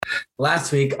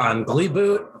Last week on Glee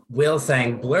Boot, Will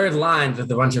sang Blurred Lines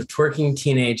with a bunch of twerking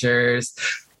teenagers.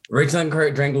 Rachel and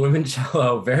Kurt drank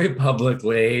limoncello very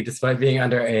publicly, despite being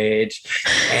underage.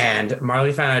 And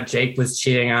Marley found out Jake was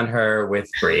cheating on her with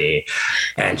Brie.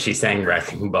 And she sang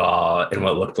Wrecking Ball in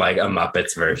what looked like a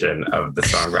Muppets version of the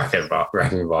song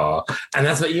Wrecking Ball. And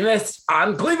that's what you missed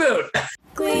on Glee Boot.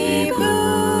 Glee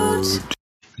Boot.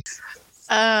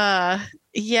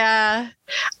 Yeah.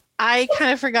 I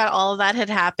kind of forgot all of that had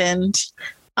happened.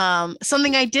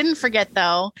 Something I didn't forget,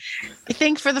 though, I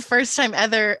think for the first time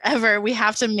ever, we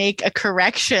have to make a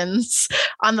corrections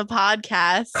on the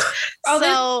podcast.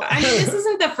 This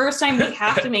isn't the first time we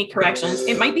have to make corrections.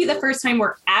 It might be the first time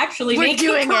we're actually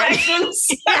making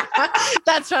corrections. Yeah,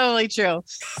 that's probably true.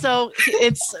 So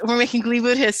we're making Glee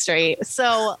Boot history.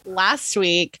 So last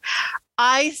week,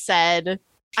 I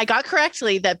got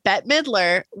correctly that Bette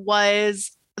Midler was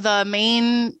the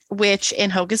main witch in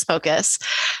Hocus Pocus.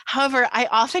 However, I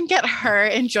often get her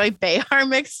and Joy Behar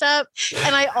mixed up.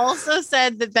 And I also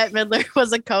said that Bette Midler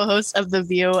was a co-host of The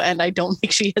View, and I don't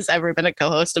think she has ever been a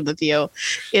co-host of The View.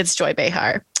 It's Joy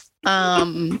Behar.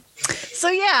 So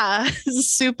yeah,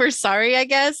 super sorry, I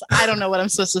guess. I don't know what I'm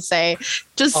supposed to say.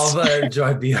 Just all the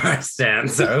Joy Behar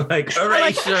stands are like,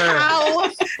 erasure. How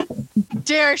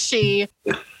dare she?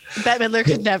 Bette Midler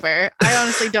could never. I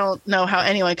honestly don't know how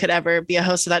anyone could ever be a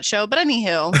host of that show. But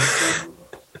anywho.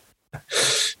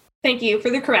 Thank you for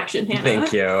the correction, Hannah.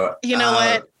 Thank you. You know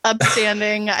what?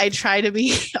 Upstanding. I try to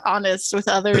be honest with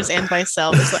others and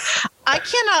myself. I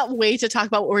cannot wait to talk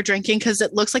about what we're drinking because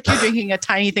it looks like you're drinking a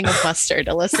tiny thing of mustard,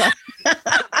 Alyssa.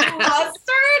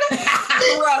 Mustard?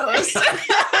 Gross.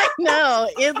 I know.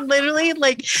 It literally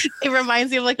it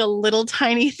reminds me of a little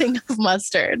tiny thing of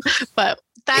mustard. But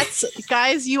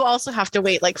guys, you also have to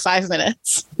wait 5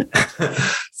 minutes.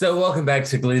 So welcome back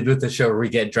to Glee Boot, the show where we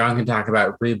get drunk and talk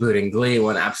about rebooting Glee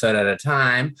one episode at a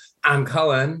time. I'm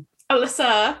Cullen.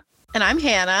 Alyssa. And I'm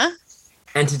Hannah.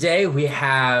 And today we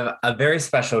have a very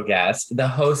special guest, the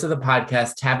host of the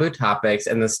podcast Taboo Topics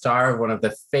and the star of one of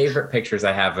the favorite pictures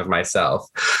I have of myself,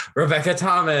 Rebecca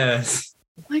Thomas.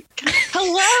 Oh my God.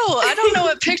 Hello. I don't know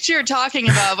what picture you're talking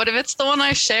about, but if it's the one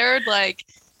I shared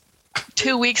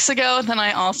 2 weeks ago, then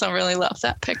I also really love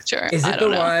that picture. Is it the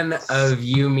one of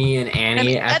you, me, and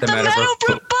Annie at the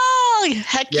Meadowbrook Ball?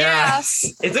 Heck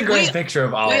yes. It's a great picture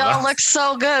of all of us. We all look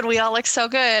so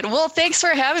good. Well, thanks for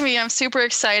having me. I'm super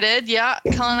excited. Yeah,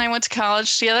 Cullen and I went to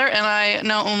college together, and I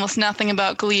know almost nothing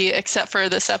about Glee except for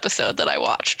this episode that I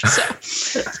watched.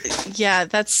 So, yeah,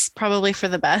 that's probably for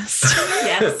the best.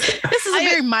 Yes. This is a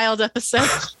very mild episode.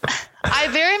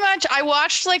 I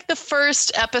watched the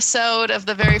first episode of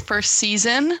the very first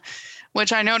season,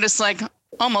 which I noticed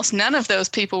almost none of those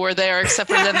people were there except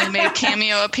for them. They made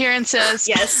cameo appearances.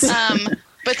 Yes.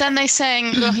 But then they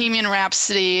sang Bohemian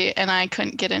Rhapsody and I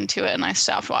couldn't get into it and I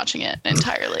stopped watching it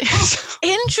entirely.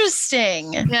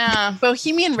 Interesting. Yeah.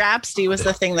 Bohemian Rhapsody was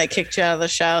the thing that kicked you out of the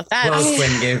show. Well,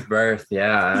 Quinn gave birth.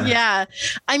 Yeah. Yeah.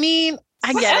 I mean,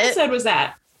 I what get it. What episode was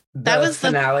that? That was the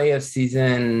finale of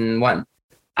season 1.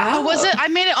 Oh, was it? I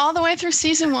made it all the way through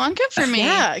season 1. Good for me.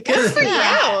 Yeah, good for you.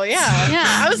 Yeah.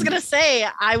 I was gonna say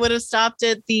I would have stopped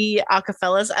at the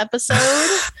Acapellas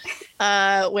episode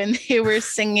when they were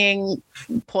singing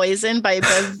 "Poison" by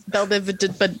Belle Biv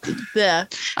DeVoe. Yeah.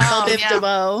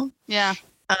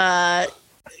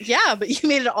 Yeah, but you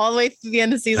made it all the way through the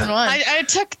end of season 1. I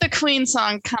took the Queen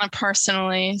song kind of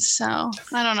personally, so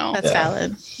I don't know. That's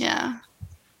valid. Yeah.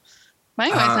 But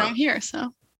anyways, now I'm here,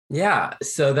 so. Yeah,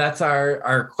 so that's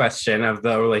our question of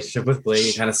the relationship with Glee.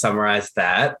 You kind of summarized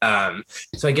that.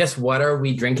 So I guess what are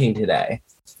we drinking today?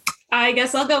 I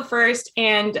guess I'll go first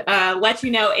and let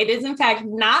you know it is in fact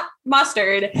not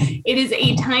mustard. It is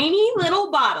a tiny little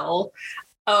bottle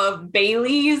of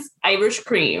Bailey's Irish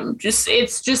cream.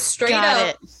 It's just straight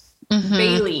up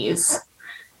Bailey's.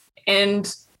 And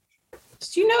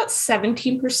did you know it's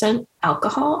 17%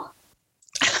 alcohol?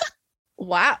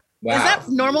 Wow. Is that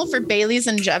normal for Bailey's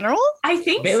in general? I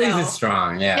think Bailey's is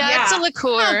strong, Yeah, it's a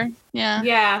liqueur. Yeah.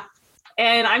 Yeah.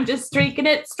 And I'm just drinking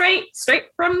it straight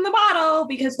from the bottle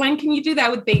because when can you do that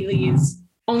with Bailey's?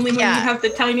 Only when you have the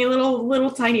tiny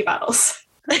little tiny bottles.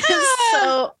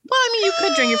 So, you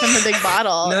could drink it from the big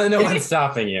bottle. No one's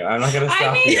stopping you. I'm not going to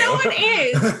stop you. No one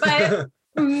is, but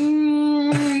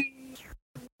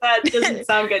that doesn't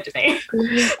sound good to me.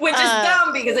 Which is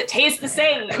dumb because it tastes the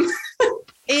same.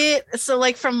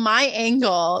 From my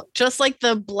angle, just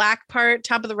the black part,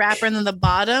 top of the wrapper, and then the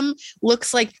bottom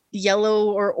looks like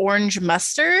yellow or orange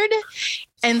mustard.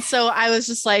 And so I was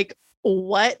just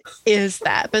what is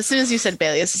that? But as soon as you said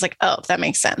Bailey's, it's oh, that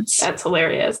makes sense. That's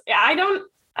hilarious. Yeah,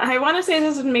 I want to say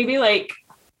this is maybe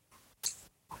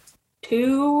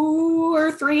 2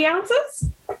 or 3 ounces.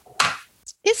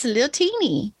 It's a little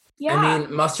teeny. Yeah. I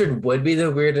mean, mustard would be the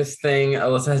weirdest thing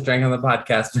Alyssa has drank on the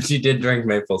podcast, but she did drink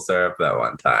maple syrup that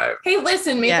one time. Hey,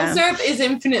 listen, maple syrup is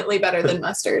infinitely better than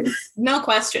mustard. No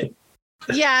question.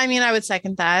 Yeah, I mean, I would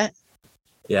second that.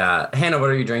 Yeah. Hannah,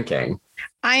 what are you drinking?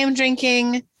 I am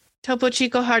drinking Topo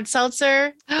Chico hard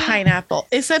seltzer, pineapple,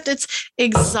 except it's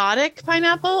exotic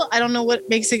pineapple. I don't know what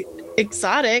makes it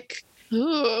exotic.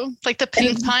 Ooh, like the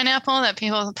pink pineapple that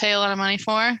people pay a lot of money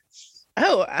for.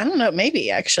 Oh, I don't know. Maybe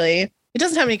actually. It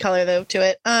doesn't have any color though to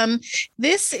it.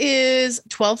 This is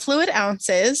 12 fluid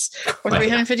ounces or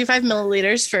 355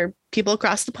 milliliters for people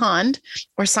across the pond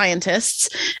or scientists.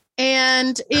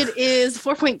 And it is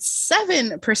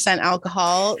 4.7%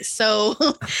 alcohol. So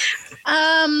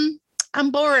I'm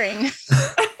boring.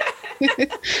 I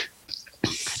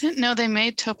didn't know they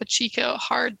made Topo Chico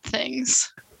hard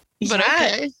things. But yeah,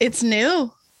 okay. It's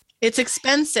new. It's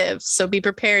expensive. So be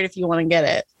prepared if you want to get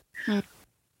it.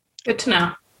 Good to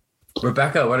know.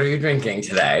 Rebecca, what are you drinking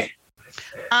today?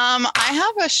 I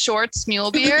have a Shorts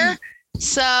mule beer.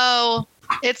 So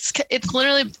it's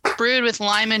literally brewed with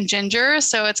lime and ginger.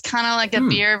 So it's kind of like a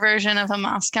beer version of a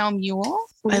Moscow Mule.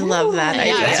 I love that.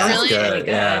 Yeah, idea. it's really good.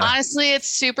 Yeah. Honestly, it's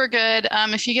super good.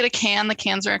 If you get a can, the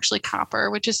cans are actually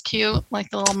copper, which is cute, like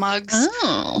the little mugs.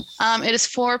 Oh. It is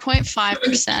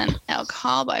 4.5%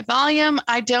 alcohol by volume.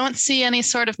 I don't see any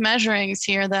sort of measurings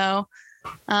here, though.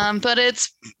 But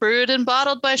it's brewed and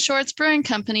bottled by Shorts Brewing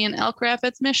Company in Elk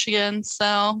Rapids, Michigan.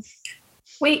 So,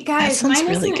 wait, guys, mine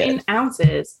isn't in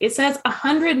ounces. It says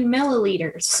 100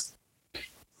 milliliters.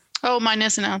 oh, mine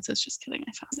is in ounces. Just kidding.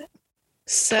 I found it.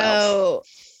 So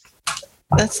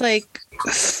that's like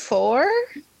 4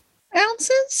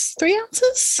 ounces, 3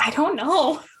 ounces. I don't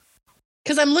know.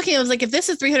 Because I'm looking, I was like, if this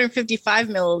is 355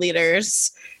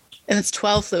 milliliters and it's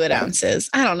 12 fluid ounces,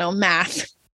 I don't know, math.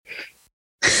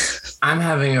 I'm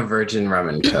having a virgin rum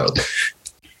and Coke.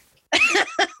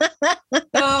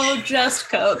 Oh, just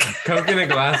Coke. Coke in a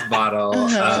glass bottle.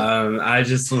 I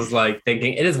just was like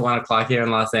thinking, it is 1 o'clock here in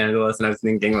Los Angeles, and I was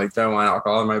thinking, like, do I want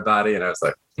alcohol in my body? And I was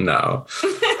like, no.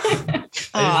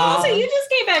 Also, you just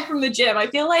came back from the gym. I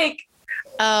feel like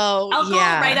alcohol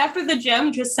right after the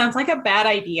gym just sounds like a bad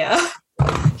idea.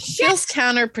 Feels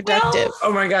counterproductive. Well,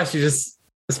 Oh my gosh, you just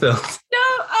spilled. No.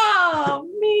 Oh,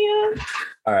 man.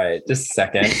 All right, just a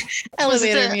second.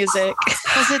 Elevator the- music.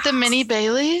 Was it the mini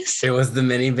Baileys? It was the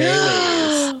mini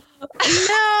Baileys. No.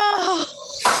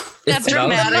 It That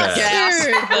dramatic smells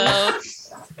good. gasp, though.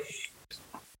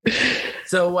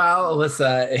 So while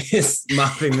Alyssa is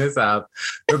mopping this up,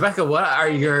 Rebecca, what are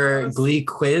your Glee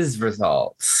quiz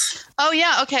results? Oh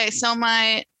yeah, okay. So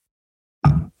my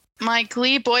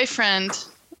Glee boyfriend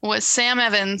was Sam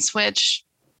Evans, which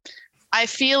I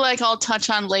feel like I'll touch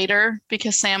on later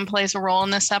because Sam plays a role in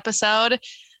this episode.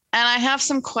 And I have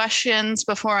some questions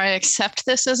before I accept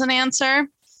this as an answer.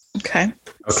 Okay.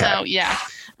 So yeah.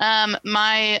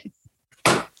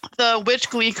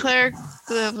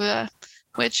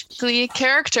 Which Glee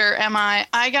character am I?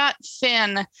 I got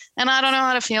Finn, and I don't know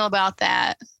how to feel about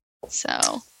that.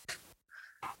 So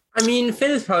I mean,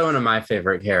 Finn is probably one of my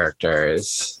favorite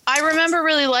characters. I remember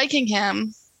really liking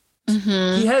him.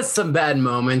 Mm-hmm. He has some bad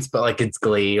moments, but like it's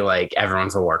Glee, like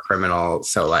everyone's a war criminal.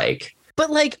 So like, But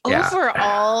like Yeah.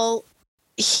 overall,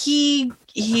 he's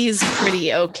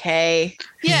pretty okay.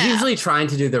 Yeah. he's usually trying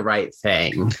to do the right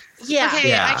thing. Yeah. Okay,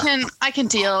 Yeah. I can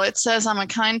deal. It says I'm a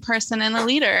kind person and a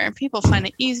leader. People find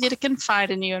it easy to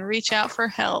confide in you and reach out for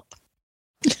help.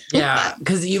 Yeah,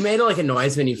 because you made like a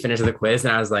noise when you finished the quiz,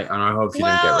 and I was like, oh, I hope you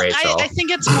didn't get Rachel. I think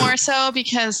it's more so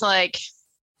because like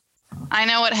I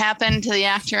know what happened to the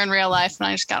actor in real life, and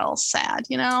I just got all sad.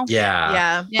 You know? Yeah.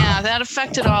 Yeah. Yeah, that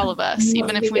affected all of us,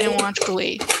 even if we didn't watch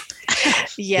Glee.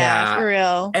 Yeah, for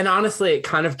real. And honestly, it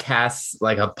kind of casts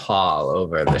like a pall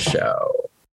over the show,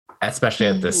 especially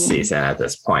at this season, at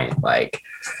this point. Like,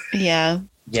 Yeah.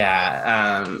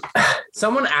 yeah.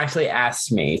 Someone actually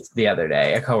asked me the other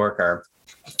day, a coworker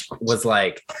was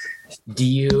like, do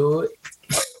you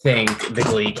think the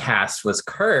Glee cast was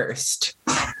cursed?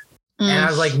 And I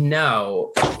was like,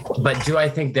 no. But do I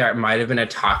think there might have been a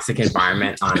toxic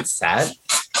environment on set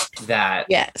that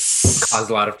Yes. caused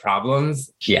a lot of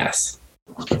problems? Yes.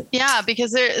 Yeah,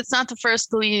 because it's not the first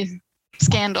Glee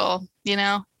scandal. You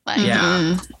know? Like,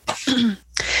 Yeah. Mhm.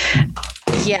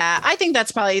 Yeah, I think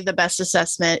that's probably the best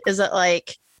assessment is that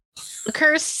like the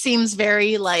curse seems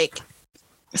very like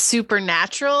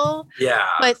supernatural, Yeah.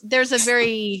 but there's a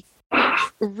very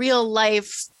real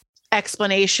life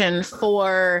explanation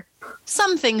for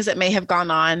some things that may have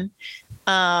gone on.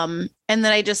 And then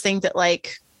I just think that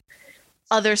like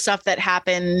other stuff that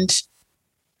happened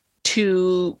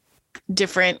to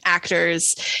different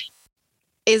actors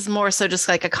is more so just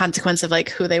like a consequence of like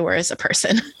who they were as a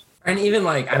person. And even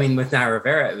like, I mean, with Naya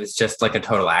Rivera, it was just like a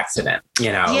total accident,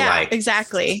 you know? Yeah, like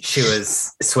exactly. She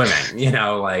was swimming, you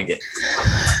know, like.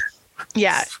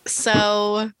 Yeah.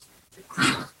 So,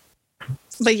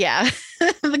 but yeah,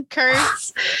 the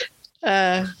curse,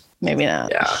 maybe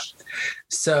not. Yeah.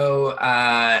 So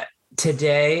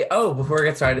today, before we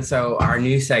get started, so our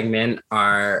new segment,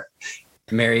 our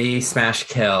Marry, Smash,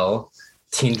 Kill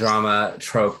teen drama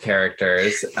trope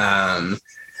characters.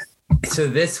 So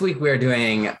this week we're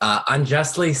doing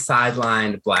unjustly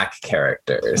sidelined Black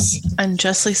characters.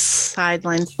 Unjustly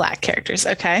sidelined Black characters.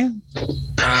 Okay.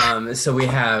 So we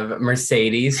have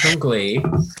Mercedes from Glee.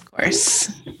 Of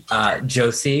course.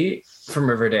 Josie from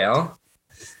Riverdale.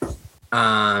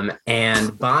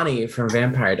 And Bonnie from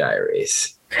Vampire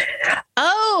Diaries.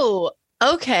 Oh,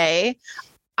 okay.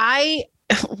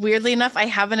 Weirdly enough, I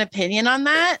have an opinion on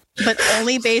that, but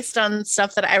only based on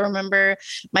stuff that I remember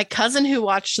my cousin who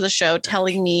watched the show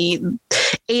telling me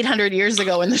 800 years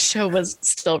ago when the show was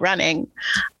still running.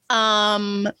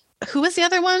 Who was the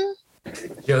other one?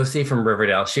 Josie from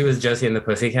Riverdale. She was Josie and the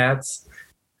Pussycats.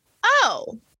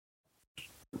 Oh.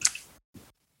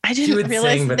 I didn't She would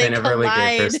realize sing, but they never really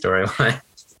gave her storyline.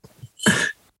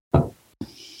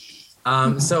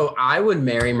 So I would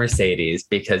marry Mercedes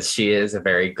because she is a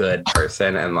very good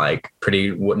person and like pretty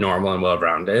normal and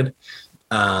well-rounded.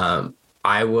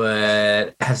 I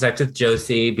would have sex with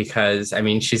Josie because, I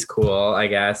mean, she's cool, I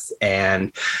guess.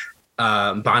 And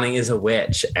Bonnie is a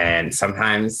witch, and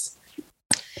sometimes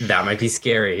that might be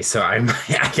scary. So I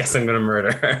guess I'm going to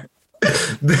murder her.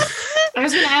 I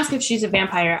was going to ask if she's a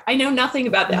vampire. I know nothing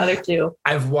about the other two.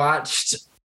 I've watched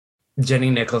Jenny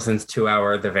Nicholson's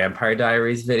 2-hour The Vampire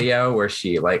Diaries video where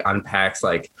she like unpacks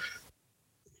like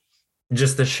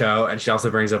just the show, and she also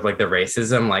brings up like the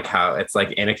racism, like how it's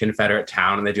like in a Confederate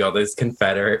town and they do all these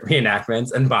Confederate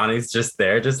reenactments, and Bonnie's just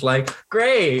there just like,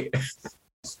 great.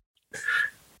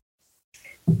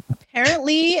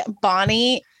 Apparently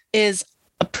Bonnie is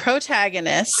a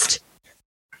protagonist.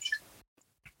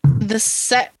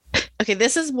 Okay,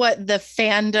 this is what the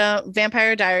fandom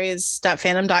Vampire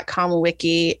Diaries.fandom.com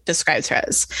wiki describes her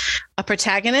as: a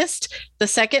protagonist, the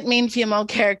second main female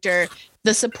character,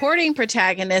 the supporting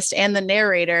protagonist and the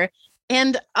narrator,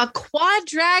 and a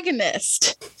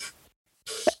quadragonist.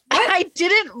 I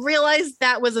didn't realize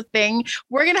that was a thing.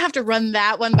 We're going to have to run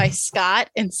that one by Scott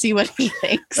and see what he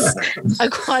thinks. A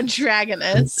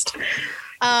quadragonist.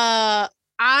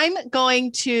 I'm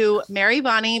going to marry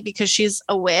Bonnie because she's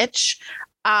a witch.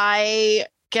 I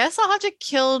guess I'll have to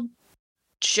kill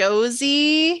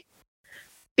Josie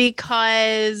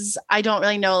because I don't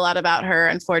really know a lot about her,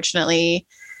 unfortunately.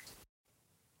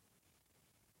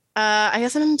 I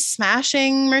guess I'm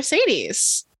smashing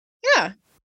Mercedes. Yeah.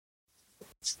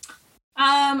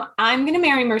 I'm going to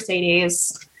marry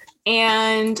Mercedes,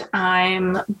 and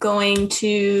I'm going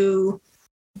to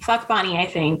fuck Bonnie, I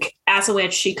think. As a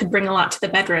witch, she could bring a lot to the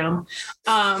bedroom.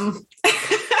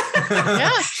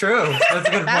 Yeah, true. That's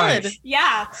a good valid point.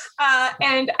 Yeah.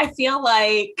 And I feel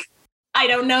like I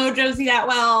don't know Josie that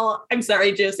well. I'm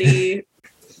sorry, Josie.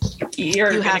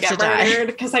 You're going to get murdered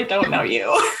because I don't know you.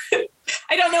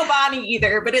 I don't know Bonnie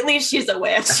either, but at least she's a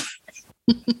witch.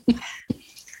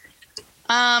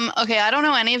 Okay, I don't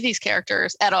know any of these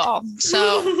characters at all.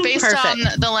 So based on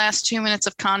the last 2 minutes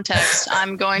of context,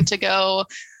 I'm going to go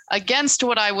against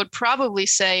what I would probably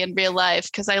say in real life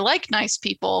because I like nice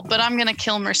people, but I'm going to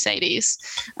kill Mercedes.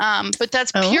 But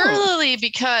that's purely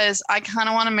because I kind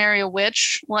of want to marry a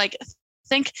witch. Like,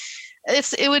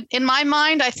 it would, in my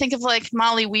mind, I think of like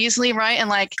Molly Weasley, right? And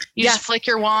like you just flick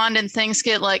your wand and things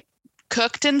get like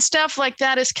cooked and stuff. Like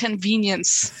that is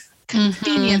convenience.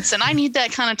 And I need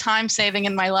that kind of time saving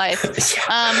in my life.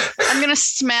 I'm gonna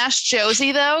smash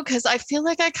Josie though because I feel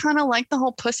like I kind of like the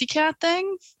whole pussycat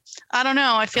thing. I don't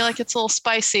know, I feel like it's a little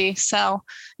spicy, so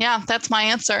yeah, that's my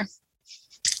answer.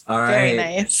 All right, very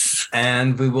nice.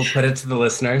 And we will put it to the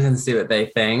listeners and see what they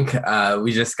think.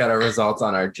 We just got our results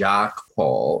on our jock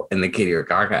poll in the Katie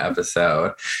Gaga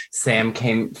episode. Sam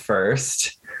came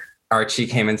first, Archie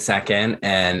came in second,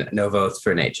 and no votes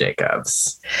for Nate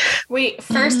Jacobs. Wait,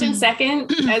 first and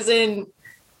second, as in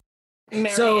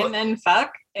marry and then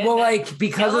fuck? Well, like,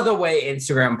 because of the way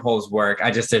Instagram polls work,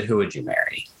 I just said, who would you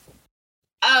marry?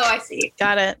 Oh, I see.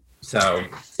 Got it. So,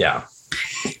 yeah.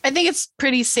 I think it's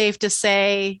pretty safe to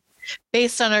say,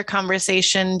 based on our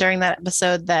conversation during that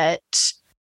episode, that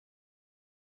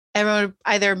everyone would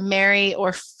either marry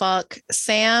or fuck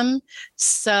Sam.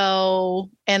 So,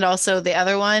 and also the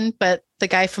other one, but the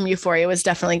guy from Euphoria was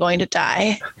definitely going to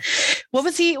die. What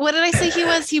was he? What did I say he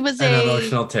was? He was An a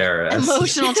emotional terrorist.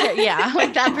 Yeah,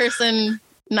 like that person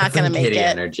not going to make kitty it.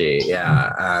 energy.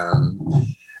 Yeah.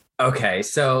 Okay,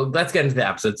 so let's get into the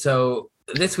episode. So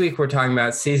this week we're talking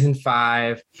about season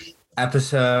 5,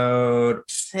 episode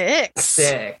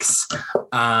 6.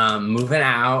 Moving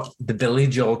Out, the Billy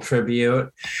Joel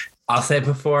tribute. I'll say it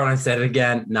before and I said it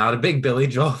again, not a big Billy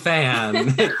Joel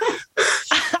fan.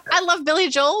 I love Billy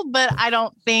Joel, but I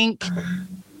don't think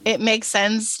it makes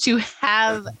sense to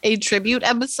have a tribute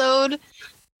episode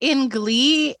in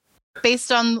Glee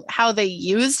based on how they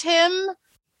used him,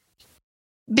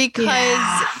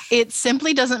 because it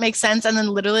simply doesn't make sense. And then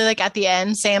literally like at the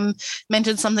end, Sam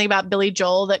mentioned something about Billy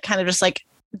Joel that kind of just like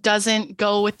doesn't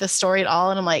go with the story at all.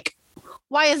 And I'm like,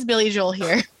 why is Billy Joel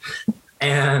here?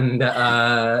 And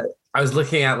I was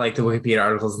looking at like the Wikipedia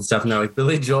articles and stuff, and they're like,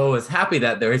 Billy Joel was happy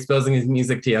that they're exposing his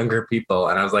music to younger people.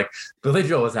 And I was like, Billy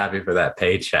Joel was happy for that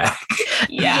paycheck.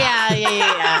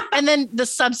 Yeah. And then the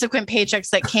subsequent paychecks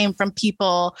that came from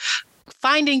people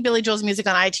finding Billy Joel's music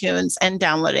on iTunes and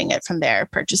downloading it from there,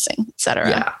 purchasing, etc.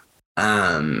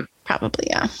 Yeah. Probably,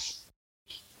 yeah.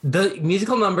 The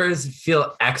musical numbers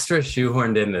feel extra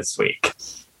shoehorned in this week.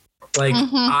 Like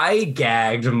I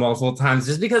gagged multiple times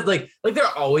just because like they're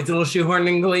always a little shoehorned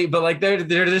in Glee, but like they're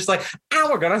just like, oh,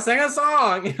 we're gonna sing a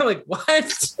song. You're like,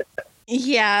 what?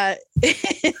 Yeah.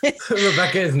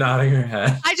 Rebecca is nodding her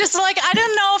head. I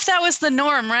didn't know if that was the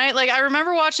norm, right? Like I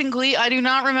remember watching Glee. I do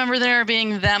not remember there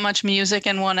being that much music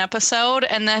in one episode,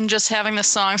 and then just having the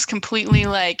songs completely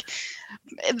like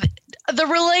the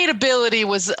relatability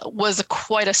was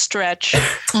quite a stretch.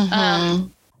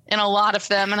 In a lot of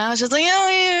them, and I was just like,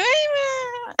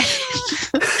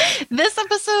 this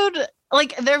episode,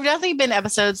 like there have definitely been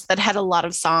episodes that had a lot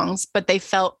of songs, but they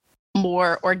felt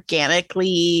more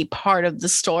organically part of the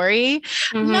story.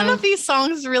 None of these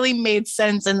songs really made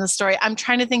sense in the story. I'm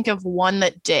trying to think of one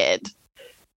that did.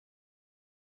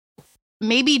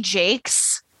 Maybe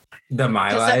Jake's. The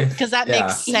My Life. Because that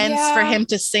makes sense for him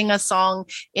to sing a song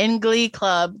in Glee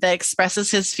Club that expresses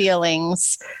his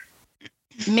feelings.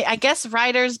 I guess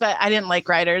Writers, but I didn't like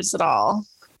Writers at all.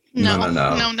 No,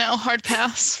 hard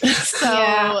pass.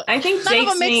 So I think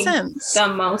Jake's makes made sense. the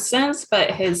most sense, but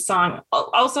his song,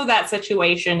 also that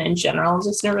situation in general,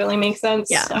 just didn't really make sense.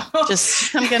 Yeah, so.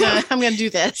 just I'm gonna do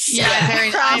this. Yeah,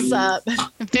 I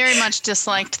very much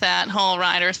disliked that whole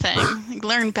Ryder thing. Like,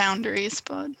 learn boundaries,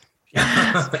 bud.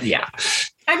 Yeah.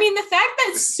 I mean, the fact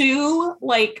that Sue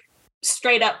like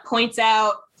straight up points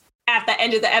out at the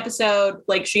end of the episode,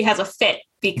 like she has a fit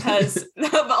because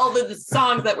of all the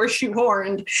songs that were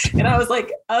shoehorned. And I was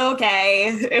like, okay,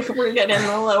 if we're getting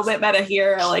a little bit meta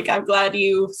here, like, I'm glad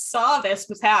you saw this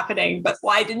was happening, but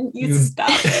why didn't you stop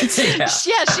it?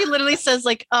 Yeah, she literally says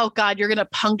like, oh God, you're going to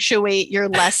punctuate your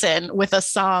lesson with a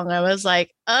song. I was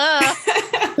like,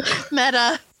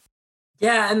 meta.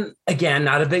 Yeah. And again,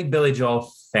 not a big Billy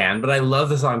Joel fan, but I love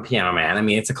the song Piano Man. I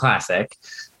mean, it's a classic.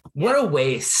 What a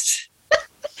waste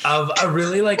of a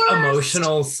really like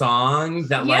emotional song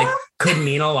that like could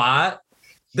mean a lot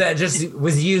that just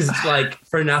was used like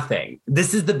for nothing.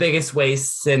 This is the biggest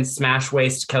waste since Smash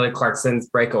Waste Kelly Clarkson's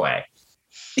Breakaway.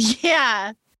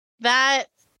 Yeah, that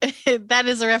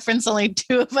is a reference only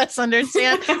two of us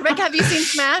understand. Rebecca, have you seen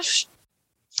Smash?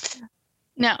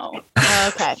 No.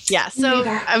 Okay. Yeah. So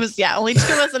only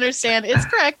two of us understand. It's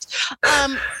correct.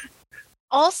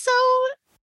 Also,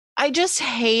 I just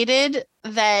hated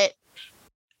that.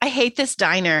 I hate this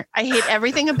diner. I hate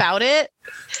everything about it.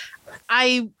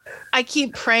 I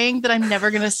keep praying that I'm never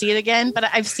going to see it again, but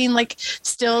I've seen like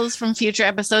stills from future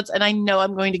episodes and I know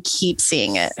I'm going to keep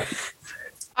seeing it.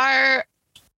 I'm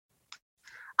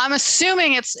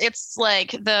assuming it's like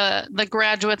the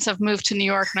graduates have moved to New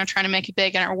York and are trying to make it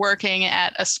big and are working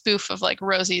at a spoof of like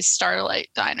Rosie's Starlight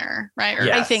Diner, right?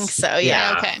 Yes. I think so.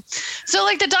 Yeah. Okay. So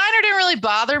like the diner didn't really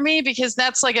bother me because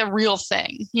that's like a real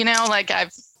thing, you know, like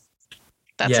that's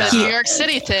a New York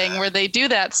City thing where they do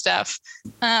that stuff.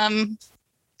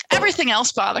 Everything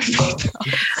else bothered me.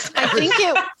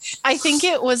 I think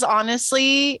it was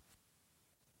honestly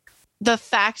the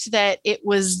fact that it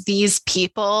was these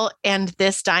people and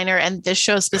this diner and this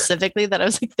show specifically that I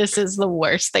was like, this is the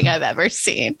worst thing I've ever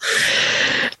seen.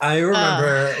 I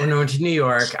remember when I went to New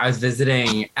York, I was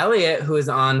visiting Elliot, who was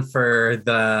on for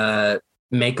the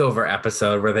makeover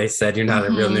episode where they said you're not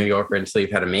a real New Yorker until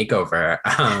you've had a makeover.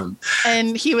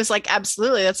 And he was like,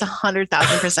 absolutely, that's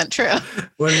 100,000% true.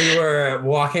 When we were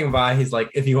walking by, he's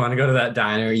like, if you want to go to that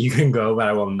diner, you can go, but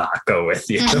I will not go with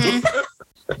you.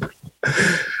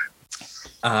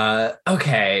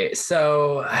 Okay,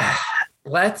 so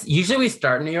usually we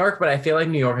start in New York, but I feel like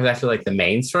New York is actually like the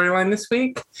main storyline this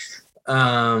week.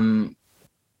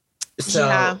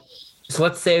 So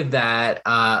let's save that.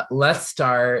 Let's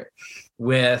start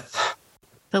with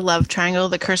the love triangle,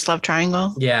 the cursed love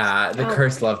triangle. Yeah, the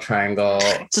cursed love triangle.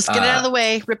 Just get it out of the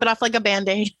way, rip it off like a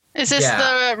Band-Aid. Is this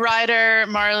the Ryder,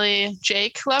 Marley,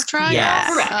 Jake love triangle? Yeah,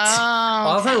 correct.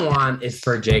 All I want is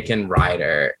for Jake and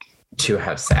Ryder to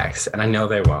have sex, and I know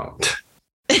they won't.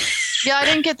 Yeah, I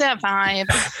didn't get that vibe.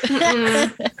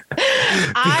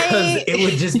 Because it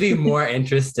would just be more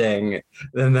interesting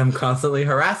than them constantly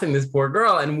harassing this poor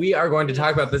girl. And we are going to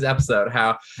talk about this episode,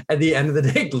 how at the end of the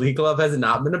day, Glee Club has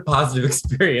not been a positive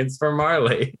experience for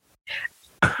Marley.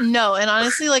 No, and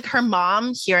honestly, like her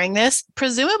mom hearing this,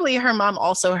 presumably her mom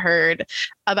also heard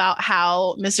about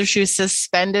how Mr. Shu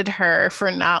suspended her for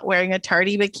not wearing a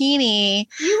tardy bikini.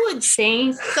 You would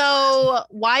think. So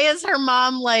why is her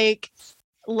mom like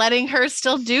letting her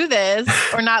still do this,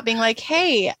 or not being like,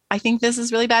 hey, I think this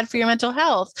is really bad for your mental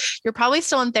health. You're probably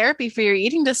still in therapy for your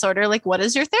eating disorder. Like, what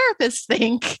does your therapist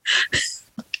think?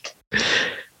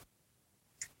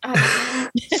 I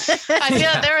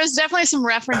feel there was definitely some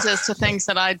references to things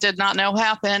that I did not know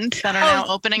happened that are now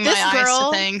opening my eyes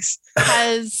to things.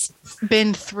 Has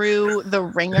been through the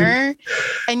ringer,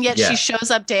 and yet she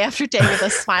shows up day after day with a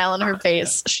smile on her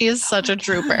face. She is such a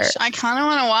trooper. I kind of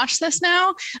want to watch this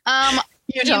now.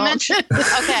 You mentioned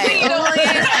okay.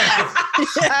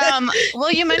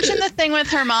 Well, you mentioned the thing with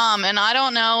her mom, and I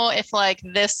don't know if like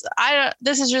this.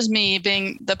 This is just me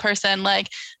being the person, like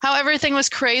how everything was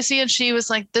crazy, and she was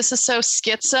like, "This is so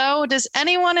schizo." Does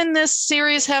anyone in this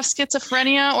series have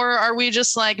schizophrenia, or are we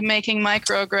just like making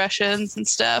microaggressions and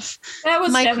stuff? That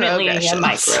was definitely a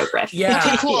microaggression. Yeah,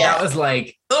 okay, cool. That was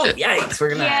like, oh yikes, we're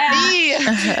gonna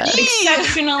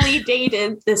exceptionally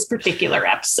dated this particular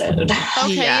episode.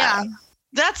 Okay, yeah.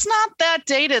 That's not that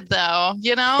dated though,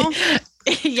 you know?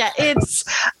 Yeah, it's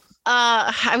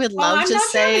I would love to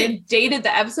say sure dated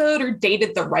the episode or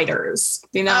dated the writers,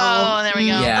 you know? Oh, there we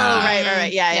go. Yeah. Oh,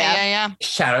 right. Yeah.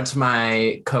 Shout out to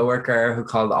my coworker who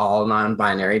called all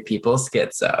non-binary people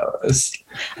schizos.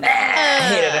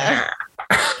 Hated her.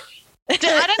 I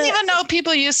didn't even know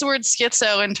people use the word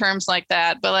schizo in terms like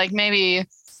that, but like maybe,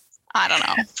 I don't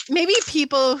know. Maybe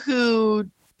people who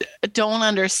don't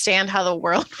understand how the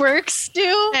world works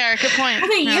do. Fair, good point. Well,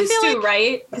 they used to,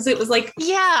 right? Because it was like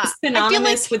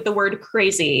synonymous with the word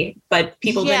crazy, but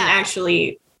people didn't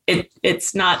actually.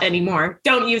 It's not anymore.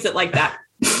 Don't use it like that.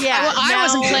 Yeah, well, I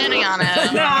wasn't planning on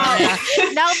it.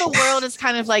 Now the world is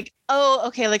kind of like, oh,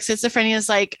 okay, like schizophrenia is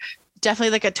like definitely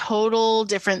like a total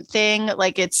different thing.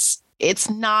 Like it's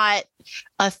not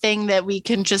a thing that we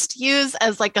can just use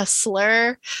as like a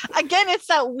slur. Again, it's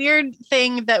that weird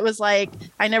thing that was like,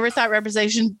 I never thought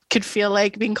representation could feel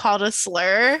like being called a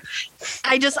slur.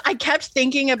 I kept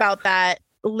thinking about that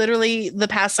literally the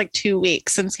past like 2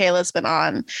 weeks since Kayla's been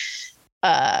on.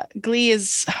 Glee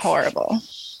is horrible,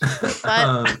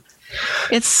 but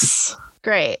it's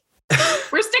great.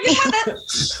 We're sticking with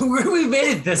it. We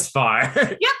made it this far.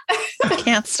 Yep. I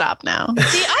can't stop now.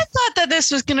 See, I thought that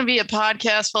this was going to be a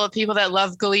podcast full of people that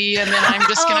love Glee, and then I'm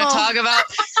just going to talk about.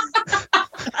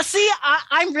 See,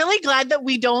 I'm really glad that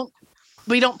we don't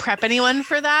prep anyone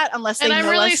for that unless they know us. And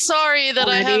I'm really sorry that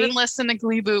already. I haven't listened to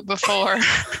Glee Boot before.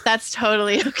 That's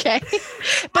totally okay.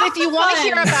 But if you want to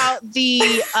hear about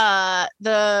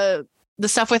the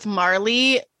stuff with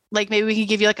Marley, like maybe we could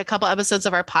give you like a couple episodes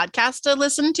of our podcast to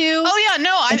listen to. Oh yeah,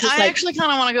 no, I actually kind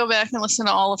of want to go back and listen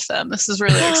to all of them. This is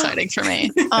really exciting for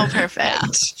me. Oh,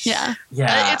 perfect. Yeah.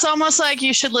 Yeah. It's almost like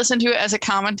you should listen to it as a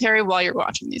commentary while you're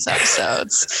watching these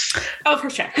episodes. Oh, for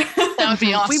sure. That would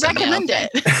be awesome. We recommend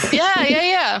it.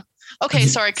 Yeah. Okay,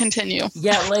 sorry, continue.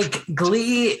 Yeah, like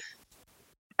Glee,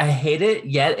 I hate it,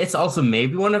 yet it's also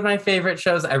maybe one of my favorite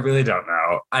shows. I really don't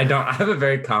know. I have a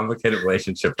very complicated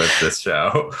relationship with this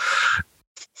show.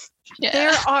 Yeah.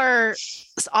 There are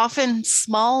often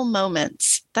small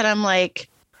moments that I'm like,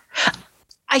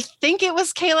 I think it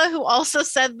was Kayla who also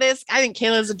said this. I think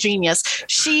Kayla's a genius.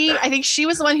 I think she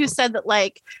was the one who said that,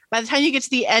 like, by the time you get to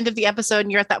the end of the episode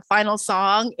and you're at that final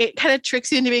song, it kind of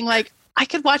tricks you into being like, I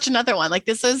could watch another one. Like,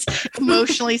 this is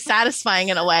emotionally satisfying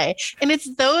in a way. And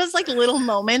it's those like little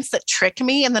moments that trick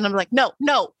me. And then I'm like, no,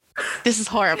 this is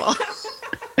horrible.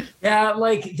 Yeah,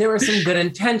 like there were some good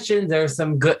intentions. There were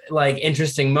some good, like,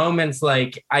 interesting moments.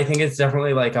 Like, I think it's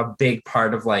definitely like a big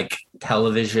part of like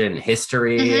television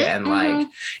history. And like,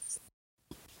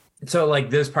 so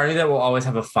like there's part of me that will always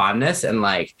have a fondness and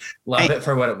like love it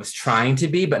for what it was trying to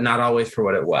be, but not always for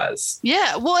what it was.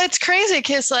 Yeah, well, it's crazy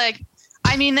because like,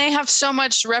 I mean, they have so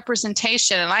much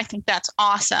representation, and I think that's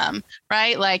awesome,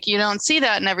 right? Like, you don't see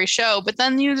that in every show, but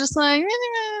then you just like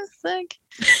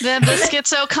the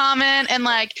schizo comment, and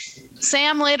like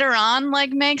Sam later on like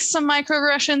makes some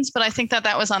microaggressions, but I think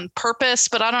that was on purpose.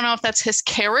 But I don't know if that's his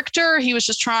character. He was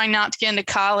just trying not to get into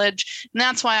college, and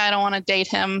that's why I don't want to date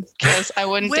him, because I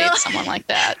wouldn't date someone like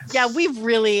that. Yeah,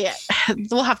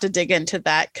 we'll have to dig into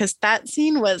that, because that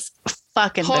scene was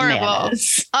fucking horrible.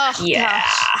 Bananas. Oh Yeah.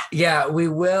 gosh. Yeah,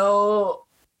 we'll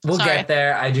Sorry. get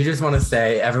there. I do just want to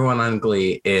say everyone on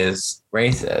Glee is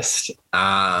racist.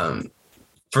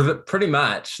 Pretty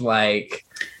much, like,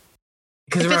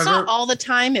 because If it's not all the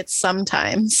time, it's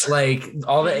sometimes. like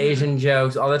all the Asian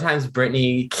jokes, all the times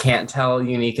Brittany can't tell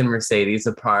Unique and Mercedes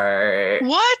apart.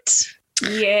 What?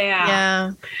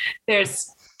 Yeah. There's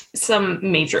some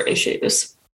major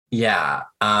issues. Yeah.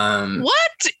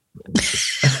 What?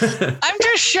 I'm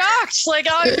just shocked. Like,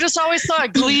 I just always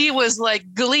thought Glee was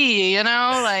like Glee, you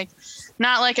know, like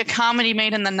not like a comedy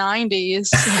made in the 90s.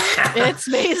 It's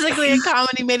basically a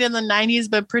comedy made in the 90s,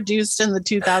 but produced in the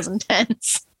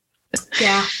 2010s.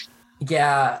 Yeah.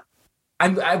 Yeah.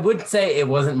 I would say it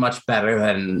wasn't much better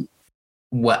than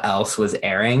what else was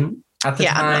airing at the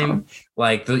time. No.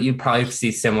 Like, you'd probably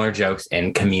see similar jokes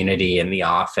in Community and The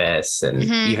Office, and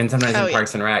even sometimes in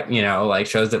Parks and Rec, you know, like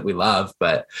shows that we love.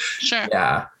 But Sure.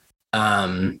 yeah.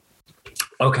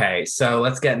 Okay, so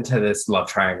let's get into this love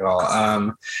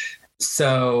triangle.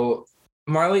 So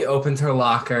Marley opens her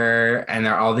locker, and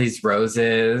there are all these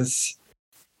roses.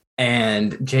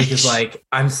 And Jake is like,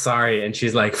 I'm sorry. And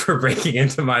she's like, for breaking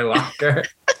into my locker.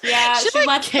 Yeah, She, she like,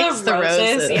 lets kicks the the roses.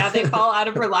 roses. Yeah, they fall out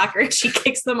of her locker and she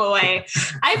kicks them away.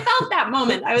 I felt that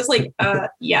moment. I was like,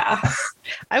 yeah.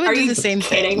 I would Are do you the same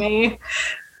kidding thing. me?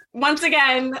 Once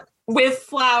again, with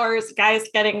flowers, guys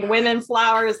getting women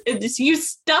flowers. You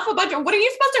stuff a bunch of, what are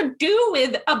you supposed to do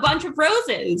with a bunch of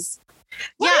roses?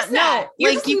 What is that?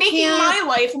 You're like, just you making can't- my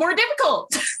life more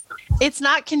difficult. It's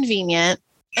not convenient.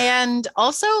 And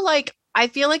also, like, I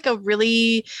feel like a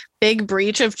really big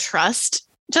breach of trust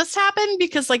just happened,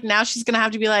 because like now she's gonna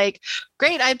have to be like,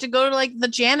 great, I have to go to like the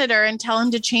janitor and tell him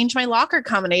to change my locker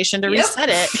combination to reset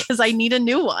it, because I need a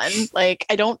new one. Like,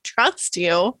 I don't trust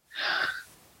you.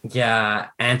 Yeah.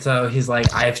 And so he's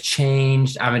like, I've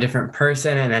changed. I'm a different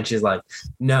person. And then she's like,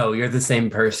 no, you're the same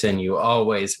person you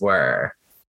always were.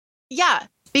 Yeah,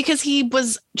 because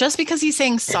because he's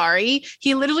saying sorry,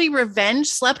 he literally revenge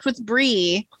slept with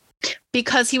Bree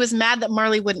because he was mad that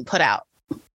Marley wouldn't put out.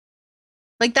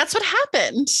 Like, that's what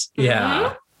happened.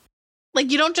 Yeah.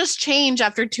 Like, you don't just change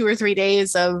after 2 or 3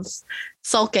 days of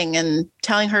sulking and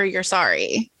telling her you're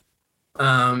sorry.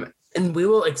 And we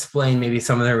will explain maybe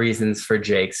some of the reasons for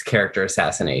Jake's character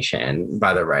assassination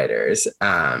by the writers.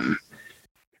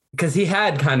 Because he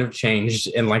had kind of changed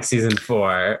in like season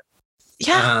 4.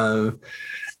 Yeah.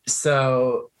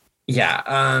 So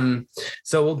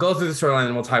we'll go through the storyline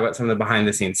and we'll talk about some of the behind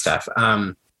the scenes stuff.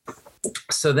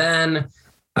 So then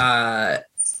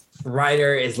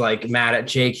Ryder is like mad at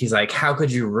Jake. He's like, how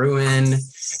could you ruin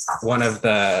one of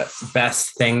the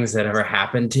best things that ever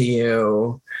happened to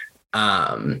you?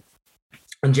 And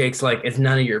Jake's like, it's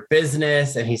none of your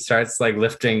business. And he starts like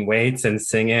lifting weights and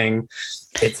singing,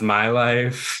 It's My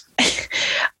Life.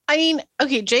 I mean,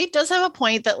 okay, Jake does have a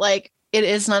point that like it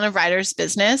is none of Ryder's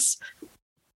business.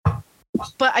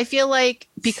 But I feel like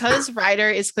because Ryder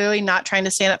is clearly not trying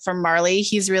to stand up for Marley,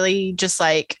 he's really just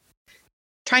like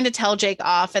trying to tell Jake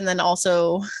off, and then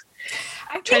also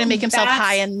trying to make himself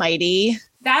high and mighty.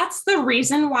 That's the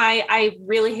reason why I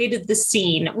really hated the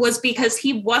scene, was because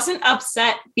he wasn't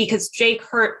upset because Jake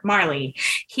hurt Marley.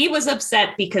 He was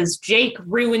upset because Jake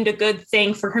ruined a good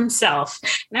thing for himself.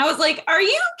 And I was like, are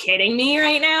you kidding me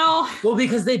right now? Well,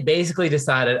 because they basically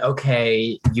decided,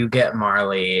 okay, you get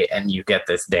Marley and you get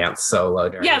this dance solo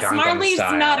during Yes, Gangnam Marley's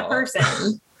Style. not a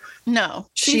person. No,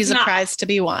 She's she's a not. prize to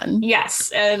be won.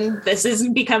 Yes, and this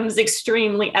becomes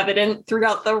extremely evident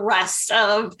throughout the rest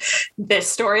of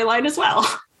this storyline as well.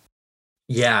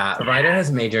 Yeah, Ryder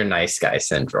has major nice guy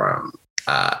syndrome.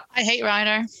 I hate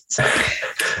Ryder. So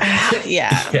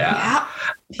Yeah. Yeah.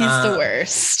 He's the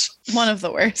worst. One of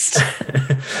the worst.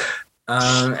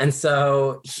 And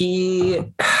so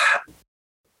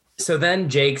then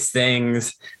Jake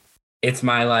sings It's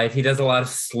My Life. He does a lot of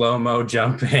slow-mo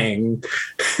jumping.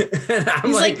 And I'm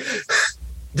He's like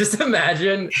just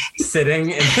imagine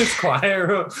sitting in this choir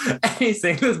room and he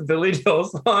sings this Billy Joel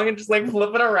song and just like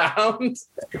flipping around.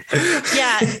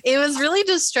 Yeah, it was really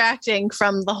distracting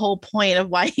from the whole point of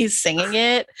why he's singing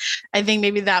it. I think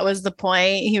maybe that was the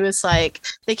point. He was like,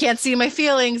 they can't see my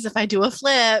feelings if I do a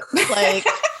flip. Like,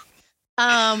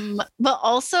 but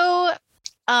also,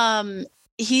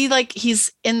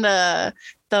 he's in the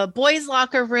boys'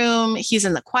 locker room, he's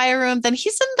in the choir room, then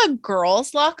he's in the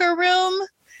girls' locker room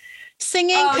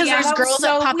singing because there's girls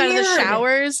that pop out of the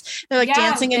showers. They're like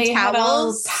dancing in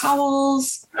towels.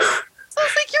 Towels. So I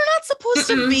was like, you're not supposed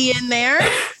to be in there.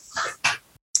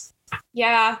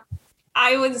 Yeah.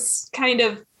 I was kind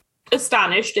of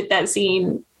astonished at that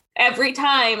scene. Every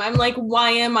time I'm like,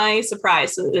 why am I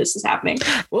surprised that this is happening?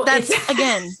 Well, That's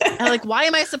again, I'm like, why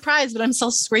am I surprised? But I'm still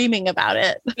screaming about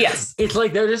it. Yes. it's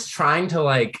like they're just trying to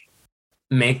like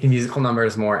make the musical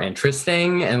numbers more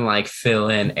interesting and like fill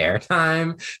in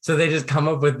airtime. So they just come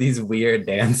up with these weird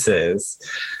dances.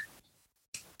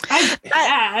 I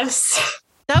guess.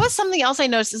 That was something else I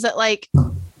noticed is that like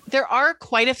there are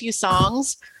quite a few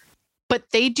songs, but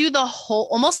they do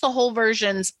almost the whole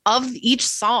versions of each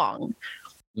song.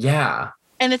 Yeah.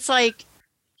 And it's like,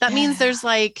 that means there's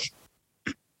like,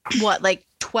 what, like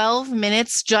 12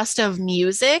 minutes just of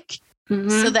music.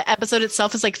 So the episode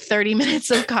itself is like 30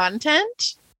 minutes of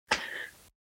content.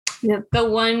 Yeah, the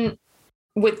one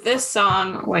with this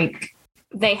song, like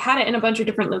they had it in a bunch of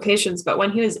different locations, but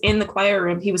when he was in the choir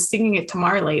room, he was singing it to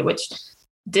Marley, which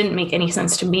didn't make any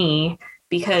sense to me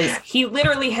because he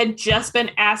literally had just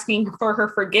been asking for her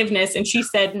forgiveness and she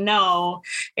said no.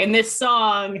 And this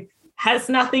song has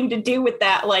nothing to do with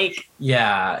that. Like,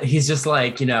 yeah, he's just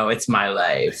like, it's my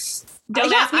life.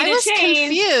 Don't ask me to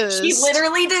change. Confused. She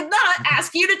literally did not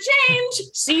ask you to change.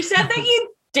 She said that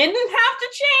you didn't have to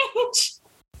change.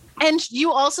 And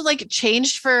you also like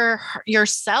changed for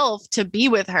yourself to be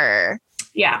with her.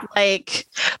 Yeah. Like,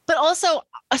 but also,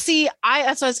 see,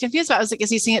 that's what I was confused about. I was like, is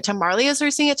he singing it to Marley or is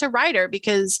he singing it to Ryder?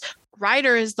 Because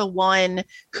Ryder is the one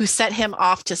who set him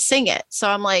off to sing it. So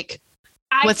I'm like,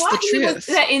 what's the truth?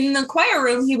 That in the choir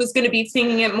room, he was going to be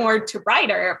singing it more to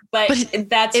Ryder, but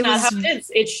that's not how it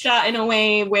is. It's shot in a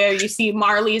way where you see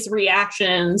Marley's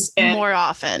reactions and more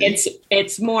often.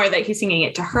 It's more that he's singing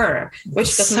it to her,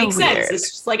 which doesn't make sense.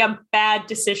 It's just like a bad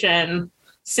decision,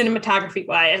 cinematography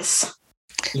wise.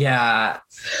 Yeah.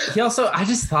 He also, I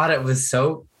just thought it was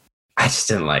I just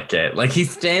didn't like it. Like he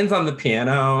stands on the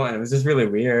piano and it was just really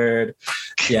weird.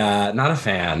 Yeah, not a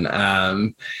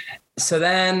fan. So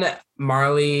then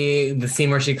Marley, the scene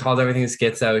where she called everything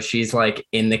schizo, she's like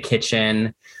in the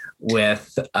kitchen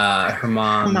with her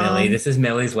mom, Millie. This is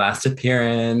Millie's last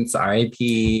appearance.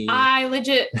 R.I.P. I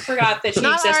legit forgot that she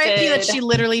not existed. R.I.P. that she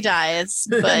literally dies,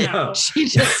 but No. she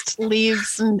just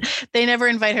leaves and they never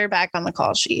invite her back on the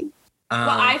call sheet. Well,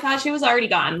 I thought she was already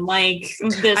gone. Like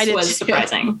this was too.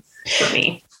 surprising for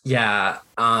me. Yeah.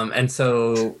 And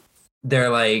so they're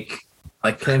like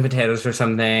peeling potatoes or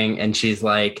something, and she's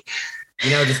like,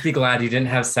 just be glad you didn't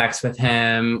have sex with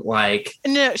him. Like,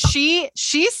 no, she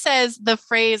says the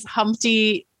phrase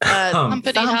Humpty Hump.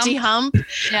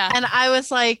 Yeah. And I was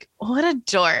like, what a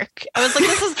dork. I was like,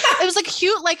 it was like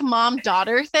cute, like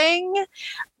mom-daughter thing.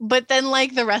 But then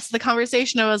like the rest of the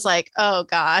conversation, I was like, oh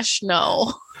gosh,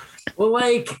 no. Well,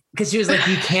 like, because she was like,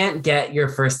 you can't get your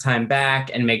first time back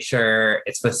and make sure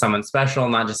it's with someone special,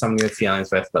 not just someone you have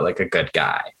feelings with, but like a good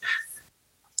guy.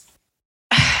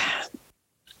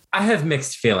 I have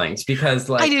mixed feelings because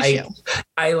like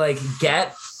I like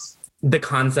get the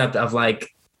concept of like,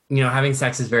 having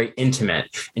sex is very intimate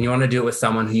and you want to do it with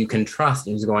someone who you can trust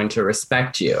and who's going to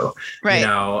respect you, right?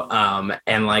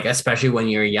 And like, especially when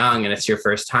you're young and it's your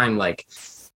first time, like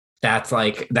that's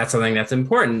something that's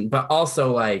important, but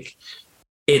also like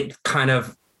it's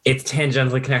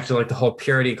tangentially connected to like the whole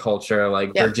purity culture,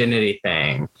 like virginity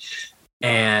thing.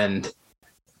 And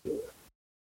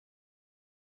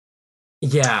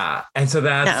yeah. And so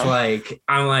that's like,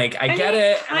 I'm like, I get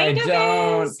it. And I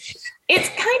don't. It's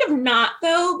kind of not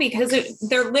though, because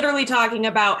they're literally talking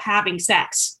about having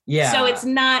sex. Yeah. So it's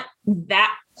not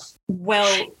that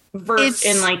well versed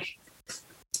in like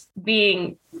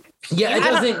being. Yeah, it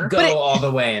doesn't go all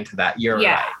the way into that. You're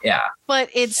right. Yeah. But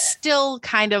it's still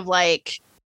kind of like,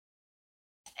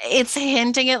 it's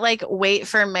hinting at like wait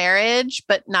for marriage,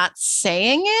 but not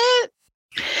saying it.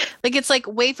 Like, it's like,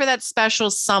 wait for that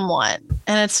special someone.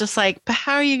 And it's just like, but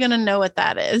how are you going to know what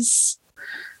that is?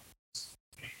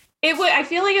 I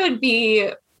feel like it would be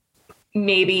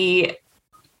maybe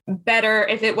better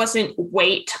if it wasn't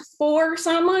wait for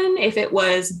someone, if it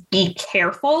was be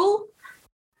careful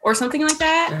or something like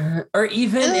that. Or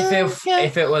even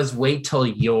if it was wait till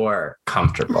you're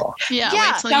comfortable. Yeah,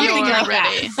 wait till you're like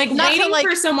ready. That. Like not waiting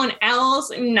for someone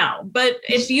else, no. But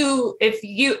if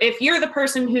you're the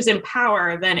person who's in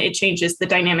power, then it changes the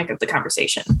dynamic of the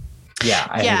conversation. Yeah,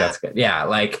 I think that's good. Yeah,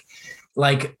 like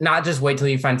not just wait till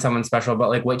you find someone special, but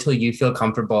like wait till you feel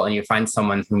comfortable and you find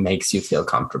someone who makes you feel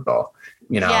comfortable.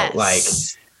 Like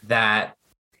that.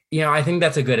 I think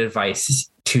that's a good advice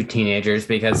to teenagers,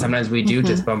 because sometimes we do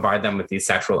just bombard them with these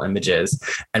sexual images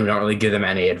and we don't really give them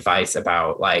any advice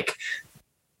about like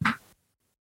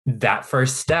that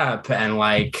first step and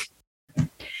like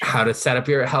how to set up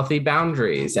your healthy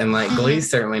boundaries. And like Glee's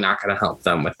certainly not going to help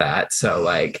them with that. So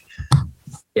like,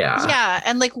 yeah.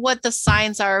 And like what the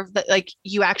signs are that like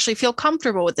you actually feel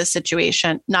comfortable with this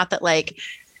situation, not that like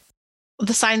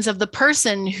the signs of the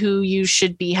person who you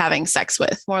should be having sex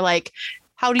with, more like,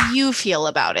 how do you feel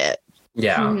about it?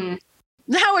 Yeah. Mhm.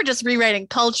 Now we're just rewriting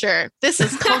culture. This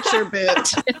is Culture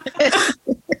Boot.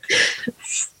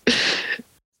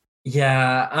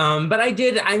 Yeah. But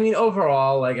I mean,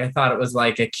 overall, like I thought it was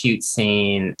like a cute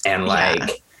scene, and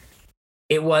like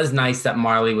it was nice that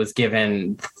Marley was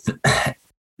given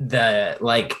the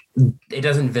like, it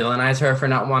doesn't villainize her for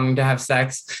not wanting to have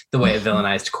sex the way it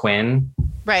villainized Quinn.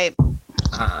 Right.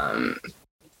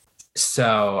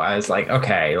 So I was like,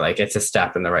 okay, like it's a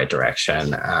step in the right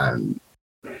direction.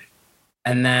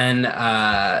 And then,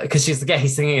 because she's like, yeah,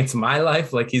 he's singing "It's My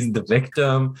Life" like he's the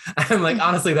victim. I'm like,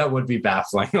 honestly, that would be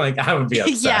baffling. Like, I would be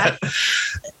upset.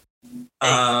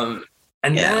 And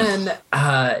then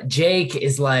Jake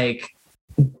is like,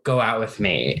 "Go out with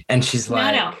me," and she's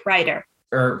like, No, Ryder.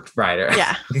 Or Ryder.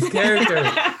 Yeah. These characters.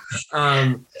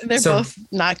 They're both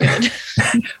not good.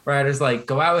 Ryder's like,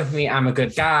 "Go out with me. I'm a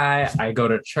good guy. I go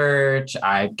to church.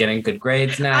 I'm getting good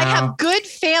grades now. I have good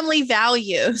family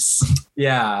values."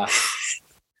 Yeah.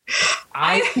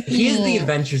 He's the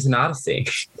Adventures in Odyssey.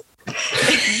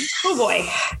 Oh boy.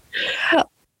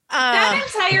 That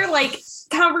entire like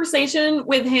conversation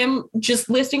with him just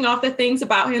listing off the things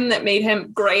about him that made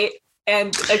him great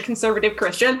and a conservative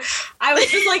Christian, I was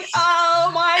just like,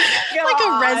 oh my God. Like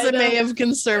a resume of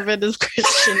conservative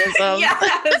Christianism.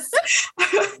 Yes.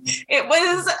 It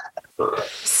was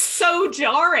so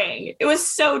jarring. It was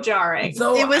so jarring.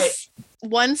 So It was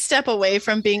one step away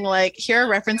from being like, here are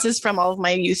references from all of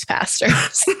my youth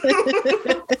pastors.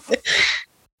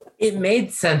 It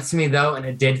made sense to me though, and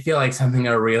it did feel like something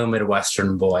a real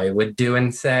Midwestern boy would do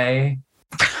and say.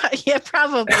 Yeah,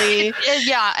 probably.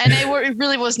 Yeah, and it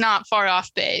really was not far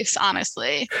off base,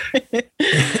 honestly.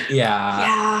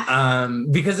 Yeah.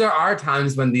 Because there are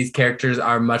times when these characters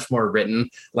are much more written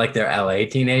like they're LA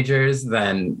teenagers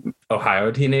than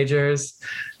Ohio teenagers.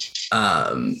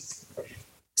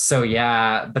 So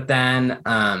yeah, but then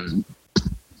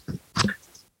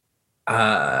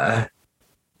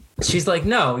she's like,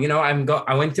 no,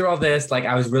 I went through all this, like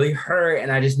I was really hurt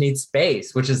and I just need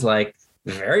space, which is like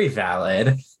very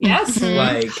valid. Yes.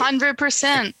 Like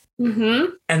 100%. Mm-hmm.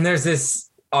 And there's this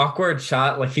awkward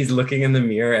shot, like he's looking in the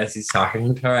mirror as he's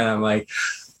talking to her, and I'm like,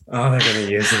 oh, they're gonna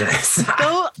use this.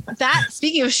 So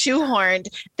speaking of shoehorned,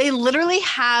 they literally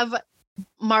have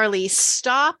Marley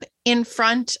stop in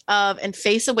front of and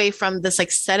face away from this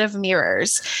like set of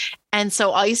mirrors. And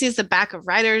so all you see is the back of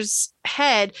Ryder's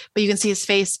head, but you can see his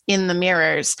face in the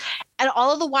mirrors. And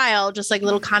all of the while, just like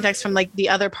little context from like the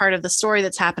other part of the story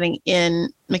that's happening in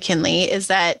McKinley is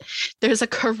that there's a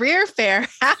career fair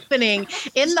happening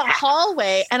in the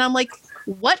hallway. And I'm like,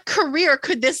 what career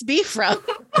could this be from?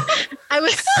 I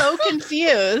was so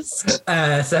confused.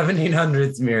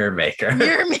 1700s mirror maker.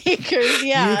 Mirror makers,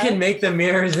 yeah. You can make the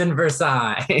mirrors in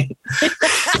Versailles.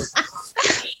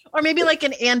 Or maybe like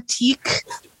an antique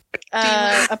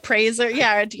appraiser.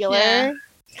 Yeah, a dealer. Yeah.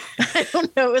 I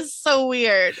don't know. It was so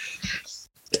weird.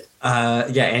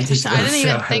 Antique. I didn't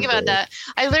even think about that.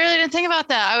 I literally didn't think about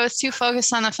that. I was too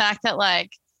focused on the fact that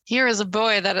like, here is a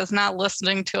boy that is not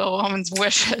listening to a woman's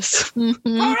wishes. Mhm.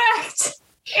 Correct.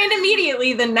 And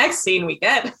immediately the next scene we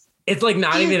get. It's like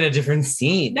not even a different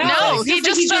scene. No, No, it's he just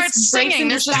like just starts breaks singing. into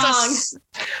There's just song.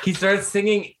 He starts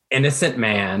singing "Innocent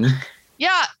Man."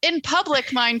 yeah, in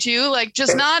public, mind you, like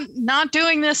just not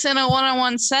doing this in a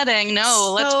one-on-one setting.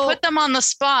 No, let's So- put them on the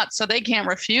spot so they can't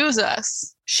refuse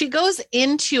us. She goes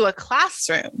into a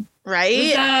classroom,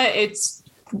 right? It's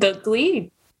the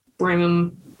Glee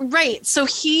room. Right. So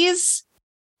he's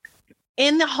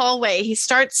in the hallway. He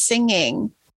starts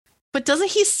singing, but doesn't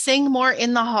he sing more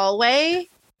in the hallway?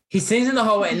 He sings in the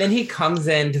hallway, and then he comes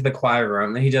into the choir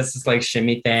room, and he does this like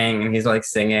shimmy thing, and he's like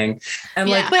singing, and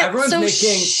like But everyone's so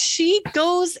making. she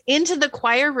goes into the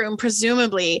choir room,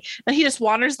 presumably, and he just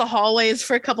wanders the hallways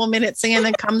for a couple minutes singing and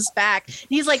then comes back. And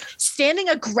he's like standing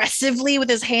aggressively with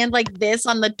his hand like this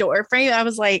on the door frame. I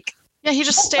was like, Yeah, he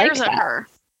just I don't stares like at that. her.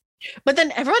 but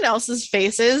then everyone else's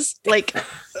faces, like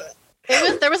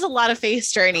there was a lot of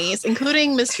face journeys,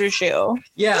 including Mr. Shu. The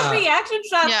Yeah, reaction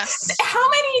shots. Yes. How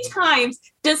many times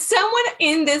does someone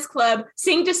in this club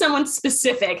sing to someone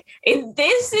specific? And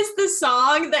this is the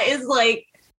song that is like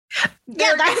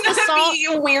they're that's gonna the song. be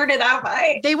weirded out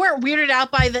by. They weren't weirded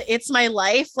out by the "It's My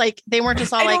Life." Like they weren't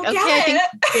just all like, don't "Okay, I get think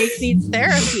it. Jake needs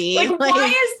therapy." Like, why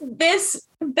is this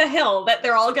the hill that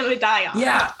they're all gonna die on?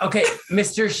 Yeah. Okay.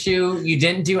 Mr. Shu, you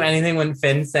didn't do anything when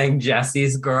Finn sang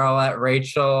Jesse's girl at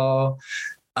Rachel.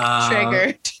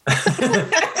 Triggered.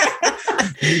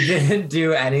 You didn't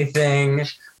do anything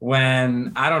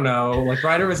when, I don't know, like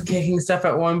Ryder was kicking stuff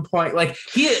at one point. Like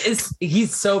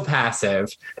he's so passive.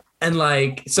 And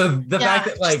like, so the fact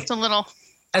that like, just a little.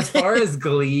 as far as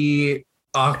Glee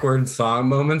awkward song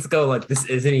moments go, like this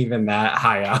isn't even that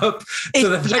high up. So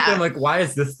the fact that I'm like, why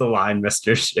is this the line,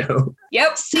 Mr. Shu?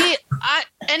 Yep. See,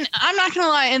 I'm not gonna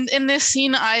lie. In this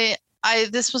scene, I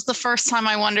this was the first time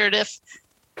I wondered if,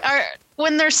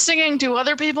 when they're singing, do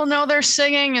other people know they're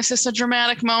singing? Is this a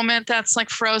dramatic moment that's like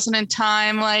frozen in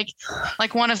time, like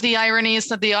one of the ironies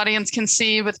that the audience can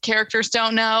see but characters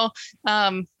don't know?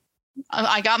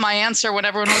 I got my answer when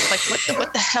everyone was like,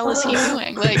 what the hell is he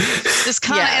doing? Like, this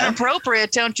kind of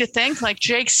inappropriate, don't you think? Like,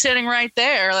 Jake's sitting right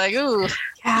there, like, ooh.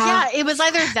 Yeah, it was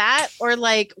either that or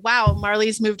like, wow,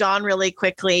 Marley's moved on really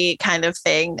quickly kind of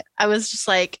thing. I was just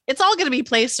like, it's all going to be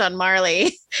placed on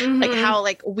Marley. Like how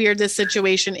like weird this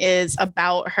situation is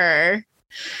about her.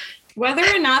 Whether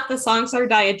or not the songs are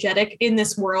diegetic in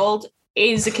this world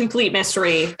is a complete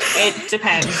mystery. It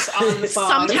depends on the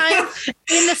song. Sometimes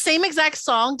in the same exact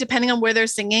song, depending on where they're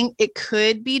singing, it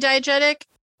could be diegetic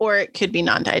or it could be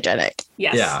non-diegetic.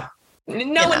 Yes. Yeah.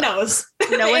 No one knows.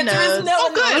 No one knows. No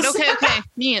one Good. knows. Okay.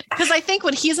 Neat. Because I think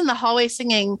when he's in the hallway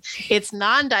singing, it's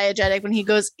non-diegetic. When he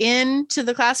goes into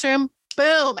the classroom,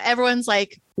 boom, everyone's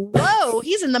like, whoa,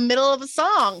 he's in the middle of a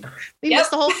song. We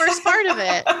missed the whole first part of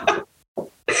it.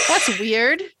 That's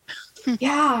weird.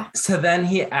 Yeah. So then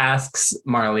he asks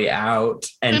Marley out,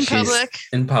 and In she's public.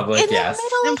 in public. In the Yes.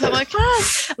 middle In of the public.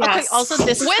 class. Okay, Yes. also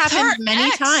this has With happened her many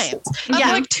ex. times. Of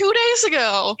Yeah, like 2 days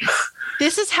ago.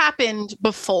 this has happened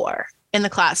before in the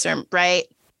classroom, right?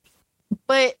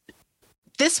 But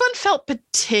this one felt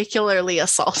particularly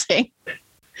assaulting.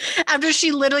 After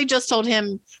she literally just told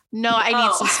him, no, I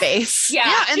need some space. Yeah.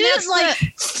 Yeah, And and she that's didn't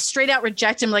like straight out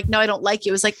reject him, like, no, I don't like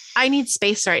you. It was like, I need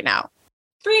space right now.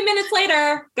 3 minutes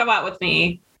later, go out with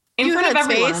me in You front of had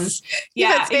everyone. space. You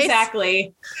Yeah, had space.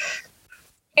 exactly.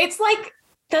 It's like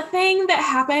the thing that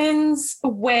happens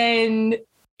when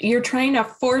you're trying to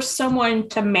force someone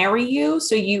to marry you.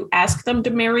 So you ask them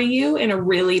to marry you in a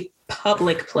really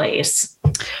public place.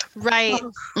 Right.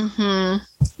 Mm-hmm.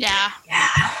 Yeah. Yeah.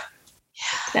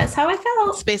 That's how I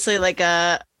felt. It's basically like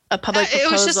a public It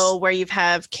was proposal just- where you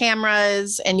have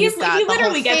cameras and you've got He the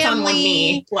literally whole gets on one family.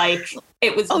 knee. Like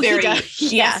it was Oh, he very, does.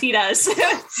 yes, Yeah. he does.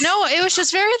 No, it was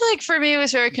just very like, for me, it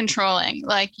was very controlling.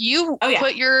 Like, you Oh, yeah.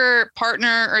 put your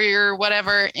partner or your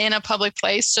whatever in a public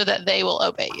place so that they will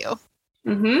obey you.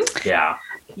 Yeah.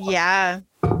 Yeah.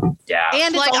 Yeah.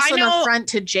 And it's Like, also I an know- affront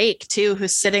to Jake too,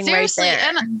 who's sitting Seriously, right there.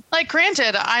 and like,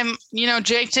 granted,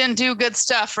 Jake didn't do good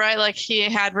stuff, right? Like, he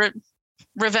had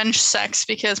revenge sex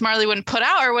because Marley wouldn't put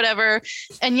out or whatever,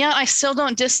 and yet I still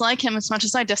don't dislike him as much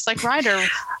as I dislike Ryder.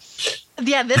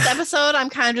 Yeah, this episode, I'm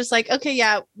kind of just like, okay,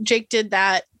 yeah, Jake did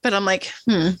that, but I'm like,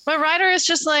 But Ryder is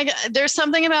just like, there's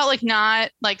something about like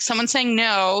not like someone saying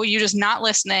no, you just not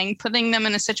listening, putting them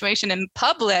in a situation in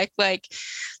public, like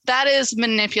that is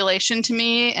manipulation to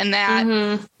me, and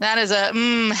that is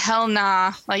a hell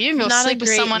nah. Like, you can go Not a sleep with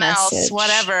great someone else, message.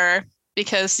 whatever,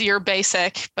 because you're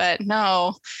basic. But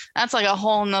no, that's like a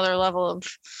whole nother level of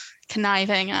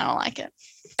conniving. I don't like it.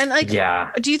 and like,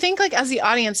 Yeah. do you think like as the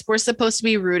audience, we're supposed to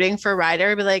be rooting for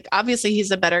Ryder? But like, obviously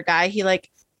he's a better guy.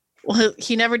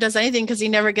 He never does anything because he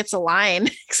never gets a line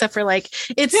except for like,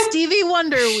 it's Stevie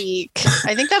Wonder week.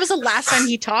 I think that was the last time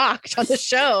he talked on the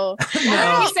show. He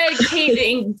said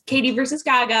Katie versus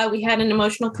Gaga, we had an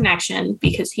emotional connection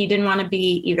because he didn't want to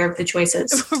be either of the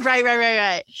choices.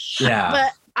 Right. Yeah.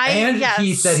 But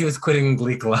He said he was quitting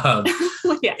Glee Club.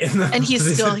 Yeah. In the And he's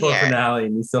still season 4 here. finale,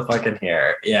 and he's still fucking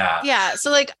here. Yeah. Yeah.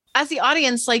 So like as the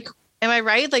audience, like, am I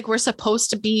right? Like we're supposed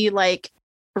to be like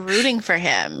rooting for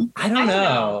him. I don't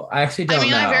know. I actually don't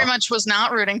know. I very much was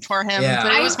not rooting for him, Yeah.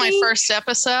 but it I was my think- first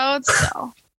episode,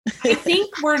 so. I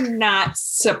think we're not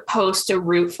supposed to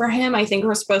root for him. I think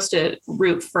we're supposed to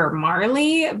root for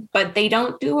Marley, but they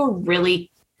don't do a really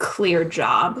clear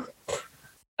job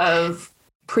of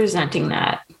presenting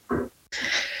that.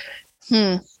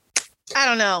 I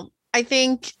don't know. I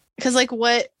think because like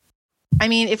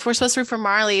if we're supposed to root for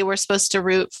Marley, we're supposed to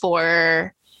root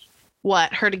for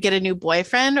What, her to get a new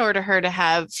boyfriend or to her to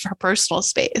have her personal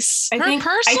space? I Her think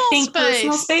personal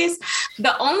personal space. space.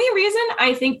 The only reason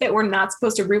I think that we're not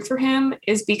supposed to root for him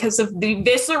is because of the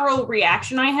visceral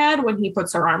reaction I had when he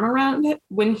puts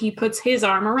his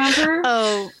arm around her.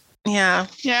 Oh, yeah.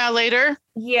 Yeah, later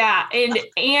Yeah,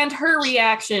 and her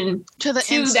reaction to the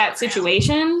to that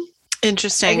situation,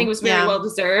 Interesting. I think was very Yeah. well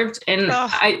deserved. And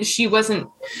Ugh. she wasn't.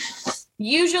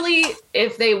 Usually,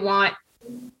 if they want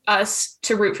us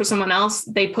to root for someone else,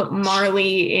 they put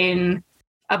Marley in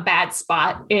a bad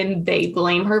spot and they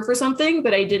blame her for something.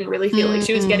 But I didn't really feel like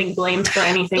she was getting blamed for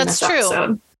anything. That's this true.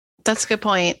 episode. That's a good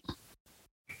point.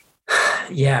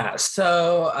 Yeah.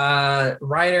 So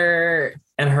Ryder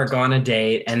and her go on a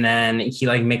date, and then he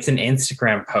like makes an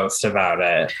Instagram post about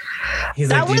it. He's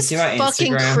That like, "Do you was see my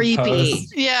fucking Instagram creepy.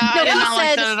 post?" Yeah, No, I did he not like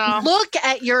said, that at all. look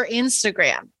at your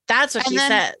Instagram. That's what And he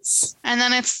then- says. And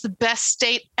then it's the best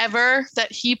date ever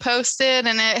that he posted,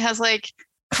 and it has like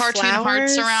cartoon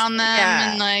hearts Flowers? around them,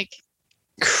 Yeah. and like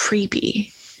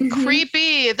Creepy.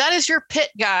 creepy. That is your pit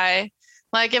guy.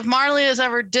 Like if Marley has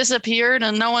ever disappeared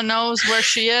and no one knows where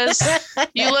she is,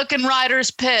 you look in Ryder's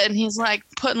pit and he's like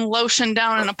putting lotion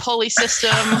down in a pulley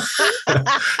system.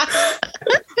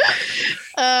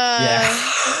 Yeah.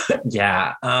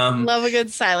 Yeah. Love a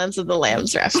good Silence of the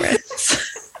Lambs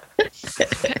reference.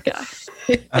 Pit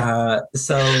guy.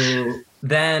 So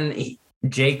then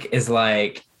Jake is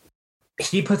like,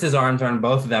 he puts his arms around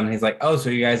both of them, and he's like, "Oh, so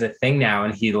you guys a thing now?"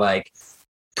 And he like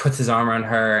puts his arm around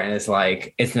her and is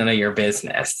like, "It's none of your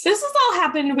business." This has all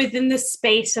happened within the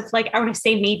space of like, I want to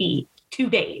say maybe 2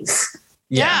 days.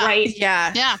 Yeah. Right.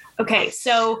 Yeah. Yeah. Okay.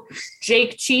 So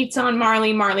Jake cheats on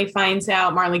Marley. Marley finds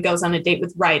out. Marley goes on a date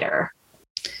with Ryder.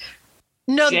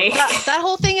 No, Jake. that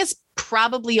whole thing is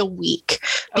probably a week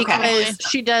because Okay.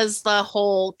 she does the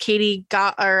whole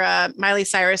Miley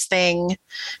Cyrus thing.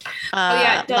 Oh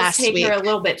yeah, it does last take week. her a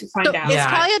little bit to find So out. it's Yeah.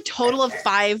 probably a total of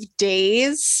 5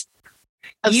 days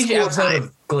of Each school episode time.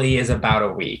 of Glee is about a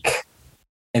week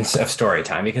of story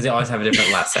time because they always have a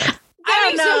different lesson. That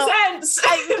makes no know. sense.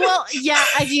 Well, yeah,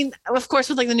 I mean, of course,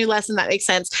 with like the new lesson, that makes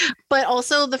sense. But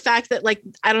also the fact that, like,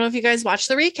 I don't know if you guys watched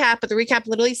the recap, but the recap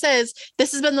literally says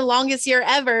this has been the longest year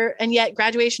ever, and yet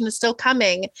graduation is still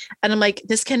coming. And I'm like,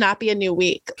 this cannot be a new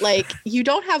week. Like, you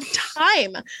don't have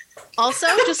time. Also,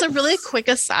 just a really quick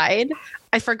aside,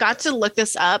 I forgot to look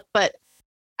this up, but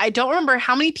I don't remember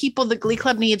how many people the Glee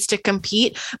Club needs to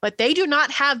compete, but they do not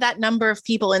have that number of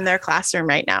people in their classroom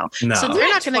right now. No. So they're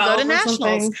not going to go to 12 or nationals.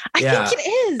 something. I think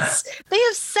it is. They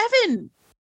have 7.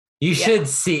 You should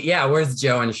see. Yeah, where's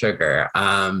Joe and Sugar?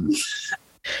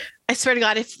 I swear to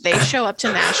God, if they show up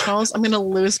to nationals, I'm going to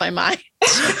lose my mind.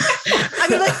 I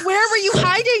mean, like, where were you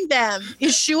hiding them?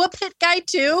 Is Shu a pit guy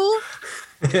too?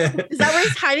 Is that where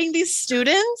he's hiding these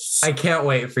students? I can't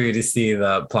wait for you to see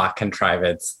the plot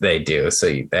contrivance they do. So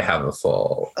they have a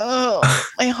full. Oh,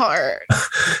 my heart.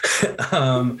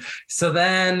 So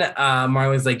then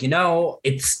Marley's like,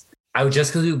 just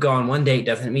because we go on one date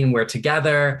doesn't mean we're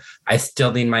together. I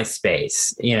still need my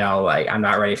space. Like I'm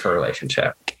not ready for a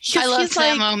relationship. I loved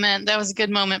that like, moment. That was a good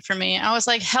moment for me. I was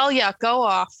like, hell yeah, go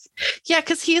off. yeah,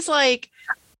 because he's like,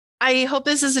 I hope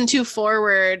this isn't too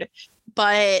forward,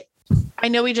 but I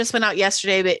know we just went out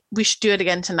yesterday, but we should do it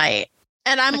again tonight.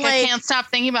 And I'm I like, can't stop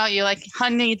thinking about you. Like,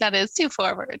 honey, that is too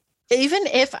forward. even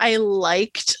if I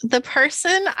liked the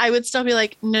person, I would still be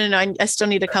like, no, I still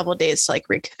need a couple of days to like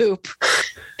recoup.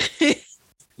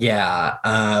 Yeah.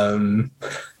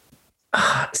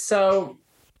 So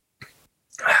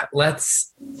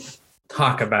let's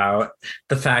talk about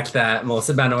the fact that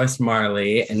Melissa Benoist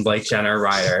Marley and Blake Jenner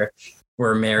Ryder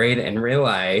were married in real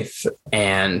life,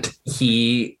 and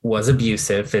he was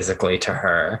abusive physically to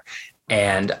her.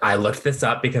 And I looked this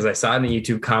up because I saw it in a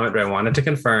YouTube comment, but I wanted to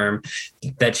confirm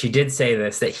that she did say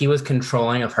this, that he was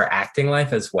controlling of her acting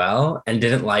life as well, and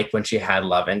didn't like when she had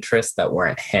love interests that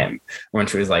weren't him, when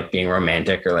she was like being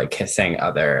romantic or like kissing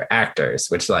other actors,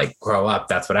 which like grow up,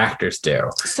 that's what actors do.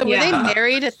 So were Yeah. they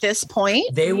married at this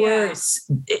point? They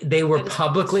Yeah. were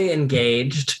publicly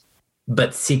engaged,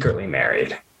 but secretly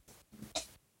married.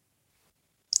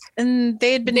 And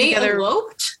they had been They together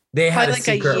eloped? They had Probably a like a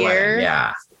secret year. wedding.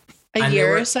 Yeah. a and they year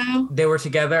were- or so. They were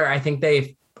together. I think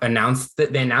they announced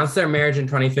their marriage in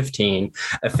 2015,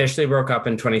 officially broke up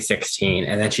in 2016,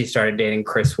 and then she started dating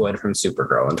Chris Wood from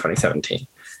Supergirl in 2017.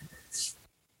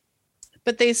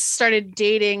 But they started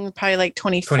dating probably like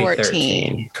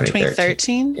 2014.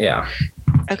 2013? Yeah.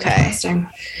 Okay. Interesting.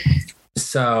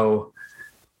 So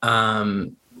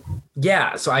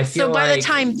yeah, so I feel So by like the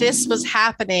time this was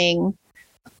happening,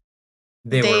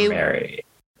 they they- were married,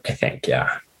 I think.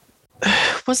 Yeah.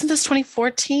 wasn't this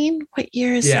 2014? What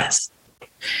year is Yeah. this?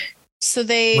 So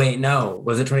they Wait, no.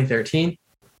 Was it 2013?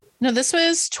 no, this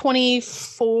was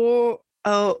 24.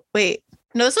 Oh, wait.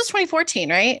 No, this was 2014,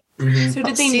 right? Mhm. So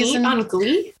did they Season- meet on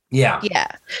Glee? Yeah. Yeah.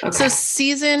 Okay. So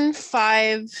season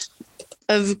 5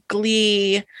 of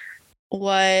Glee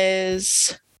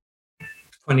was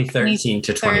 2013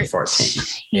 to 2014.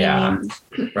 Yeah.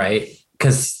 Right?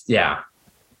 Because, yeah.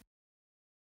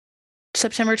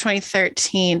 September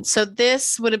 2013. So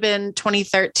this would have been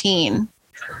 2013.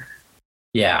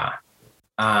 Yeah.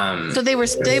 So they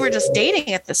were just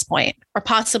dating at this point, or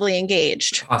possibly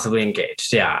engaged. Possibly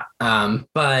engaged. Yeah.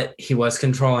 But he was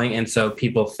controlling. And so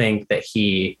people think that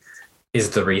he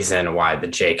is the reason why the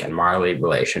Jake and Marley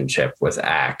relationship was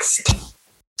axed.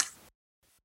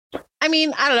 I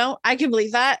mean, I don't know. I can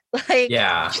believe that. Like,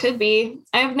 Yeah. Could be.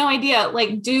 I have no idea.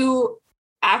 Like, do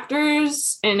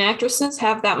actors and actresses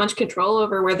have that much control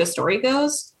over where the story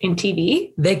goes in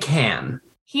TV? They can.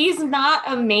 He's not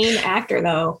a main actor,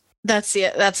 though. that's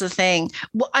the thing.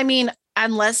 Well, I mean,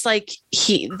 unless like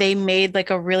they made like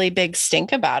a really big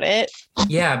stink about it.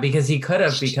 Yeah, because he could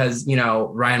have, because, you know,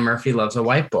 Ryan Murphy loves a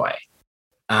white boy.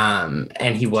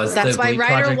 And he was That's the why Glee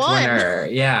Ryder Project won. winner.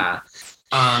 Yeah.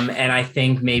 And I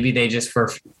think maybe they just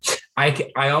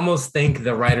I almost think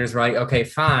the writers were like, okay,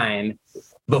 fine,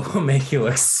 but we'll make you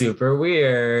look super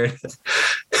weird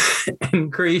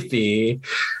and creepy.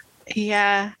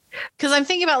 Yeah. Because I'm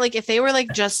thinking about like if they were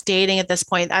like just dating at this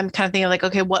point, I'm kind of thinking like,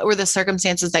 okay, what were the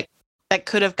circumstances that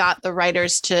could have got the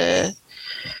writers to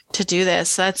do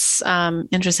this? That's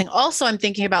interesting. Also, I'm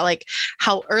thinking about like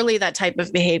how early that type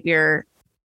of behavior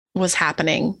was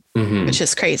happening, Mhm. which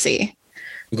is crazy.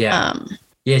 Yeah.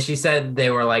 Yeah, she said they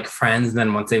were like friends, and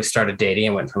then once they started dating, it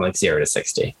went from like 0 to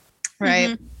 60.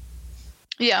 Right. Mhm.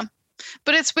 Yeah.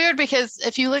 But it's weird because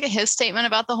if you look at his statement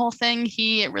about the whole thing,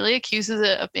 he really accuses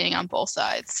it of being on both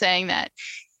sides, saying that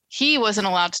he wasn't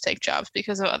allowed to take jobs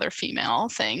because of other female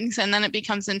things. And then it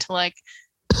becomes into like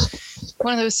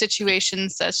one of those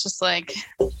situations that's just like,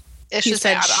 it's He just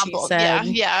said, bad on she both. said.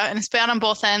 Yeah. And it's bad on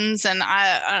both ends. And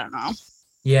I don't know.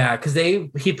 Yeah, because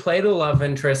he played a love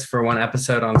interest for one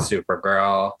episode on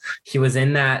Supergirl. He was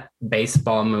in that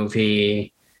baseball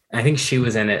movie. I think she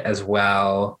was in it as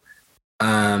well.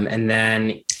 And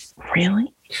then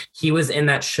Really? he was in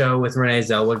that show with Renee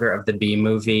Zellweger of the B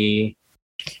Movie.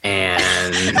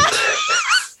 And Renee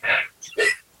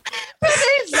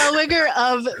Zellweger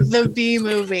of the B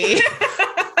Movie.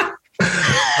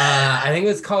 I think it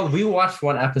was called We Watched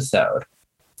One Episode.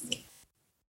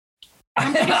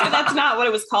 I'm pretty sure that's not what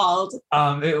it was called.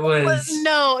 It was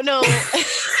No.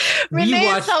 We Renee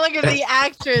watched- Zellweger, the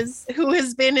actress who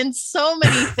has been in so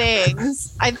many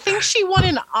things. I think she won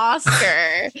an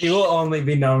Oscar He will only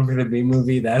be known for the B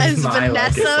Movie. That is as my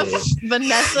Vanessa legacy.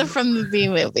 Vanessa from the B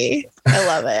Movie. I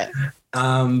love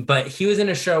it. But he was in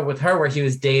a show with her where he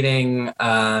was dating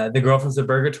the girl from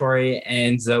Suburgatory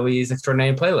and Zoe's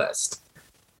Extraordinary Playlist.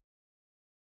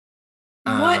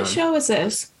 What show is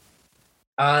this?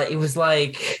 It was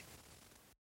like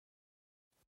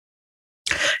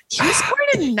He was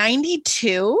born in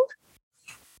 92.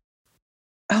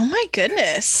 Oh my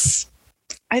goodness.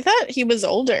 I thought he was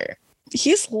older.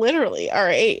 He's literally our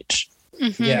age.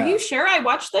 Mhm. Yeah. Are you sure I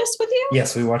watched this with you?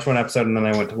 Yes, we watched one episode and then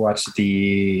I went to watch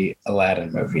the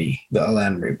Aladdin movie, the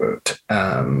Aladdin reboot.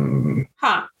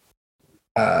 Huh.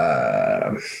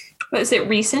 Was it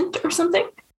recent or something?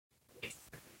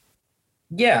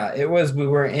 Yeah, it was. We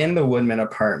were in the Woodman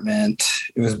apartment.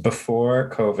 It was before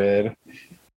COVID.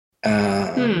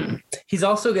 He's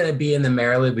also going to be in the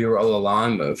Merrily We Roll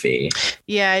Along movie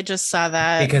Yeah, I just saw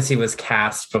that. because he was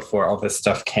cast before all this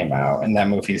stuff came out, and that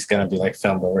movie's going to be like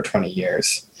filmed over 20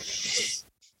 years.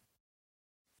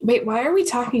 Wait, why are we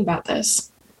talking about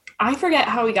this? I forget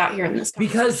how we got here in this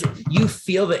Because you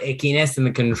feel the ickiness and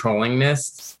the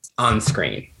controllingness on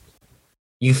screen.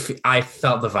 I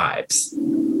felt the vibes.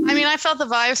 I mean, I felt the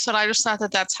vibes, but I just thought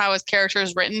that that's how his character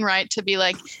is written, right? To be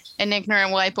like an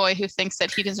ignorant white boy who thinks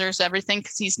that he deserves everything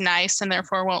because he's nice and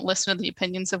therefore won't listen to the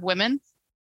opinions of women.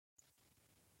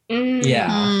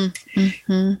 Yeah.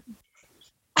 Mhm.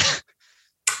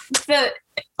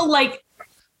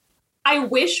 I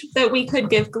wish that we could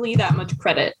give Glee that much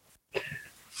credit,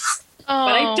 Oh,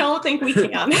 but I don't think we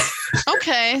can.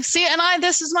 Okay. See, and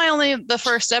this is the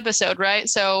first episode, right?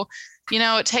 So, you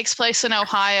know, it takes place in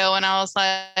Ohio, and I was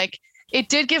like, it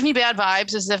did give me bad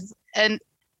vibes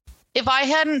if I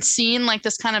hadn't seen like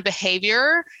this kind of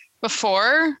behavior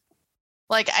before,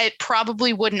 like I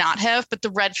probably would not have, but the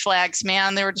red flags,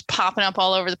 man, they were just popping up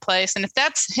all over the place. And if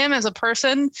that's him as a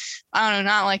person, I don't know,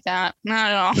 not like that.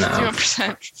 Not at all. No.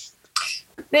 0%.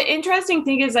 The interesting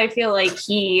thing is I feel like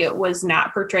he was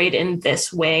not portrayed in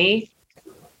this way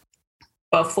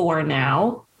before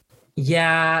now.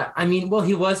 Yeah, I mean, well,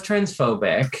 he was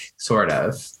transphobic, sort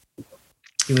of.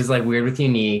 He was like weird with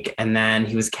Unique, and then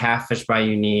he was catfished by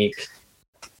Unique,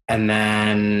 and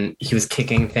then he was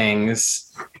kicking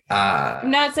things.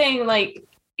 I'm not saying like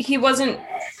he wasn't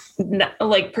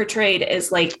like portrayed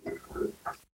as like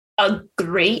a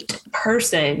great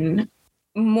person,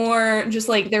 more just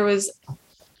like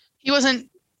He wasn't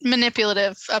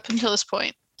manipulative up until this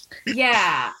point.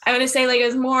 yeah, I would say like it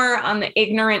was more on the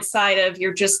ignorant side of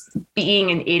you're just being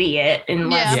an idiot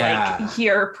unless Yeah. like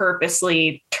you're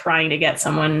purposely trying to get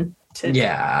someone to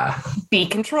be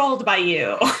controlled by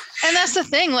you. And that's the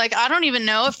thing. Like, I don't even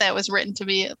know if that was written to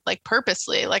be like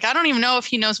purposely. Like, I don't even know if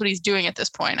he knows what he's doing at this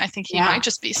point. I think he might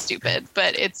just be stupid,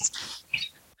 but it's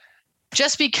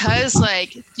just because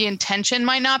like the intention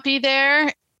might not be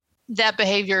there. That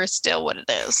behavior is still what it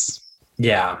is.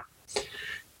 Yeah.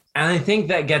 And I think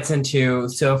that gets into,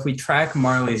 so if we track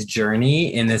Marley's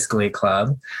journey in this Glee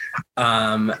Club,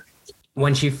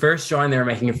 when she first joined, they were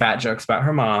making fat jokes about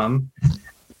her mom.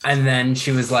 And then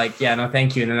she was like, yeah, no,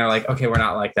 thank you. And then they're like, okay, we're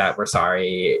not like that. We're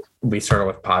sorry. We struggle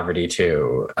with poverty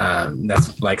too.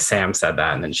 That's like Sam said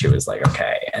that. And then she was like,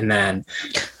 okay. And then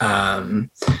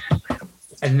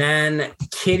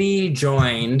Kitty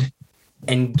joined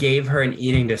and gave her an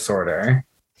eating disorder.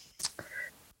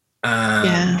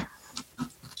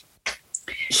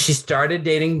 She started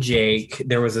dating Jake.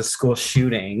 There was a school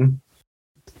shooting.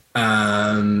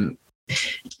 That's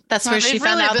where she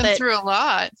found out that through a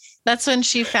lot. That's when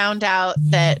she found out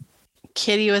that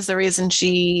Kitty was the reason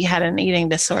she had an eating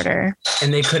disorder.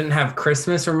 And they couldn't have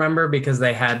Christmas, remember, because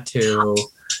they had to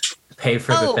pay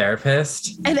for the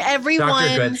therapist. And Dr.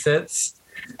 Goodsits.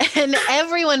 And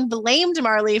everyone blamed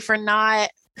Marley for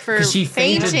she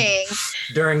fainting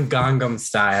during Gangnam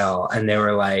Style, and they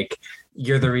were like,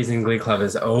 "You're the reason Glee Club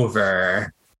is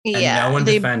over." And no one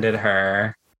defended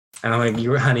her. And I'm like, you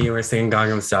were singing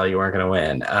Gangnam Style, you weren't gonna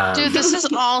win. Dude, this is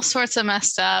all sorts of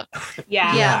messed up.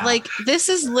 Yeah. Like this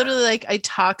is literally like a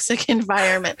toxic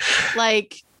environment.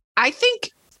 Like I think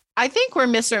we're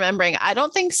misremembering. I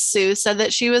don't think Sue said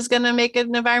that she was gonna make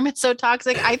an environment so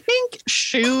toxic. I think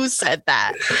Shu said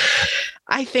that.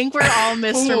 I think we're all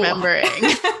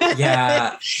misremembering.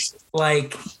 Yeah.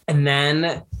 Like, and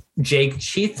then Jake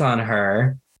cheats on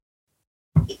her.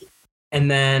 And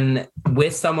then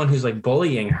with someone who's like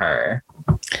bullying her.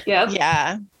 Yep.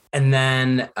 Yeah. And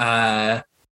then now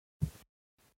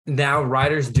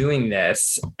Ryder's doing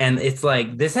this. And it's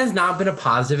like, this has not been a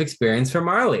positive experience for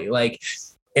Marley. Like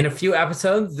in a few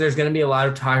episodes, there's going to be a lot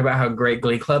of talk about how great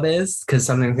Glee Club is because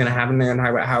something's going to happen. They're going to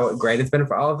talk about how great it's been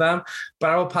for all of them.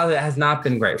 But I will posit it has not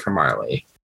been great for Marley.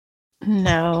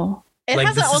 No. It Like,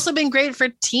 hasn't also been great for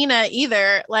Tina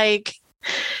either. Like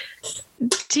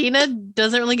Tina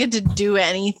doesn't really get to do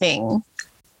anything.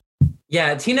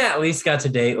 Yeah, Tina at least got to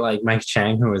date like Mike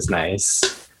Chang, who was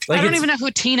nice. Like, I don't even know who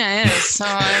Tina is. So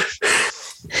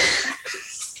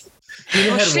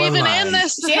Tina had she one even line. in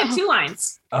this? She had 2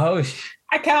 lines. Oh,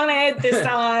 I counted this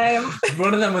time.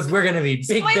 one of them was, "We're gonna be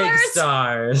big Spoilers!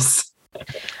 stars."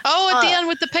 Oh, at the end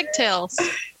with the pigtails.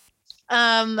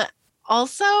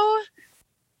 Also,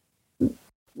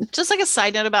 just like a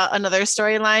side note about another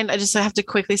storyline, I just have to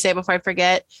quickly say before I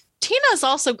forget, Tina is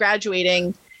also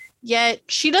graduating, yet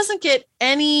she doesn't get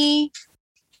any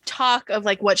talk of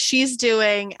like what she's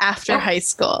doing after high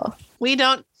school. We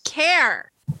don't care.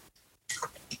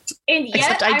 And yet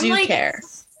Except I I'm do like care.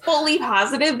 fully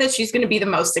positive that she's going to be the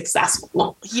most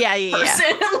successful Yeah.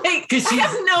 person. Like, 'Cause I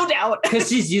have no doubt. Because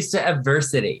she's used to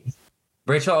adversity.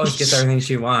 Rachel always gets everything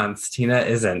she wants. Tina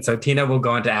isn't. So Tina will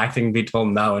go into acting and be told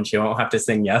no, and she won't have to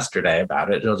sing Yesterday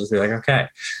about it. She'll just be like, okay.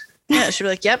 Yeah, she'll be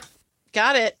like, yep,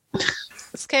 got it.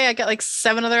 It's okay. I got like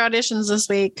 7 other auditions this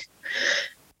week.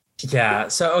 Yeah.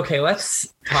 So, okay,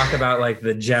 let's talk about like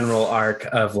the general arc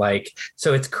of like,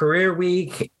 so it's career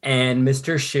week and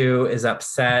Mr. Shu is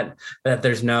upset that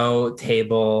there's no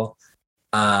table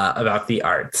about the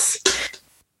arts.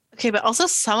 Okay, but also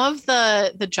some of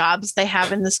the jobs they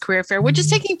have in this career fair, which is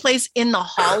taking place in the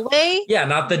hallway. Yeah,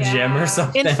 not the gym or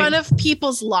something. In front of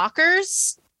people's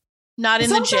lockers, not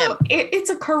in the gym. It's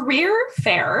a career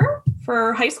fair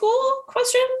for high school,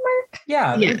 question mark?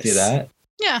 Yeah, they do that.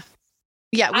 Yeah.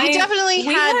 Yeah, we definitely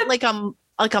had like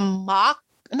a mock,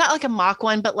 not like a mock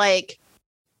one, but like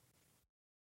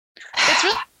It's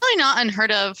really not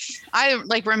unheard of. I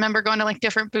like remember going to like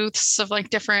different booths of like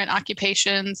different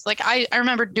occupations. Like I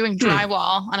remember doing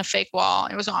drywall on a fake wall.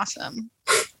 It was awesome.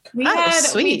 We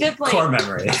sweet. did like Core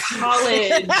memory.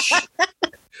 college.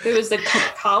 There was a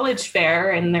college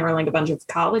fair, and there were like a bunch of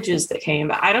colleges that came.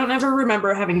 But I don't ever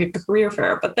remember having a career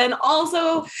fair. But then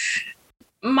also,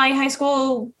 my high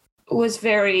school was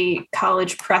very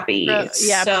college preppy.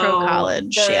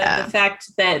 Pro-college. The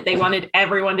fact that they wanted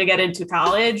everyone to get into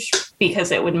college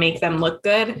because it would make them look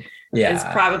good is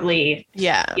probably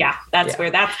that's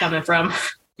where that's coming from.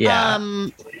 Yeah.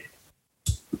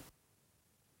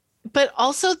 But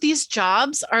also these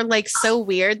jobs are like so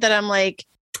weird that I'm like,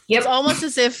 it's almost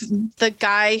as if the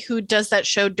guy who does that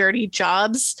show Dirty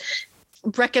Jobs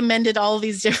recommended all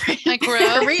these different like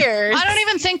careers. I don't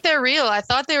even think they're real. I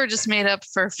thought they were just made up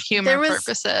for humor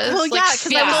purposes. Well, like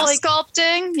because I was like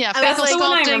sculpting. Yeah, fecal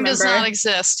sculpting does not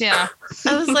exist. Yeah.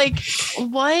 I was like,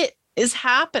 what is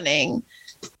happening?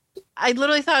 I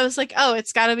literally thought, I was like, oh,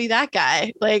 it's got to be that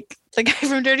guy. Like the guy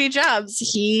from Dirty Jobs.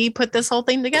 He put this whole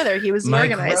thing together. He was the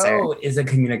organizer. Rowe is a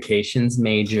communications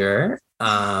major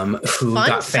who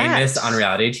got famous on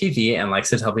reality TV and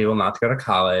likes to tell people not to go to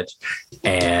college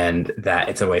and that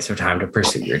it's a waste of time to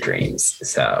pursue your dreams.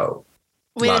 So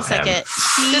wait a second.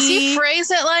 Does he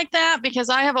phrase it like that? Because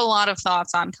I have a lot of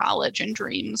thoughts on college and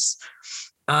dreams.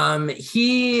 I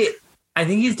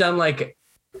think he's done like,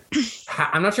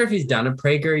 I'm not sure if he's done a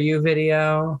PragerU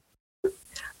video.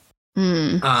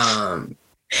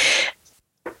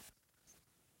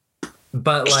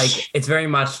 But like, it's very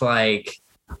much like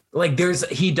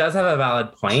he does have a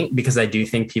valid point because I do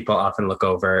think people often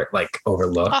overlook.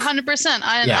 100%.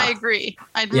 I agree.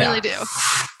 I really do.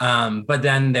 But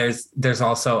then there's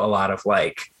also a lot of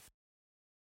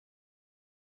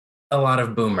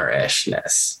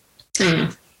boomerishness.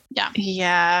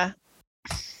 Yeah.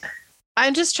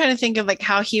 I'm just trying to think of like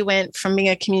how he went from being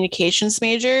a communications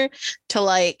major to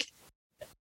like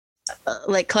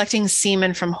collecting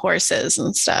semen from horses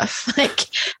and stuff. Like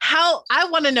how I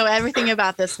want to know everything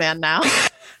about this man now.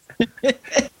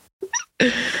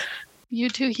 You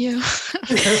do you.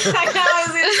 I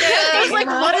was like,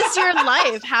 what is your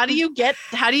life? How do you get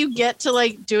to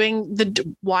like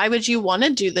doing why would you want to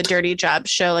do the Dirty Job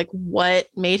show? Like what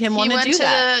made him want to do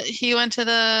that? He went to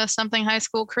the something high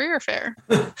school career fair.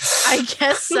 I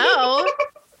guess so.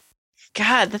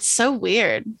 God, that's so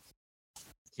weird.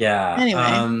 Yeah.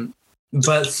 Anyway.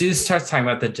 But Sue starts talking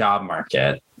about the job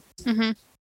market. Mm-hmm.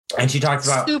 And she talks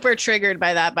about super triggered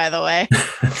by that, by the way.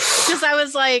 Because I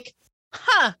was like,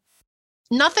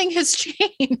 nothing has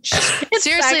changed.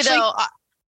 Seriously though,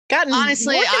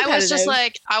 honestly, I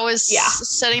was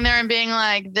just sitting there and being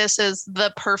like, this is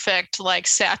the perfect like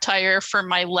satire for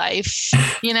my life.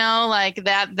 You know, like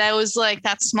that was like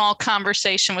that small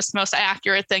conversation was the most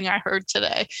accurate thing I heard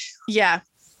today. Yeah.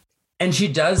 And she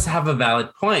does have a valid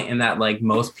point in that like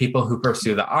most people who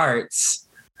pursue the arts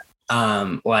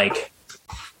are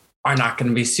not going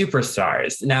to be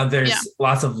superstars. Now there's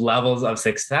lots of levels of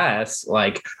success.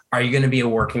 Like, are you going to be a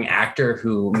working actor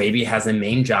who maybe has a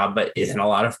main job, but is in a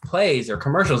lot of plays or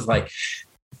commercials? Like,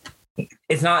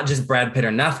 it's not just Brad Pitt or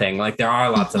nothing. Like there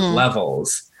are lots of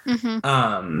levels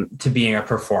to being a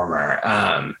performer.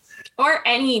 Or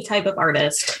any type of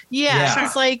artist. Yeah.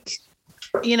 It's like,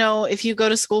 you know, if you go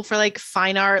to school for like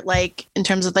fine art, like in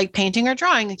terms of like painting or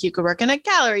drawing, like you could work in a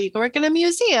gallery, you could work in a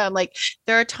museum. Like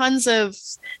there are tons of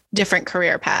different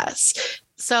career paths.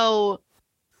 So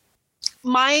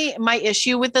my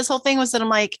issue with this whole thing was that I'm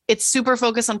like, it's super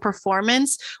focused on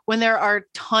performance when there are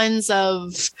tons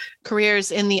of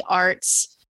careers in the arts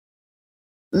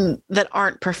that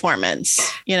aren't performance,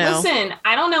 you know? Listen,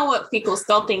 I don't know what fecal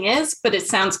sculpting is, but it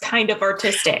sounds kind of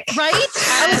artistic. Right?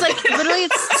 I was like, literally,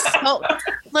 it's so,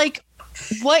 like,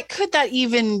 what could that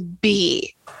even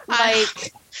be?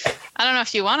 Like, I don't know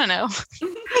if you want to know.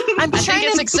 I think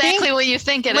it's exactly what you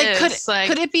think it is.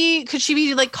 Could she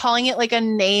be like calling it like a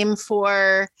name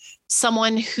for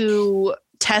someone who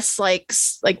tests like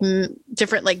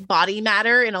different like body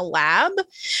matter in a lab?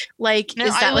 Like, no,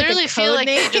 is that I literally feel like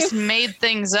name? they just made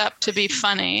things up to be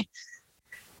funny.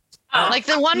 Like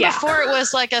the one before it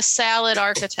was like a salad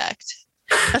architect.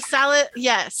 A salad,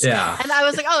 yes. Yeah. And I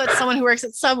was like, oh, it's someone who works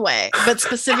at Subway, but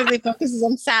specifically focuses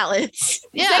on salads.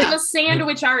 Instead of a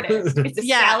sandwich artist, it's a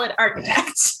salad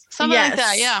architect. Something like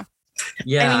that, yeah.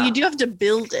 Yeah. I mean, you do have to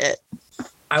build it.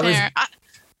 I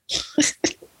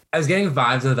was getting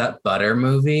vibes of that Butter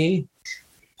movie.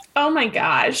 Oh my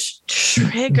gosh.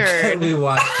 Triggered. We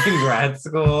watched in grad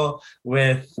school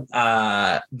with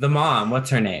the mom. What's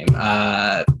her name?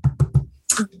 Ben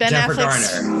Jennifer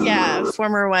Affleck's, Garner. Yeah,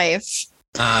 former wife.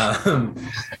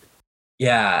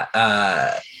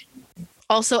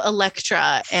 Also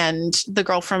Electra and the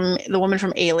woman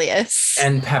from Alias.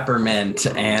 And Peppermint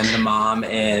and the mom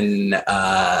in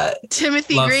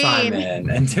Timothy Love Green. Simon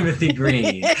and Timothy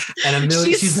Green. And a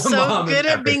million, she's so a mom good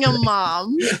at being a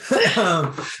mom.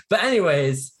 But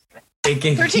anyways, it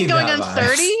gave 13 me going that on vibe.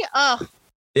 30? Oh.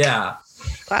 Yeah.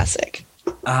 Classic.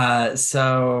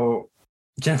 So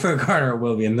Jennifer Garner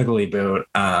will be in the Glee Boot.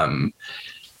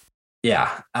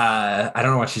 Yeah. I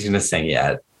don't know what she's gonna sing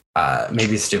yet.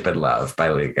 Maybe "Stupid Love" by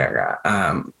Lady Gaga.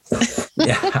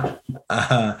 Yeah.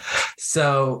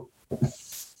 So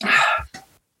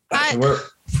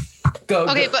go.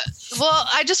 Okay, but well,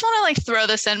 I just want to like throw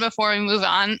this in before we move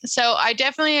on. So I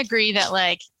definitely agree that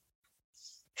like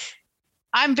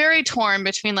I'm very torn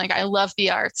between like I love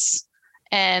the arts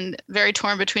and very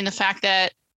torn between the fact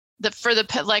that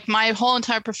like my whole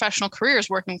entire professional career is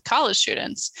working with college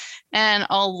students, and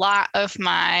a lot of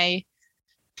my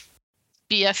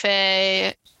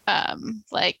BFA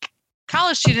like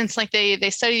college students, like they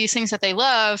study these things that they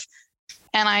love,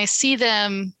 and I see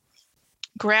them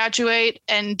graduate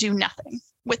and do nothing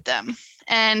with them.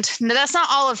 And that's not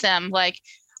all of them. Like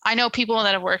I know people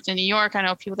that have worked in New York. I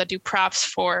know people that do props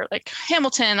for like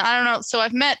Hamilton. I don't know. So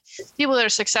I've met people that are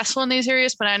successful in these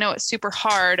areas, but I know it's super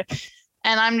hard.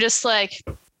 And I'm just like,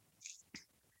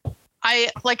 I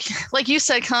like you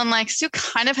said, Colin, like Sue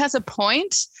kind of has a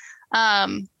point.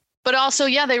 But also,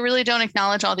 yeah, they really don't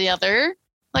acknowledge all the other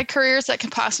like careers that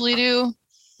could possibly do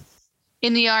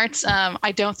in the arts.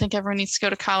 I don't think everyone needs to go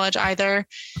to college either.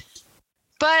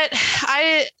 But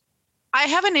I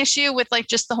have an issue with like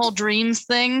just the whole dreams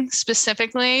thing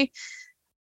specifically.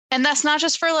 And that's not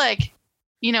just for like,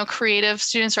 you know, creative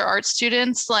students or art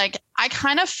students. Like I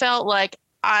kind of felt like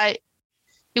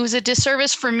it was a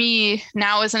disservice for me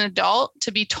now as an adult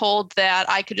to be told that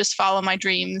I could just follow my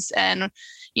dreams and,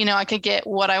 you know, I could get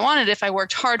what I wanted if I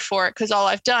worked hard for it, because all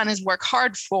I've done is work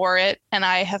hard for it and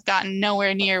I have gotten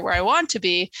nowhere near where I want to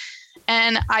be.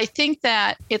 And I think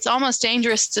that it's almost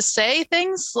dangerous to say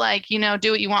things like, you know,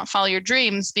 do what you want, follow your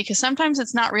dreams, because sometimes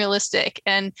it's not realistic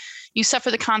and you suffer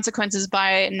the consequences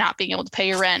by not being able to pay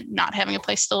your rent, not having a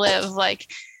place to live. Like,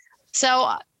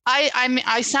 so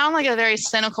I sound like a very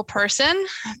cynical person,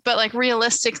 but like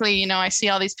realistically, you know, I see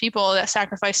all these people that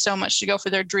sacrifice so much to go for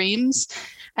their dreams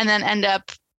and then end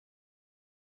up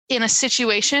in a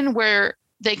situation where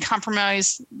they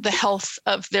compromise the health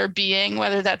of their being,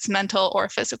 whether that's mental or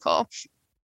physical.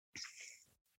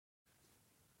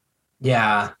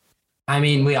 Yeah. I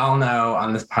mean, we all know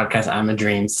on this podcast, I'm a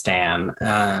dream stan.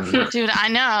 Dude, I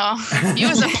know. You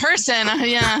as a person,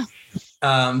 yeah.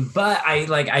 But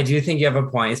I do think you have a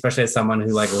point, especially as someone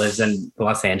who like lives in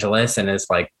Los Angeles and is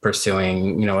like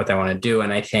pursuing, you know, what they want to do.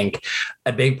 And I think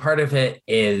a big part of it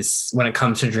is when it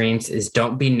comes to dreams is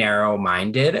don't be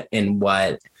narrow-minded in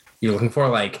what you're looking for.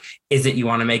 Like, is it you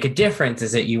want to make a difference?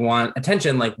 Is it you want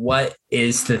attention? Like, what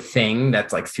is the thing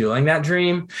that's like fueling that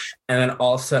dream? And then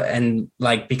also, and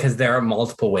like, because there are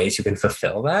multiple ways you can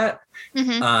fulfill that.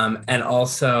 Mm-hmm. And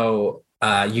also,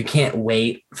 you can't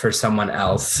wait for someone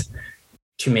else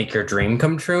to make your dream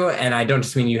come true. And I don't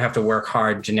just mean you have to work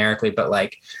hard generically, but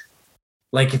like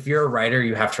if you're a writer,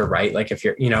 you have to write. Like if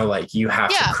you're, you know, like you have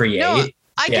to create. No,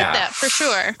 I get that for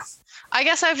sure. I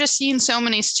guess I've just seen so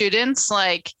many students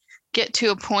like get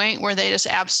to a point where they just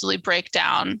absolutely break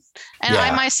down. And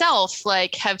I myself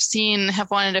like have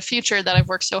wanted a future that I've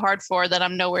worked so hard for that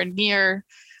I'm nowhere near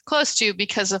close to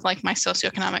because of like my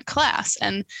socioeconomic class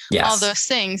and all those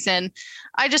things. And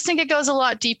I just think it goes a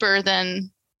lot deeper than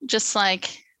just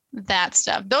like that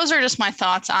stuff. Those are just my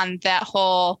thoughts on that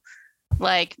whole,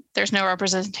 like, there's no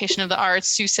representation of the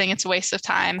arts. You saying it's a waste of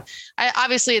time.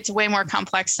 Obviously it's way more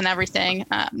complex than everything.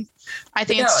 I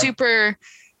think it's super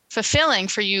fulfilling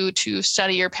for you to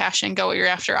study your passion, go what you're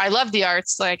after. I love the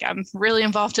arts. Like I'm really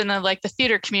involved in the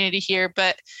theater community here,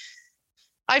 but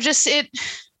it's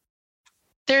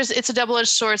a double-edged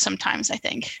sword sometimes, I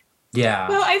think. Yeah.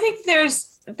 Well, I think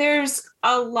there's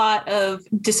a lot of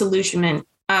disillusionment.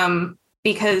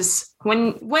 Because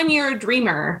when you're a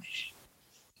dreamer,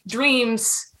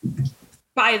 dreams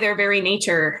by their very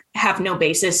nature have no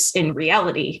basis in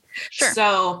reality. Sure.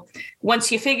 So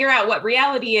once you figure out what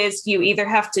reality is, you either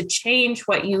have to change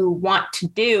what you want to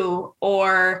do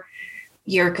or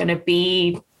you're going to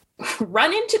be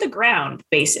run into the ground,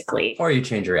 basically. Or you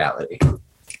change reality.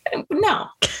 No,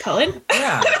 Cullen.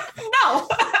 Yeah. No.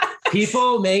 You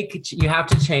have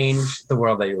to change the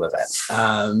world that you live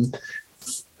in.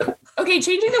 Okay,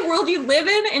 changing the world you live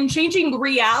in and changing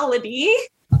reality.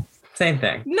 Same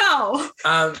thing. No.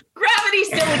 Gravity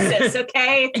still exists,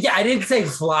 okay? Yeah, I didn't say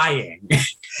flying.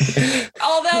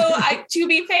 Although, to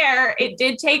be fair, it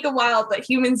did take a while, but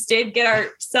humans did get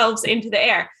ourselves into the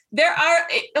air. There are,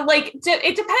 it depends on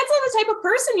the type of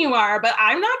person you are, but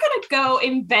I'm not going to go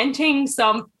inventing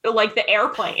the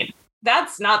airplane.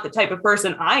 That's not the type of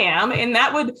person I am. And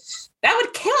that would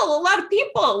kill a lot of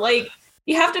people. Like,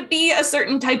 you have to be a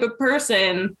certain type of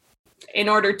person in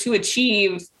order to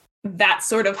achieve that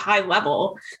sort of high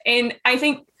level. And I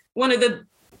think one of the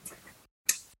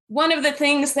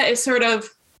things that is sort of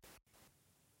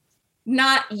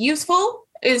not useful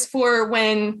is for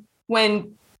when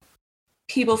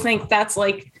people think that's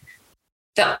like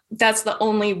that's the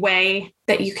only way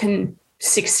that you can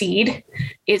succeed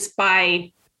is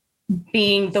by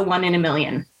being the one in a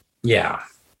million. Yeah.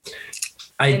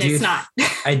 It's not.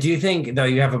 I do think, though,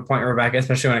 you have a point, Rebecca,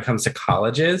 especially when it comes to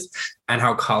colleges and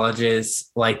how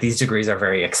colleges, like, these degrees are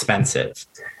very expensive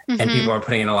and people are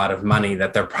putting in a lot of money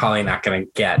that they're probably not going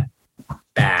to get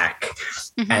back.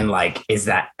 And like, is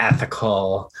that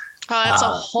ethical? Oh, that's a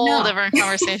whole different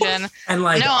conversation. And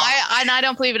like, no, I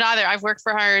don't believe it either. I've worked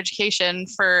for higher education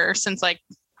since like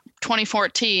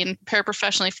 2014,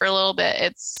 paraprofessionally for a little bit.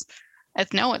 It's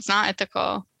not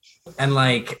ethical. And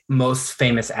like most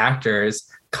famous actors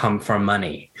come from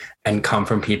money and come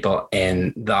from people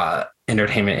in the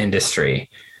entertainment industry,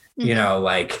 you know,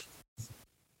 like,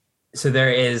 so there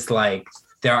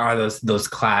are those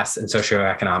class and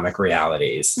socioeconomic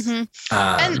realities.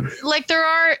 And like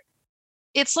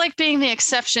it's like being the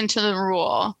exception to the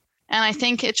rule. And I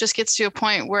think it just gets to a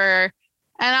point where,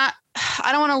 and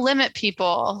I don't want to limit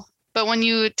people, but when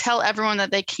you tell everyone that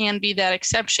they can be that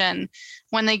exception,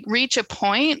 when they reach a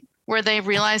point where they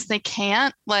realize they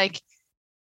can't, like,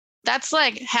 that's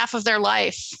like half of their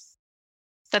life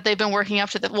that they've been working up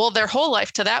to their whole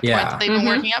life to that point that they've been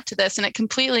working up to this, and it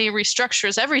completely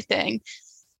restructures everything.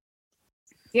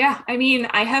 Yeah. I mean,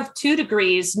 I have 2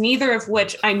 degrees, neither of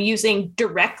which I'm using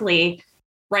directly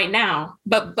right now,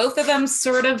 but both of them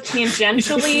sort of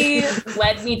tangentially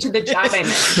led me to the job I'm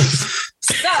in.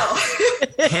 So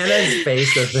Hannah's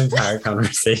face this entire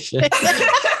conversation.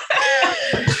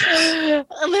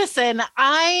 Listen,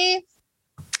 I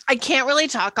can't really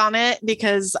talk on it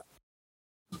because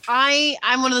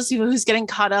I'm one of those people who's getting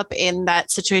caught up in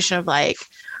that situation of like,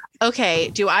 okay,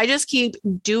 do I just keep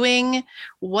doing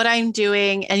what I'm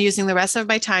doing and using the rest of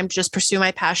my time to just pursue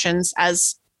my passions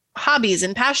as hobbies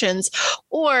and passions?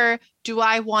 Or do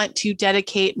I want to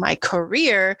dedicate my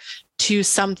career to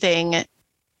something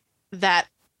that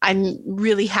I'm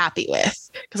really happy with?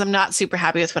 Because I'm not super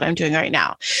happy with what I'm doing right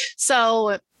now.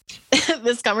 So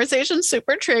this conversation's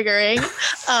super triggering.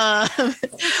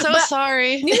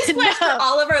 Sorry. Newsflash for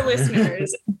all of our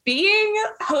listeners: being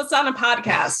hosts on a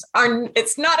podcast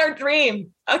it's not our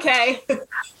dream. Okay.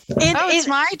 It's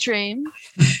my dream.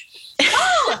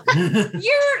 Oh,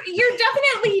 you're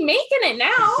definitely making it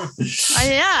now.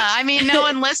 Yeah, I mean, no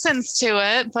one listens to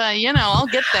it, but I'll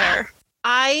get there.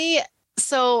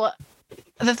 So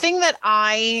the thing that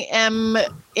I am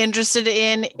interested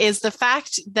in is the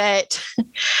fact that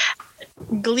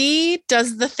Glee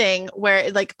does the thing where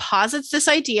it like posits this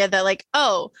idea that like,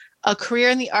 oh, a career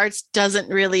in the arts doesn't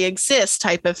really exist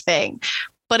type of thing.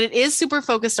 But it is super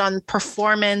focused on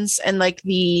performance and like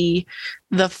the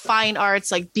fine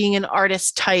arts, like being an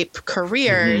artist type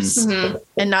careers,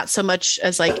 and not so much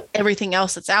as like everything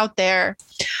else that's out there.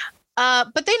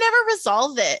 But they never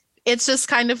resolve it. It's just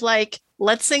kind of like,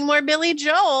 let's sing more Billy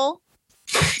Joel.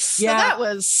 So that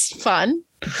was fun.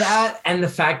 That and the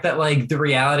fact that like the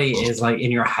reality is like in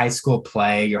your high school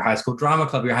play, your high school drama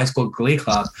club, your high school glee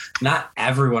club, not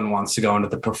everyone wants to go into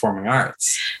the performing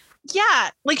arts. Yeah,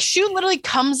 like Shu literally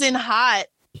comes in hot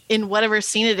in whatever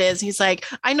scene it is. He's like,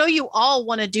 I know you all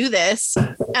want to do this.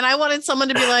 And I wanted someone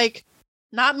to be like,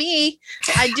 not me.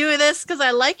 I do this because I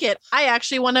like it. I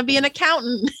actually want to be an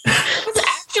accountant. I was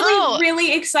actually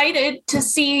really excited to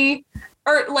see,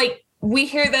 or like we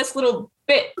hear this little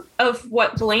bit of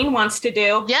what Blaine wants to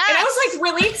do. Yeah. And I was like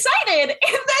really excited. And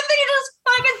then they just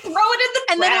fucking throw it in the trash.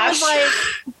 And then it was like,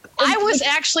 I was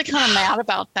actually kind of mad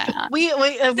about that. We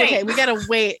gotta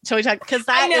wait till we talk because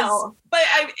I know, but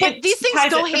these things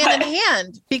go hand in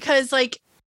hand because like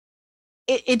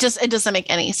it doesn't make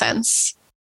any sense.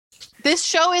 This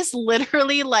show is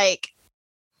literally like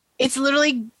it's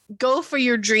literally Go for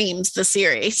Your Dreams, the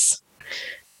series.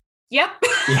 Yep.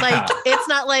 Yeah. Like it's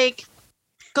not like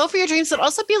go for your dreams, but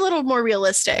also be a little more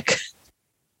realistic.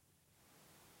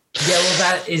 Yeah, well,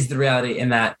 that is the reality in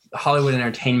that Hollywood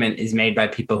entertainment is made by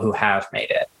people who have made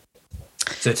it.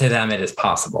 So to them, it is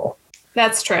possible.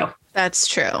 That's true. That's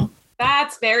true.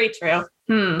 That's very true.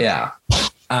 Yeah.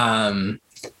 Anyway.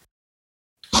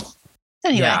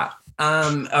 Yeah.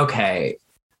 Okay.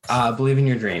 Believe in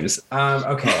your dreams.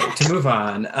 Okay. To move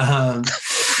on.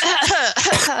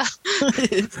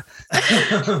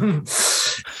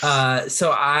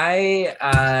 So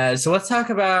let's talk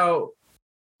about,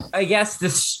 I guess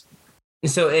this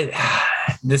storyline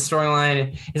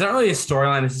is not really a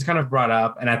storyline. This is kind of brought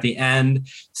up. And at the end,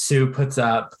 Sue puts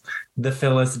up the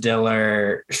Phyllis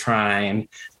Diller shrine.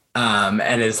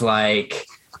 and is like,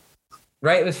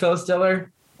 right, with Phyllis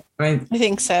Diller, right? I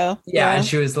think so. Yeah, and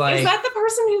she was Is like, that the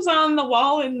person who's on the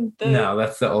wall in the? no,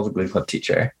 that's the old Glee Club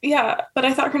teacher. Yeah, but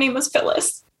I thought her name was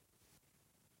Phyllis.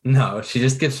 No, she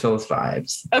just gives Phyllis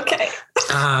vibes. Okay.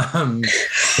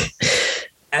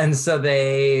 And so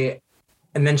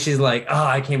and then she's like, oh,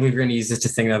 I can't believe you're going to use this to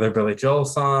sing another Billy Joel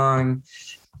song.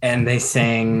 And they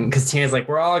sing, because Tina's like,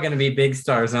 we're all going to be big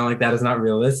stars. And I'm like, that is not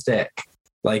realistic.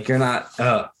 Like, you're not,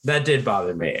 that did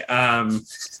bother me. I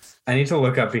need to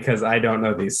look up because I don't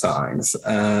know these songs.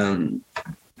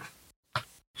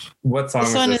 What song This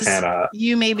was one this, is Hannah?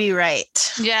 You May Be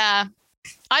Right. Yeah.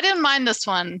 I didn't mind this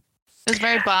one. It was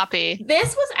very boppy.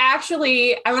 This was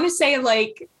actually, I want to say,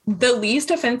 like the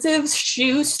least offensive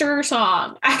Schuster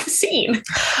song I've seen.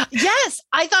 Yes,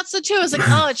 I thought so too. I was like,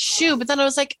 oh, it's Shoe. But then I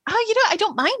was like, oh, you know, I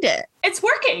don't mind it. It's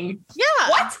working. Yeah.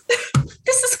 What?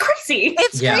 This is crazy.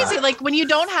 It's Yeah. crazy. Like when you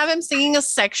don't have him singing a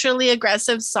sexually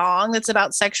aggressive song that's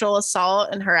about sexual assault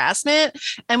and harassment,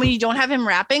 and when you don't have him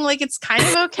rapping, like it's kind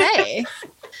of okay.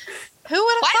 Who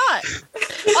would have thought?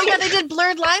 Oh yeah, they did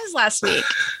Blurred Lines last week.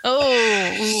 Oh,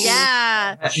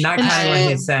 Yeah. Not And kind of when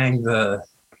she- he sang the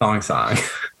song.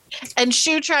 And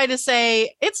Shu tried to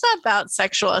say it's not about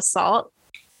sexual assault.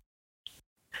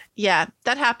 Yeah,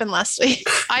 that happened last week.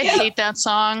 I hate that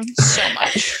song so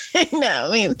much. I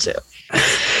know, me too.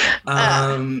 So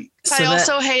I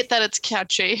also hate that it's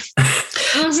catchy.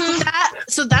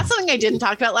 So that's something I didn't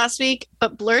talk about last week,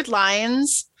 but Blurred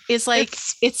Lines is like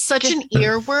it's such an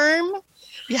earworm.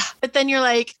 Yeah. But then you're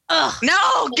like, ugh,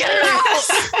 No, get it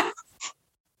out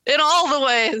in all the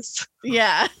ways.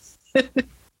 yeah.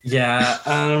 Yeah.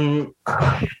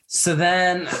 So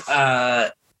then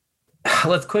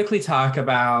let's quickly talk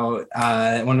about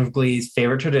one of Glee's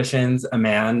favorite traditions, a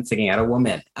man singing at a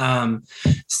woman.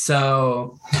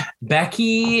 So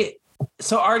Becky,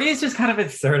 so Artie is just kind of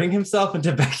inserting himself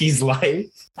into Becky's life.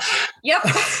 Yep.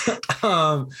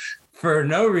 For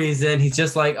no reason. He's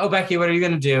just like, oh, Becky, what are you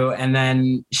going to do? And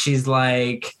then she's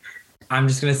like, I'm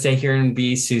just going to stay here and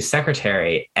be Sue's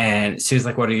secretary. And Sue's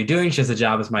like, what are you doing? She has a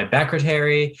job as my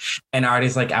secretary. And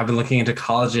Artie's like, I've been looking into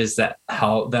colleges that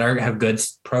have good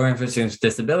programs for students with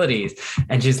disabilities.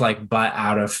 And she's like, but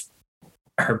out of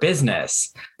her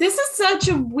business. This is such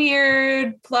a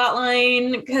weird plot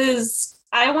line because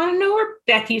I want to know where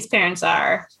Becky's parents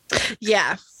are.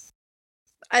 Yeah.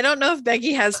 I don't know if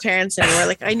Becky has parents anymore.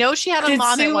 Like I know she had a Did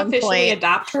mom at Sue one officially point.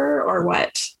 adopt her or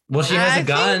what? Well, she has I a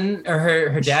gun, or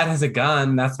her dad has a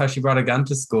gun. That's how she brought a gun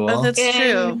to school. Oh, that's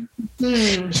true.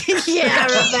 Yeah,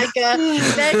 Rebecca.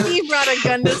 Becky brought a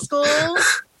gun to school.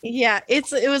 Yeah, it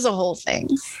was a whole thing.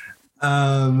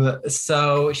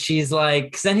 So she's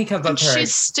like, 'cause then he comes up And to her.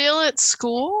 she's still at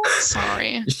school.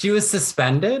 Sorry. She was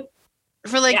suspended.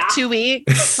 For like Yeah. 2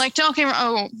 weeks. Like, don't get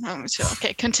me.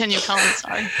 Okay. Continue, Colin.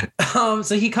 Sorry.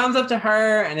 So he comes up to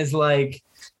her and is like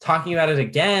talking about it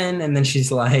again. And then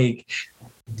she's like,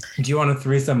 do you want a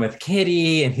threesome with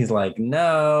Kitty? And he's like,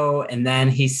 no. And then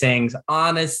he sings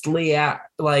honestly at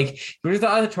like, we're at the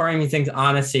auditorium. He sings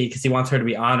honesty because he wants her to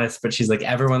be honest. But she's like,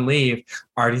 everyone leave.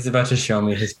 Artie's about to show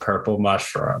me his purple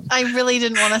mushroom. I really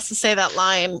didn't want us to say that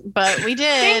line, but we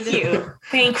did. Thank you.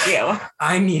 Thank you.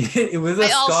 I need it. It was a I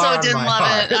scar also on didn't my love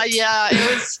heart. it. Yeah,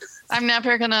 it was. I'm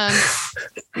never gonna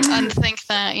unthink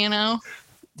that. You know.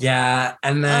 Yeah.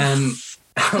 And then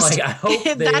like, I hope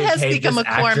they That has paid become this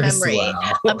a core actress memory.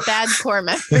 well. A bad core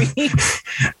memory.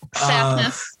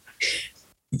 Sadness.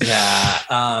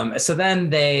 Yeah. So then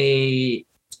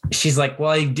she's like,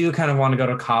 well, I do kind of want to go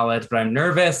to college, but I'm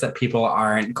nervous that people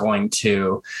aren't going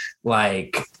to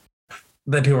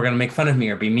that people are going to make fun of me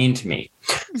or be mean to me.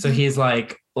 So he's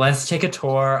like, let's take a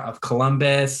tour of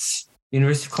Columbus,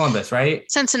 University of Columbus, right?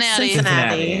 Cincinnati.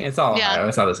 Cincinnati. It's all Yeah. Ohio.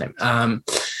 It's all the same.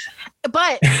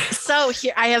 But so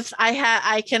here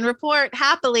I can report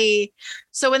happily.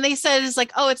 So when they said it's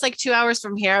like, oh, it's like 2 hours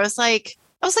from here, I was like,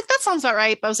 that sounds about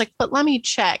right. But I was like, but let me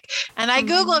check. And I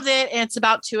Googled it and it's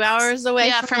about 2 hours away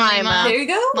Yeah, from from Lima. Lima. There you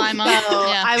go. Lima. So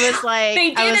Yeah. I was like,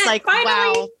 They did it, wow,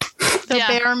 finally. the Yeah.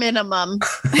 bare minimum.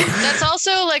 That's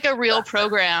also like a real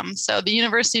program. So the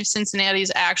University of Cincinnati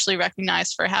is actually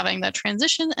recognized for having the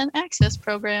Transition and Access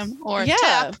Program, or Yeah.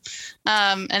 TAP.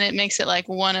 And it makes it like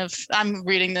one of. I'm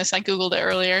reading this. I googled it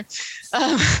earlier.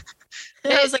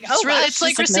 And I was like, oh, wow, it's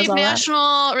like knows received all that.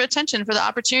 national attention for the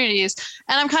opportunities.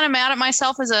 And I'm kind of mad at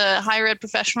myself as a higher ed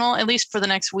professional, at least for the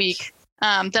next week,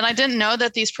 that I didn't know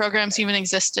that these programs even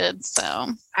existed. So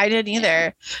I didn't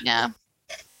either. yeah,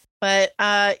 But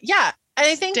yeah, and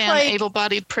I think damn like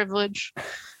able-bodied privilege.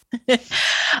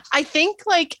 I think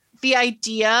like the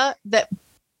idea that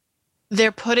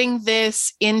they're putting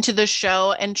this into the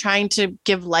show and trying to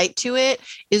give light to it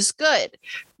is good.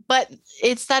 But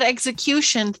it's that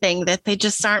execution thing that they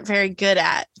just aren't very good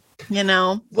at, you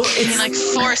know? Well, it's like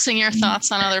forcing your thoughts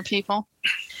on other people.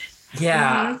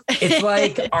 Yeah. It's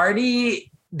like Artie,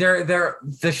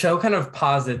 the show kind of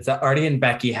posits that Artie and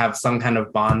Becky have some kind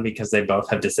of bond because they both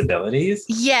have disabilities.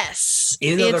 Yes.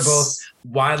 Even though they're both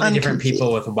wildly different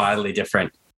people with wildly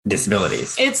different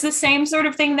disabilities. It's the same sort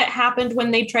of thing that happened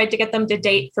when they tried to get them to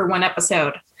date for one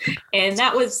episode. And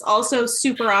that was also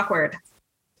super awkward.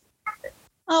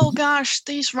 Oh gosh,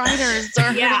 these writers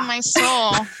are hurting my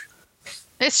soul.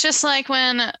 It's just like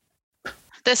when,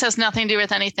 this has nothing to do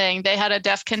with anything, they had a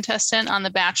deaf contestant on The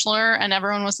Bachelor and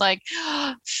everyone was like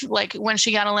when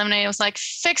she got eliminated, it was like,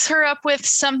 fix her up with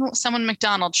someone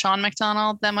McDonald, Sean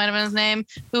McDonald, that might have been his name,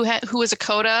 who was a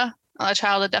CODA, a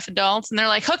child of deaf adults. And they're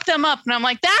like, hook them up. And I'm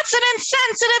like, that's an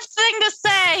insensitive thing to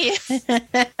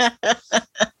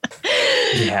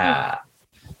say. Yeah.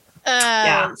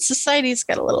 Society's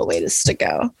got a little ways to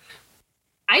go.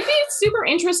 I'd be super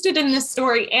interested in this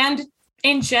story and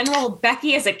in general,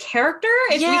 Becky as a character.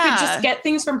 If we could just get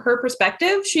things from her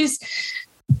perspective, she's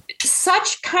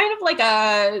such kind of like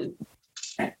a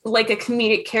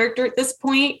comedic character at this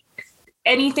point.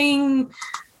 Anything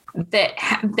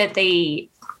that they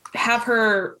have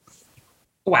her,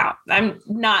 wow, I'm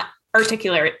not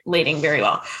articulating very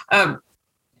well.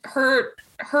 Her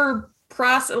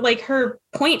process, like her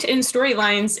point in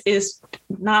storylines is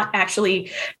not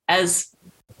actually as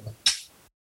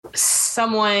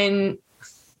someone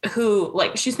who,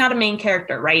 like, she's not a main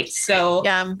character, right? So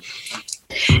yeah,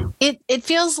 it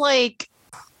feels like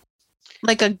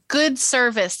a good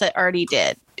service that Artie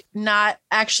did, not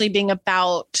actually being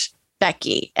about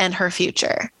Becky and her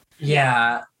future.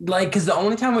 Yeah, like, because the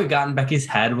only time we've gotten Becky's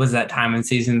head was that time in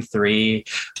season 3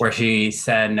 where she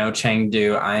said, "No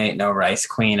Chengdu, I ain't no rice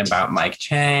queen" about Mike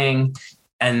Chang.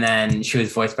 And then she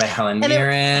was voiced by Helen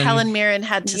Mirren. Helen Mirren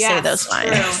had to say those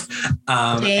lines.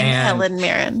 And Helen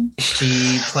Mirren.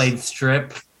 She played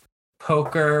strip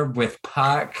poker with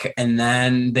Puck, and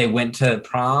then they went to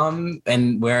prom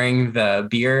and wearing the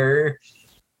beer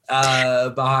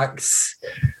box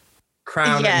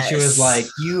crown. Yes. And she was like,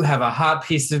 "You have a hot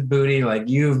piece of booty, like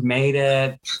you've made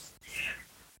it."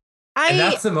 And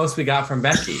that's the most we got from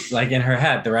Becky, like in her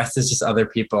head. The rest is just other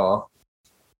people.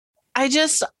 I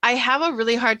have a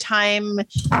really hard time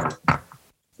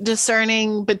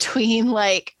discerning between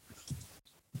like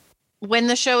when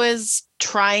the show is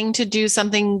trying to do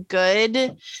something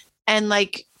good and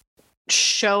like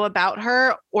show about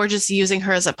her or just using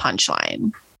her as a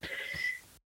punchline.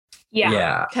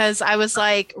 Yeah. Because I was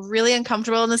like really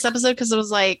uncomfortable in this episode because it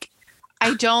was like,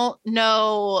 I don't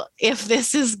know if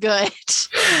this is good.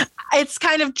 It's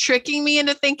kind of tricking me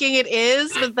into thinking it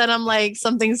is, but then I'm like,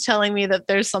 something's telling me that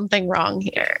there's something wrong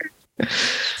here.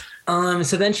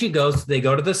 So then they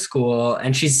go to the school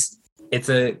and it's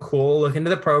a cool look into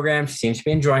the program. She seems to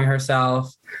be enjoying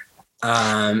herself.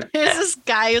 There's this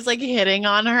guy who's like hitting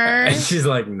on her. And she's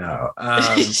like, no.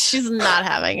 She's not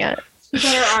having it. She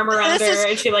put her arm around her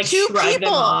and she like shrugged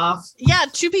him off. Yeah,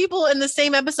 2 people in the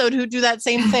same episode who do that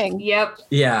same thing. Yep.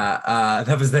 Yeah,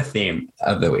 that was the theme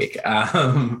of the week.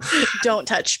 Don't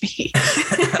touch me.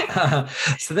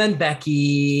 So then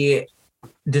Becky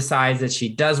decides that she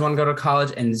does want to go to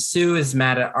college, and Sue is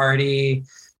mad at Artie.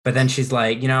 But then she's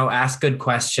like, ask good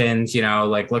questions,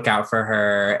 like look out for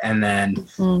her. And then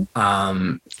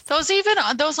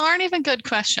those aren't even good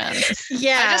questions.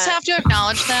 Yeah. I just have to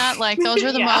acknowledge that. Like those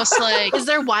are the most like, is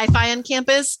there Wi-Fi on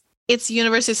campus? It's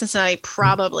University of Cincinnati,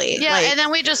 probably. Yeah, and then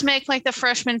we just make like the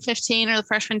freshman 15 or the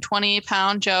freshman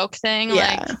 20-pound joke thing.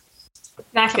 Yeah.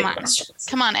 Like,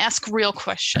 come on, ask real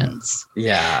questions.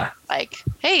 Yeah. Like,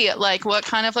 hey, like what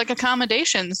kind of like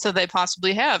accommodations do they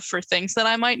possibly have for things that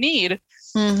I might need?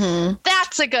 Mm-hmm.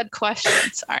 That's a good question.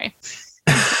 Sorry.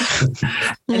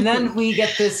 And then we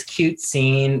get this cute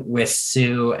scene with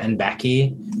Sue and Becky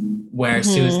where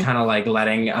Sue is kind of like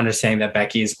understanding that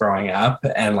Becky's growing up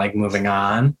and like moving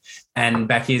on. And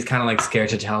Becky's kind of like scared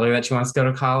to tell her that she wants to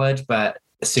go to college, but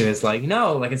Sue is like,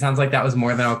 no, like it sounds like that was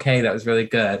more than okay. That was really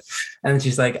good. And then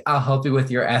she's like, I'll help you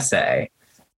with your essay.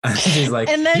 And she's like,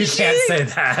 you can't say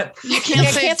that. You can't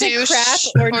say douche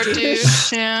crap or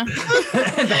douche. Yeah.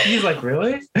 And Becky's like,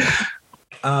 really?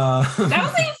 That was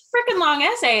a freaking long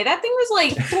essay. That thing was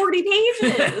like 40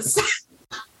 pages.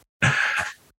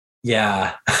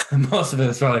 Yeah. Most of it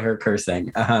was probably her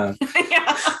cursing.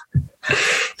 Yeah.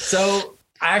 So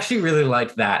I actually really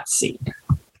liked that scene.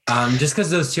 Just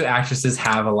because those 2 actresses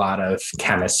have a lot of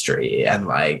chemistry and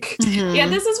like. Mm-hmm. Yeah,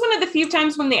 this is one of the few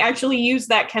times when they actually use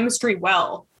that chemistry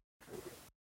well.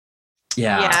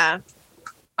 Yeah.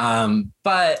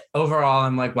 But overall,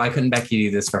 I'm like, why couldn't Becky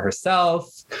do this for herself?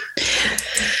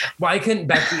 Why couldn't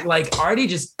Becky, like, Artie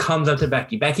just comes up to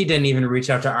Becky. Becky didn't even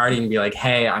reach out to Artie and be like,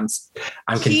 hey, I'm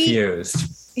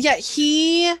confused. Yeah,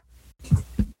 he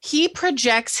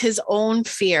projects his own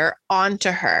fear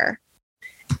onto her.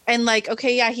 And like,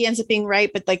 okay, yeah, he ends up being right,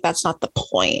 but like, that's not the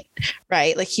point,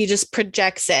 right? Like, he just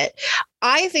projects it.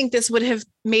 I think this would have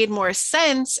made more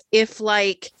sense if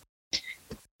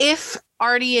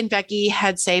Artie and Becky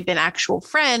had, say, been actual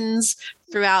friends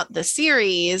throughout the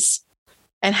series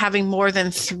and having more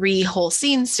than 3 whole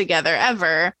scenes together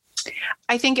ever.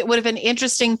 I think it would have been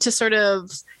interesting to sort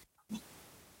of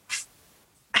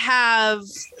have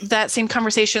that same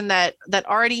conversation that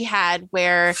Artie had,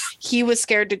 where he was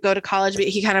scared to go to college, but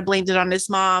he kind of blamed it on his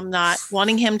mom not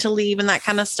wanting him to leave and that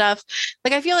kind of stuff.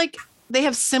 Like, I feel like they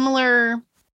have similar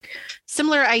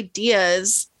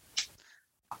ideas.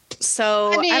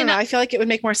 So I don't know. I feel like it would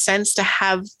make more sense to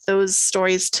have those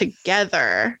stories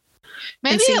together.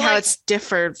 Maybe and see how it's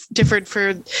differed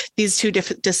for these 2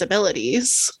 different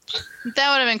disabilities.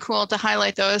 That would have been cool to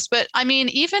highlight those. But I mean,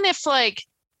 even if like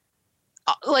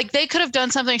they could have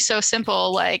done something so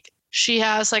simple, like she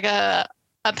has like a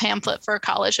pamphlet for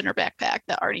college in her backpack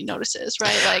that Artie notices,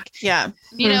 right? Like, yeah,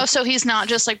 you know, so he's not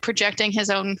just like projecting his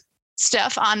own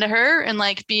stuff onto her and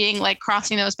like being like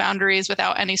crossing those boundaries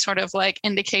without any sort of like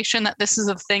indication that this is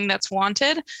a thing that's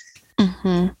wanted.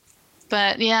 Mm-hmm.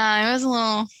 But yeah, it was a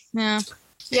little,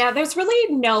 yeah, there's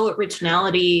really no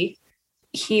originality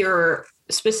here,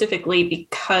 specifically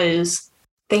because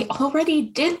they already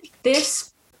did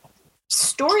this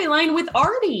storyline with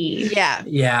Artie.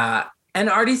 Yeah. And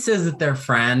Artie says that they're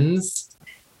friends,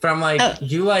 but I'm like,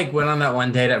 you like went on that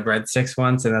one date at Breadsticks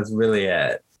once and that's really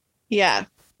it. Yeah.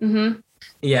 Mm-hmm.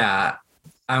 Yeah.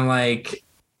 I'm like,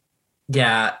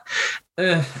 yeah.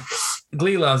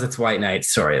 Glee loves its white knight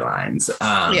storylines.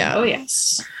 Yeah. Oh,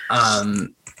 yes.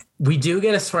 We do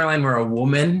get a storyline where a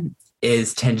woman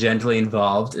is tangentially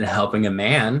involved in helping a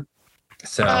man.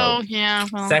 So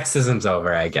sexism's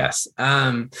over, I guess.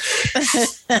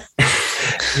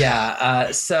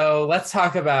 Yeah. So let's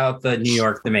talk about the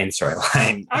main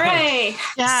storyline. All right.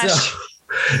 Gosh.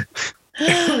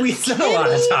 We spent a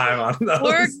lot of time on those.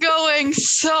 We're going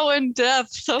so in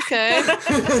depth. Okay.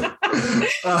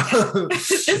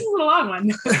 This is a long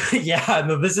one. Yeah,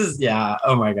 no, this is,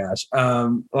 oh my gosh.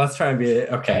 Let's try and be,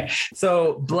 okay.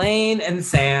 So Blaine and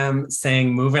Sam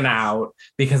sing Moving Out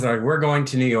because like, we're going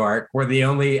to New York. We're the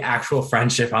only actual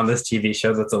friendship on this TV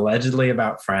show that's allegedly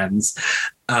about friends.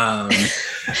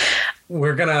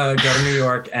 We're gonna go to New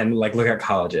York and like look at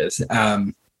colleges.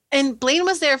 And Blaine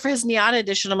was there for his Miata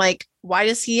edition. I'm like, why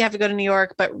does he have to go to New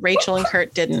York, but Rachel and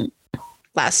Kurt didn't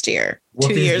last year,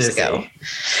 2 years ago?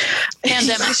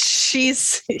 Pandemic.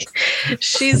 She's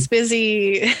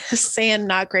busy saying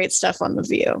not great stuff on The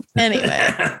View. Anyway,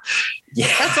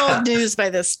 yeah, that's old news by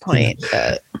this point.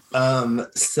 But.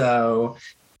 So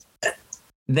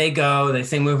they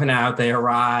sing Moving Out, they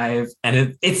arrive,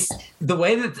 and it's the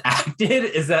way that's acted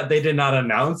is that they did not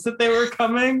announce that they were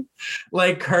coming.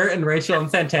 Like Kurt and Rachel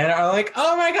and Santana are like,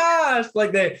 oh my gosh,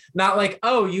 like they not like,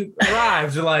 oh, you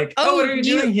arrived. They're like, oh, what are you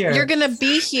doing here? You're gonna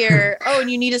be here. Oh, and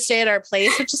you need to stay at our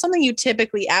place, which is something you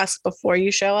typically ask before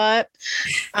you show up.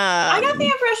 I got the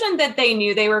impression that they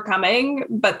knew they were coming,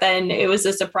 but then it was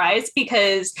a surprise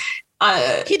because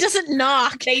he doesn't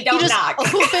knock. They don't knock.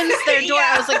 Opens their door.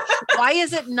 Yeah. I was like, why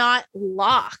is it not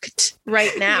locked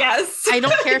right now? Yes. I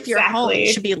don't care if you're home.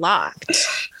 It should be locked.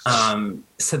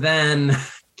 So then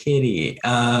Kitty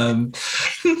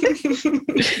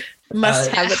must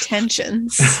have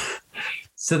attentions.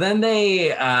 So then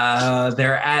they're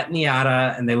at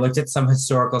Niata and they looked at some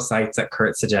historical sites that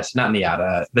Kurt suggested, not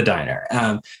Niata, the diner.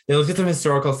 They looked at some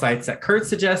historical sites that Kurt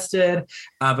suggested,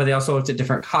 but they also looked at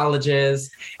different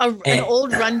colleges. An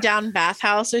old rundown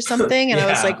bathhouse or something. And I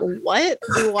was like, what?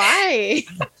 Why?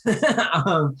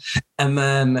 And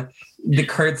then the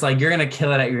Kurt's like, you're going to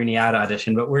kill it at your Niata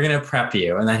audition, but we're going to prep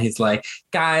you. And then he's like,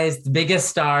 guys, the biggest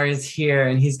star is here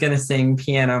and he's going to sing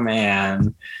Piano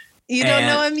Man. You don't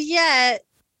know him yet.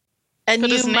 And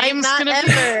you might not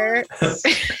ever.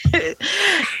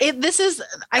 This is,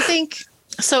 I think,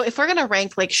 so if we're going to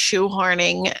rank like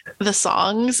shoehorning the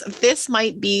songs, this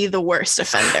might be the worst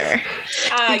offender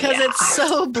because it's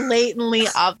so blatantly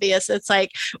obvious. It's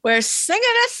like, we're singing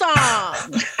a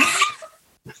song.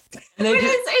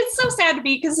 It's so sad to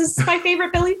me because this is my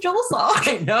favorite Billy Joel song.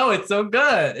 I know, it's so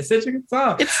good. It's such a good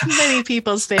song. It's many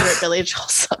people's favorite Billy Joel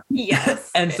song.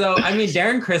 Yes. And so, I mean,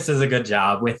 Darren Criss does a good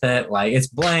job with it. Like, it's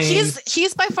Blaine.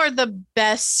 He's by far the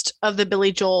best of the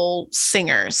Billy Joel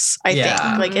singers, I think.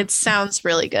 Like, it sounds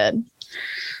really good.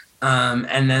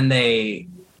 And then they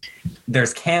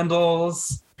there's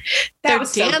candles. They're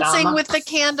was so dancing dumb. with the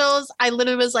candles. I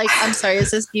literally was like, I'm sorry,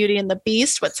 is this Beauty and the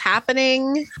Beast? What's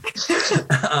happening?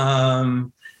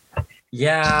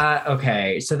 Yeah,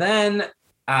 okay. So then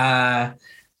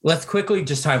let's quickly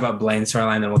just talk about Blaine's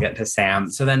storyline, then we'll get to Sam.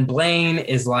 So then Blaine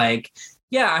is like,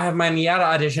 yeah, I have my NIADA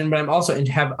audition, but I'm also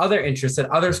have other interests at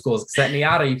other schools because at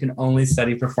NIADA you can only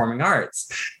study performing arts.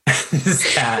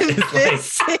 This cat is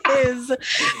like, This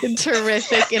is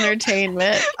terrific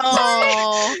entertainment.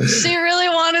 Oh, She really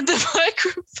wanted the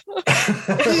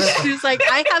microphone. she's like,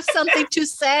 I have something to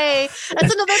say.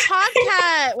 That's another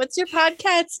podcast. What's your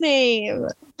podcast's name?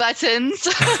 Buttons.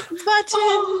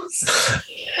 Buttons.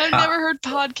 I've never heard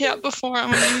podcast before.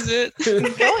 I'm gonna use it.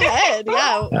 Go ahead.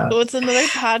 Yeah. Yeah. What's another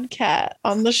podcast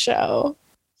on the show?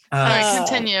 All right, Uh,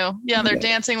 continue. Yeah, they're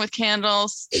dancing with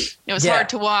candles. It was Yeah. hard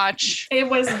to watch. It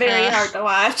was very hard to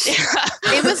watch.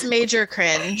 It was major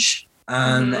cringe.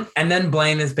 and then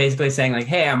Blaine is basically saying like,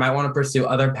 hey, I might want to pursue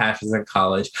other passions in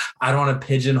college. I don't want to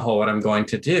pigeonhole what I'm going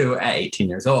to do at 18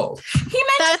 years old. He mentioned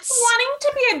That's- wanting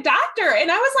to be a doctor, and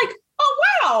I was like, oh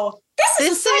wow, this is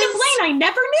This a side of is- Blaine I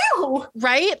never knew.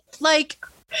 Right? Like,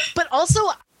 but also,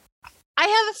 I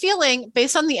have a feeling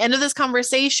based on the end of this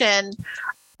conversation,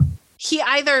 he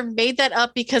either made that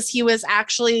up because he was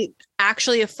actually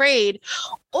afraid,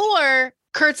 or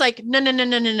Kurt's like,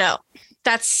 no.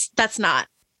 That's not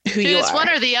who you It's are. one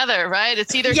or the other, right?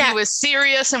 It's either Yeah. he was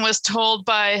serious and was told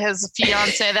by his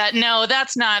fiance that no,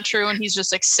 that's not true, and he's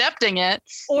just accepting it.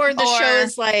 Or the show or-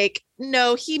 is like,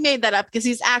 no, he made that up because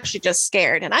he's actually just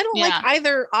scared. And I don't like Yeah.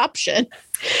 either option.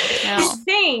 No.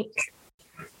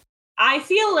 I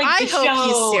feel like I the hope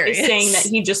he's show serious. is saying that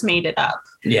he just made it up.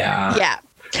 Yeah. Yeah.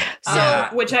 So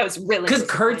Yeah. Which I was really Because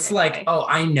Kurt's disappointed like, by. oh,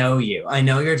 I know you. I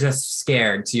know you're just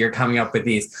scared. So you're coming up with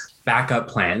these backup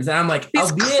plans. And I'm like,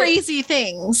 these albeit- crazy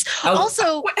things. I'll-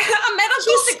 Also, A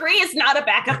medical degree is not a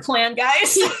backup plan,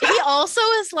 guys. he also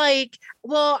is like,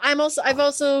 well, I'm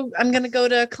going to go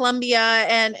to Columbia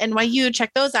and NYU,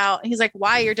 check those out. And he's like,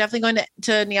 why? You're definitely going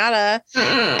to NIADA.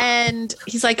 And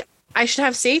he's like, I should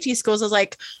have safety schools. I was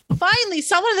like, finally,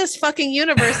 someone in this fucking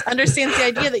universe understands the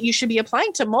idea that you should be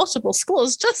applying to multiple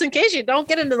schools just in case you don't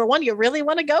get into the one you really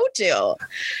want to go to.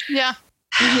 Yeah.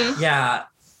 Yeah.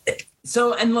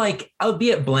 So, and like,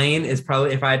 albeit Blaine is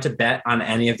probably, if I had to bet on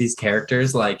any of these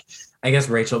characters, like, I guess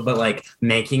Rachel, but like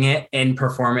making it in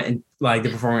performance in like the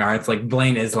performing arts, like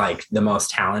Blaine is like the most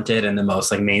talented and the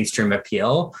most like mainstream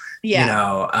appeal, you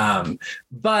know.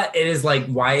 But it is like,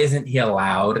 why isn't he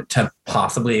allowed to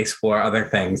possibly explore other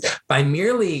things by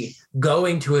merely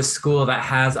going to a school that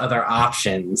has other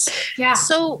options? Yeah.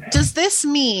 So does this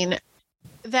mean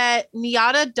that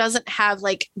NIADA doesn't have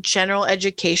like general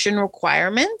education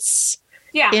requirements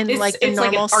Yeah. in like the an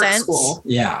normal art sense? school.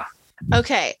 Yeah.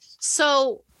 Okay.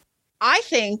 So I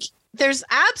think there's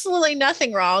absolutely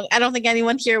nothing wrong. I don't think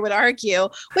anyone here would argue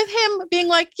with him being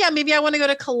like, yeah, maybe I want to go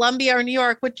to Columbia or New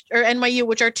York, or NYU,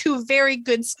 which are two very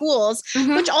good schools,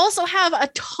 Mhm. which also have a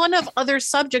ton of other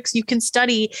subjects you can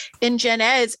study in gen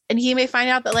eds. And he may find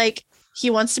out that like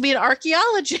he wants to be an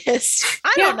archaeologist.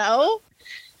 I don't know.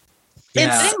 I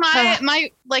Yeah.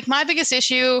 think my biggest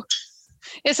issue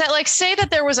is that like say that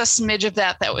there was a smidge of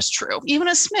that was true, even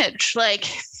a smidge. Like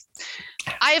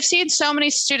I have seen so many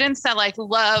students that like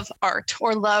love art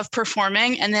or love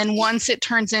performing, and then once it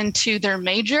turns into their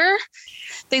major,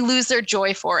 they lose their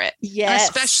joy for it. And Yes.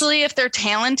 especially if they're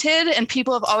talented and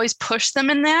people have always pushed them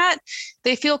in that,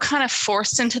 they feel kind of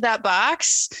forced into that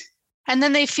box, and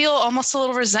then they feel almost a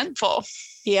little resentful.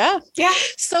 Yeah. Yeah.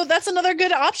 So that's another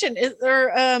good option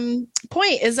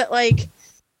point is that like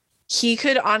he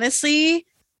could honestly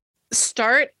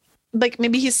start like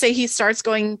maybe he starts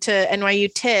going to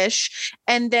NYU Tisch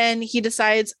and then he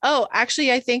decides, oh,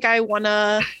 actually, I think I want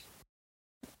to,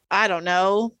 I don't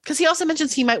know. Because he also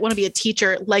mentions he might want to be a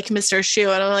teacher like Mr. Shu.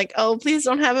 And I'm like, oh, please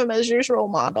don't have him as your role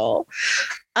model.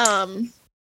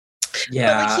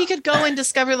 Yeah. But like he could go and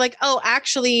discover like, oh,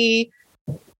 actually,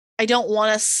 I don't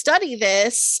want to study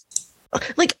this.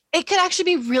 Like it could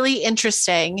actually be really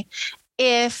interesting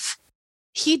if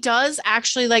he does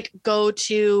actually like go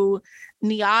to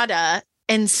NIADA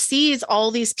and sees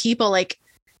all these people like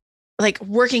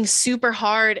working super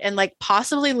hard and like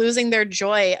possibly losing their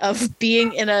joy of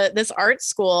being in this art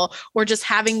school or just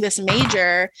having this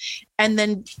major. And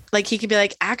then like he could be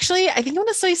like, actually, I think I want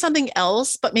to study something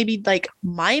else, but maybe like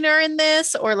minor in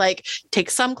this or like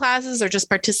take some classes or just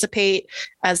participate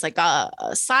as like a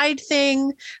side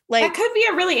thing. Like, That could be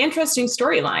a really interesting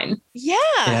storyline. yeah.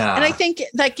 Yeah. And I think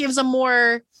that gives a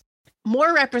more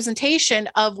representation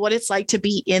of what it's like to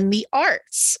be in the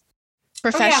arts.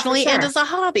 professionally sure. and as a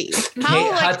hobby. Kate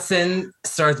How, like- Hudson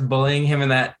starts bullying him in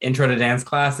that intro to dance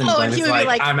class, and Oh, Blaine and he is would be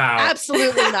like, like, I'm out.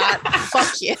 Absolutely not.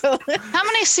 Fuck you. How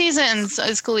many seasons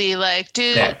is Glee? Like,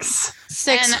 do 6.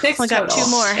 6. And- Six Oh my God, total.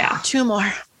 2 more. Yeah. 2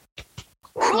 more.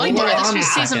 well, We're this on was the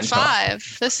season second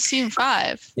 5. This is season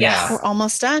 5. Yeah. We're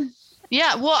almost done.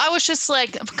 Yeah, well, I was just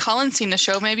like, Colin's seen the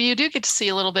show. Maybe you do get to see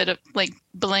a little bit of like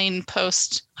Blaine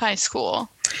post high school.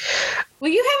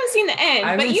 Well, you haven't seen the end,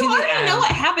 I but haven't you seen the already know end.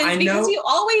 what happens I because know- you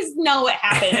always know what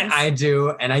happens. I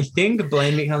do, and I think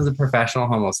Blaine becomes a professional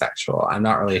homosexual. I'm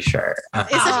not really sure. Isn't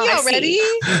I he see.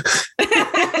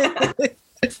 already?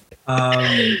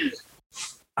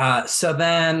 So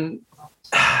then,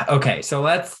 okay, so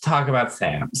let's talk about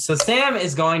Sam. So Sam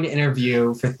is going to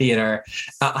interview for theater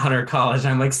at Hunter College.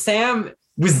 I'm like, Sam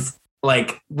was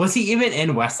he even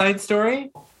in West Side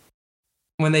Story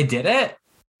when they did it?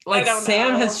 Like, don't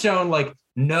Sam know. has shown like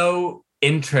no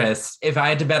interest. If I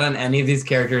had to bet on any of these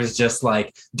characters, just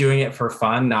like doing it for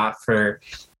fun, not for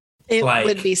It Like,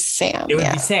 would be Sam. it would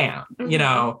yeah. be Sam. You Mhm.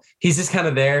 know, he's just kind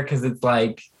of there because it's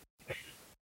like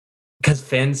because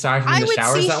Finn started I in the would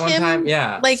showers see that one him, time.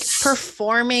 Yeah. Like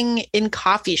performing in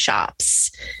coffee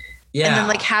shops Yeah. and then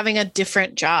like having a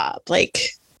different job.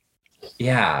 Like,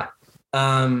 Yeah.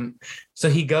 So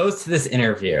he goes to this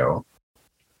interview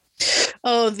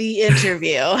oh, the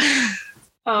interview.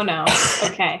 Oh no.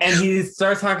 Okay. and he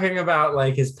starts talking about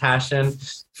like his passion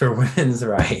for women's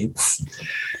rights.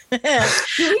 Do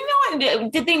we know?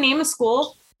 Did they name a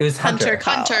school? It was Hunter.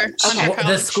 Hunter. Okay. Hunter The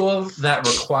College. school that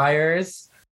requires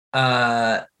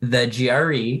the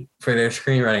GRE for their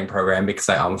screenwriting program because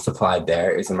I almost applied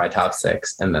there. It was in my top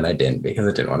 6 and then I didn't because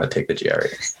I didn't want to take the GRE.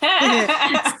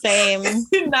 Same.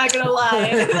 Not gonna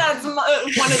lie, that's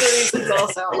one of the reasons.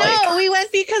 Also, like, No, we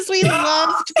went because we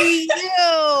loved you.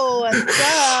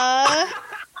 Duh.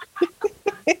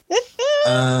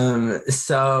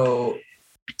 So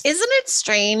Isn't it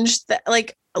strange that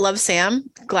like I love Sam?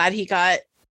 Glad he got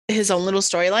his own little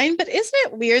storyline, but isn't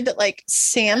it weird that like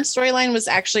Sam's storyline was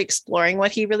actually exploring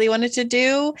what he really wanted to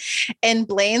do and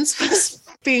Blaine's was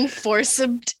being forced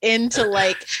into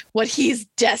like what he's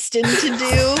destined to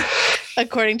do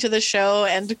according to the show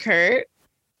and Kurt?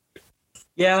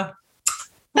 yeah.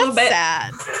 little That's bit.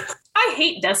 sad. I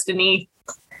hate Destiny.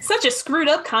 Such a screwed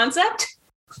up concept.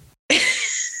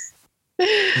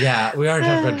 Yeah, we already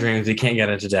talked about dreams. We can't get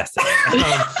into Destiny.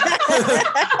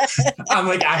 I'm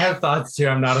like, I have thoughts too.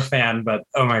 I'm not a fan, but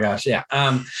oh my gosh, yeah.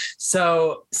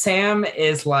 So Sam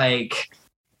is like,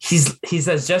 he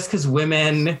says just because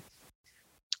women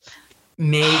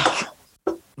make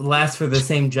less for the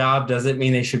same job doesn't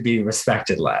mean they should be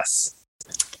respected less.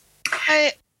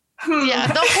 Yeah,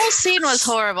 the whole scene was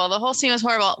horrible. The whole scene was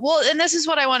horrible. Well, and this is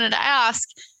what I wanted to ask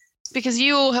because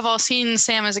you have all seen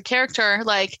Sam as a character.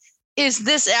 Like, is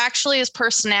this actually his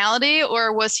personality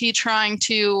or was he trying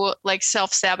to like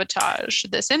self-sabotage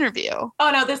this interview?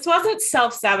 Oh no, this wasn't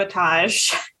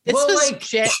self-sabotage. This Well, was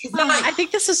like, I think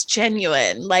this was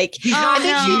genuine. Like He's Oh, not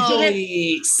no.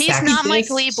 usually He's not my sexist.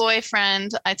 Glee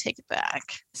boyfriend. I take it back.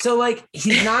 So like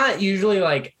he's not usually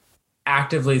like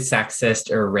actively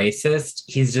sexist or racist.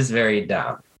 He's just very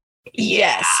dumb.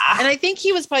 yes. And I think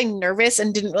he was probably nervous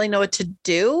and didn't really know what to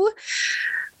do.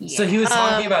 So he was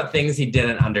talking about things he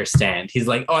didn't understand. He's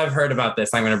like, "Oh, I've heard about this.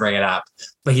 I'm going to bring it up,"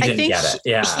 but he I didn't think get it.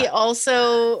 Yeah. He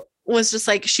also was just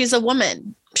like, she's a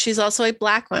woman. She's also a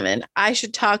Black woman. I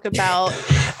should talk about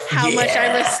how much I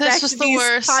Yeah. respect This was the these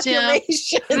worst, yeah.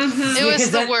 populations. Mhm. It was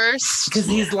Because the that- worst. Because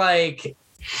he's like,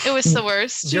 It was the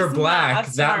worst. "You're not black.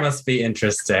 That smart. must be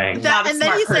interesting." That- Not a and then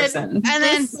smart he said- person. And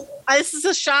then This is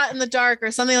a shot in the dark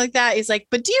or something like that. He's like,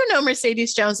 but do you know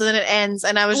Mercedes Jones? And then it ends.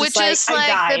 And I was which just I like, is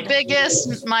like the died.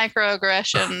 biggest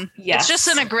microaggression. Yes. It's just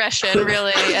an aggression,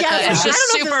 really. Yeah, It's I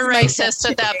just don't know super if this is racist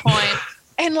at that point.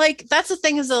 and like, that's the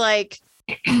thing is that like,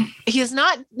 he's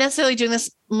not necessarily doing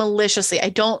this maliciously. I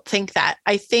don't think that.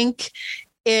 I think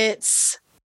it's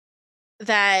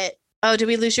that, oh, did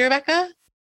we lose you, Rebecca?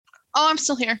 Oh, I'm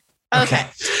still here. Okay.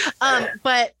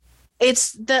 But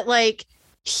it's that like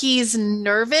he's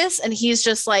nervous and he's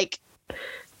just like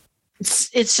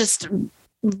it's just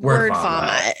word vomit.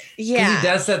 vomit. 'Cause Yeah. he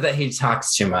does say that he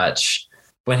talks too much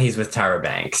when he's with Tyra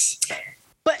Banks.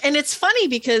 But and it's funny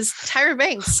because Tyra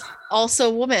Banks, also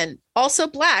a woman, also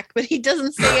Black, but he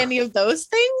doesn't say any of those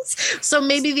things. So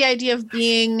maybe the idea of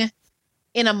being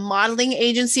in a modeling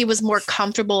agency was more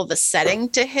comfortable of a setting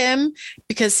to him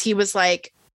because he was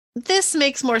like, this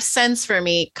makes more sense for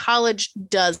me. College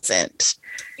doesn't.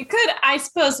 It could, I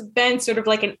suppose, have been sort of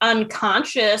like an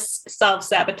unconscious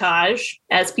self-sabotage,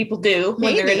 as people do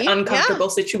when they're in Maybe, uncomfortable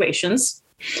situations.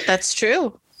 That's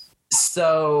true.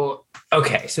 So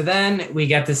Okay, so then we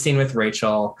get the scene with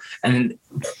Rachel, and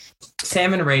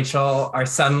Sam and Rachel are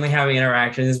suddenly having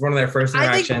interactions. It's one of their first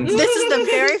I think interactions. this is the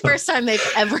very first time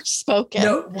they've ever spoken.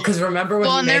 No, because remember when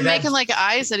Well, he and they're made that, making like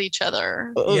eyes at each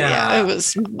other. Oh, Yeah. it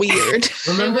was weird.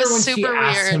 remember it was when she super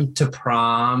asked weird. him to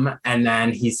prom, and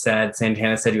then he said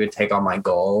Santana said he would take all my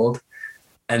gold,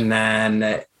 and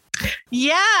then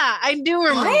Yeah, I do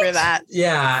remember What? that.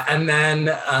 yeah, and then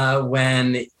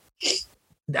when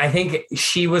I think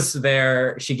she was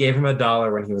there, she gave him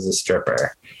 $1 when he was a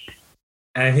stripper.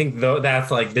 And I think that's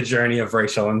like the journey of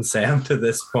Rachel and Sam to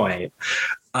this point.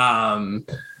 And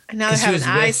now they're 'Cause she having was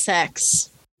eye with-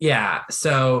 sex. Yeah.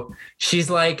 So she's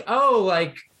like, oh,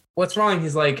 like, what's wrong?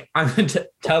 He's like, I'm going to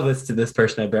tell this to this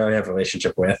person I barely have a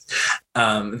relationship with,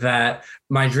 that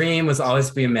my dream was always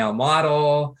to be a male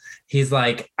model. He's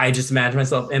like, I just imagine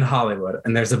myself in Hollywood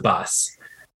and there's a bus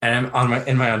and I'm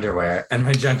in my underwear and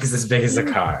my junk is as big as a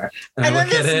car. And And I then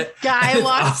look at this it. guy it's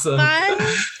walks awesome. by.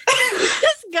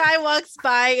 This guy walks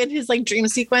by in his like dream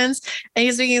sequence and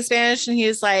he's speaking Spanish and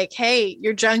he's like, hey,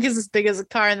 your junk is as big as a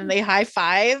car. And then they high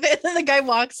five and then the guy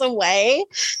walks away.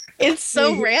 It's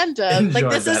so We random. Like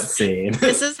Enjoyed that scene.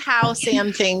 this is how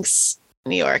Sam thinks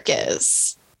New York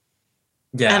is.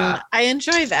 Yeah. And I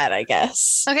enjoy that, I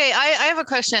guess. Okay, I have a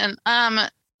question.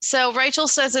 So Rachel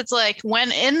says it's like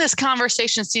when in this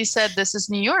conversation she said this is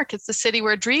New York, it's the city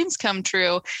where dreams come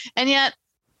true, and yet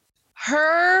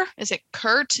is it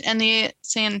Kurt and the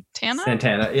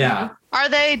Santana. Yeah. are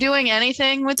they doing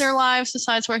anything with their lives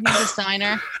besides working at this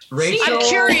diner? Rachel. I'm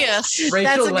curious. That's a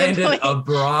Rachel good landed point. a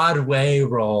Broadway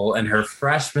role in her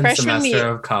freshman semester year.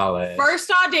 of college.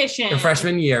 First audition. Her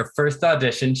freshman year, first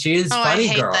audition. She's Oh, I Funny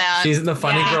hate Girl. that. She's in the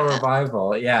Funny Yeah. Girl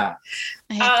revival. Yeah.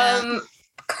 I hate that.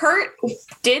 Kurt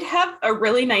did have a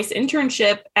really nice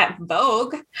internship at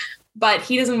Vogue, but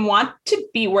he doesn't want to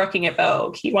be working at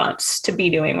Vogue. He wants to be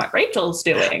doing what Rachel's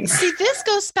doing. See, this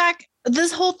goes back,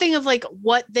 this whole thing of like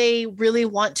what they really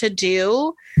want to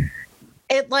do.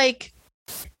 It like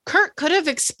Kurt could have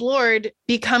explored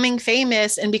becoming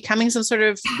famous and becoming some sort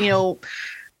of,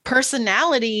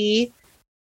 personality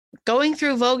going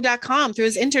through Vogue.com, through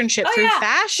his internship, Oh, through yeah,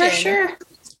 fashion. For sure.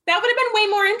 That would have been way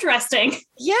more interesting.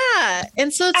 Yeah.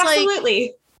 And so it's like,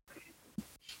 Absolutely.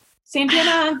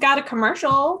 Santana got a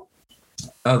commercial.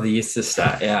 Oh, the Easter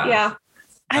stuff. Yeah. Yeah.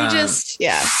 I Um, just,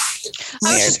 yeah. I was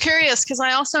Weird. just curious because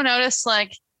I also noticed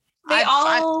like They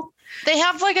they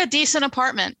have like a decent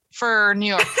apartment for New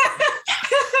York,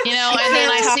 and then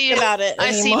can't I talk see about it.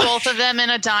 I see anymore. both of them in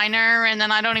a diner, and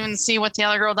then I don't even see what the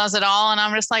other girl does at all, and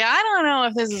I'm just like, I don't know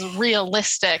if this is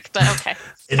realistic, but okay.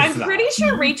 It is I'm not. pretty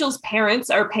sure Rachel's parents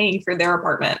are paying for their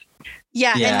apartment.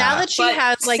 Yeah. Yeah. And now that she But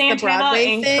has like the Santana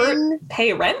Broadway and thing, Kurt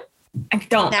pay rent. I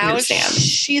don't now understand.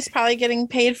 she's probably getting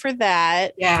paid for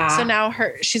that. Yeah. So now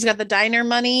she's got the diner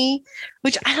money,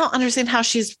 which I don't understand how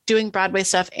she's doing Broadway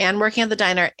stuff and working at the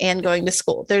diner and going to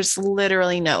school. There's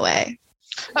literally no way.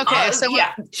 Okay, so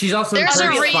yeah, She's also in There's a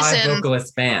Kurt's five reason.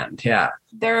 vocalist band. Yeah.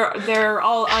 they're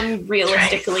all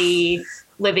unrealistically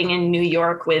living in New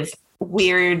York with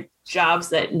weird jobs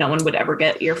that no one would ever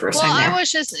get your first well, time I there.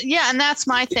 was just and that's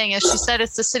my thing is she said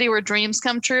it's the city where dreams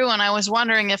come true, and I was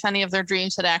wondering if any of their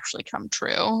dreams had actually come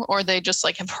true, or they just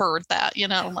like have heard that,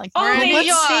 like Oh, we're in they New let's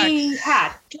York, see.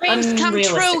 Had dreams come true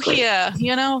unrealistically.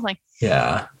 here, like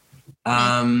Yeah.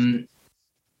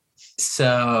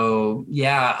 So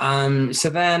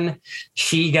then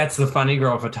she gets the Funny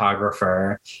Girl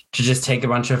photographer to just take a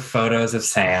bunch of photos of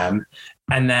Sam.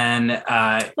 And then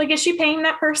Like, is she paying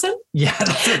that person? yeah,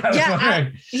 that's what I was Yeah,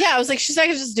 wondering. Yeah, I was like, she's not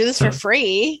gonna just do this for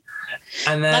free.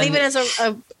 And then Not even as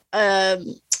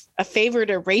a favor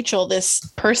to Rachel, this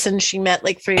person she met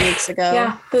like 3 weeks ago.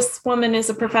 Yeah, this woman is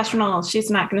a professional. She's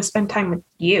not going to spend time with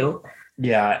you.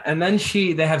 yeah, and then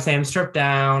they have Sam stripped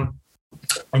down,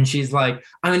 and she's like,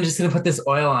 "I'm just gonna put this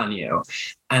oil on you,"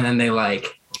 and then they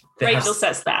Rachel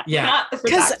says that. Yeah. Not the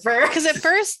photographer. Because at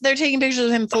first they're taking pictures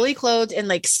of him fully clothed in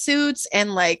like suits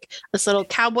and like this little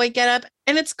cowboy getup,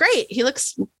 and it's great. He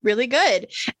looks really good.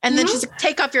 And then she's like,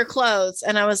 "Take off your clothes,"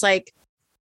 and I was like,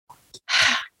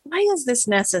 "Why is this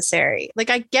necessary?" Like,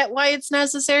 I get why it's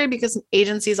necessary because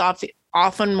agencies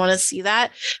often want to see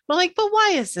that, but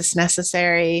why is this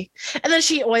necessary? And then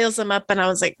she oils them up, and I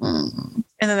was like, and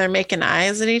then they're making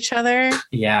eyes at each other.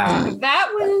 yeah. That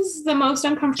was the most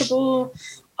uncomfortable,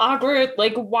 awkward.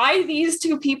 Like, why these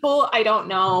two people? I don't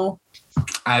know.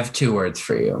 I have 2 words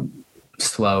for you: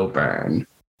 slow burn.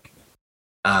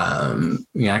 You're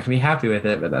not gonna be happy with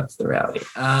it, but that's the reality.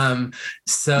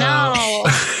 So No.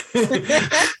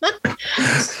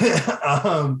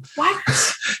 What?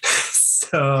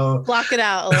 So Block it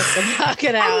out, Alyssa. Block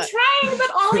it I'm out. trying, but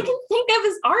all I can think of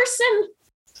is arson.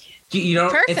 You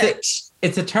don't. Perfect.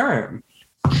 It's a term.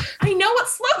 I know what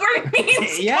slow burn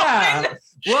means. Yeah. Colin.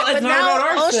 Well, it's But not now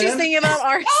about all arson. she's thinking about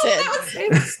arson. Oh,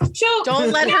 it's joke.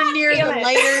 Don't let her near Damn the it.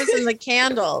 lighters and the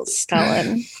candles,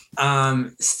 Colin.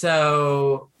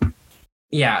 So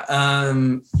yeah.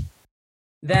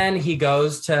 Then he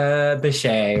goes to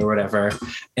Bechet or whatever, and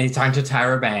he's talking to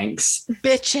Tyra Banks.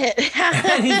 Bitch it.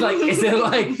 And he's like, is it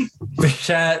like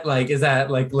Bichette? Like, is that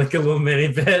like a little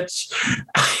mini bitch?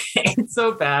 It's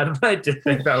so bad, but I did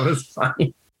think that was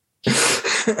funny.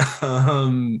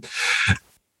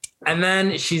 And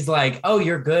then she's like, oh,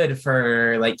 you're good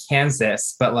for like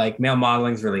Kansas, but like male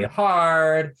modeling's really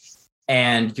hard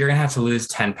and you're gonna have to lose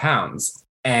 10 pounds.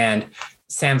 And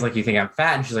Sam's like, you think I'm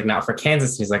fat? And she's like, not for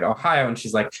Kansas. And he's like, Ohio. And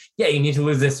she's like, yeah, you need to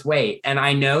lose this weight. And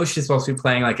I know she's supposed to be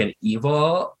playing like an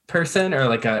evil person or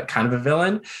like a kind of a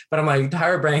villain, but I'm like,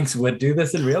 Tyra Banks would do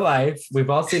this in real life. We've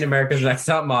all seen America's Next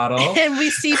Top Model. And we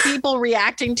see people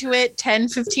reacting to it 10,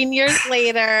 15 years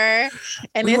later.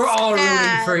 And We it's were all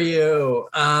sad. rooting for you.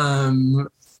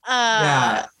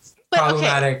 Yeah. But okay.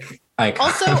 Problematic icon.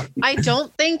 Also, I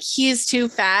don't think he's too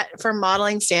fat for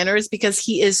modeling standards because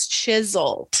he is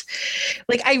chiseled.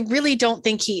 Like, I really don't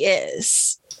think he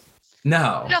is.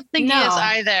 No. I don't think he No. is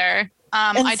either.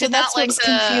 And I so did that's not like what's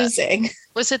the. confusing.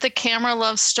 Was it the camera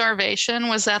loves starvation?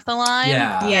 Was that the line?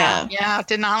 Yeah. Yeah. Yeah,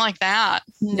 did not like that.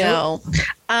 No.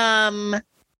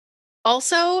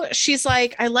 Also, she's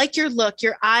like, I like your look.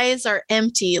 Your eyes are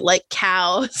empty like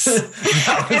cows.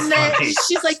 That was And then funny.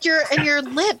 she's like, your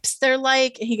lips, they're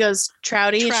like, he goes,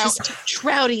 trouty. And she's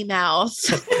trouty mouth.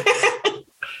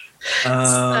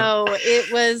 So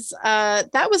it was,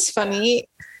 that was funny.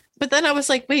 But then I was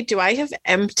like, wait, do I have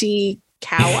empty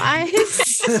cow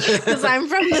eyes? Because I'm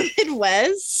from the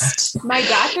Midwest. My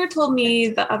doctor told me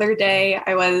the other day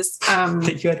I was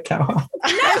That you had cow.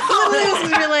 We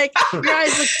were like, your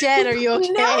eyes look dead. Are you okay?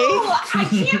 No, I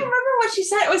can't remember what she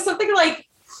said. It was something like,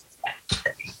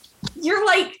 you're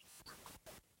like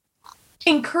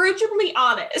encouragingly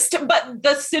honest, but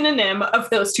the synonym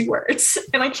of those two words.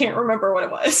 And I can't remember what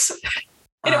it was.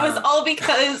 And it was all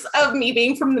because of me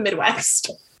being from the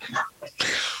Midwest.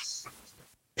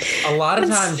 A lot of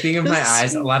times, being of my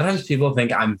eyes, a lot of times people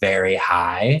think I'm very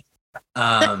high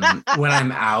when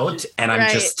I'm out and I'm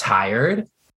Right. just tired.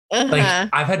 Like,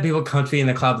 I've had people come to me in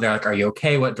the club. They're like, are you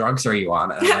okay? What drugs are you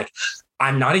on? And I'm like,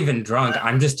 I'm not even drunk.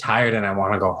 I'm just tired and I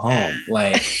want to go home.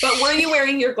 Like, But were you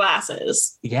wearing your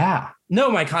glasses? yeah. No,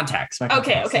 my contacts.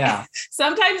 Okay. Yeah.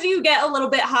 Sometimes you get a little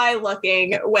bit high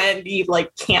looking when you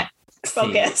like can't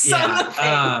focus on the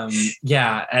thing.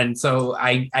 Yeah. And so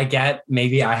I get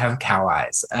maybe I have cow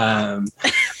eyes. You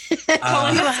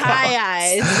have high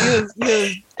eyes. You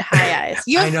have high eyes.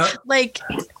 You I have know. like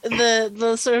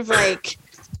the sort of like,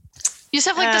 You just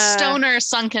have like the stoner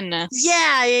sunkenness.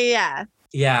 yeah.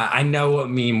 Yeah, I know what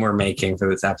meme we're making for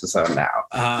this episode now.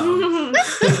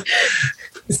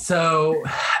 So,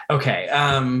 okay.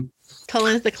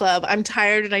 Cullen at the club. I'm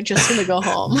tired and I just want to go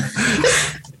home.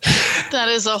 That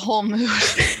is a whole mood.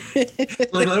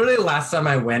 Like literally last time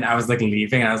I went, I was like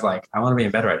leaving and I was like, I want to be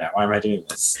in bed right now. Why am I doing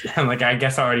this? I'm like, I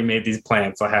guess I already made these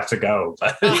plans, so I have to go.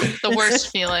 But Oh, the worst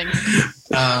feeling.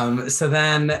 so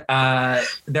then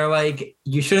they're like,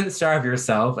 you shouldn't starve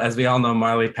yourself. As we all know,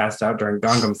 Marley passed out during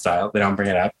Gangnam Style. They don't bring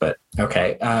it up, but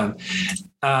okay.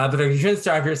 But you shouldn't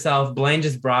starve yourself. Blaine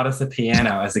just brought us a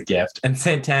piano as a gift. And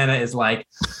Santana is like,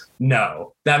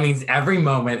 no, that means every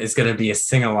moment is going to be a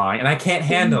sing-along and I can't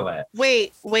handle it.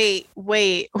 Wait,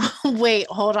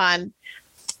 hold on.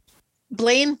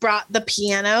 Blaine brought the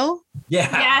piano. Yeah.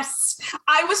 Yes.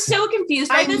 I was so confused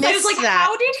by I this. I was like, missed that.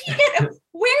 how did he get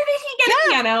where did he get a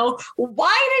piano?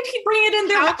 Why did he bring it in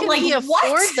there? How can like he afford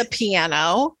what? the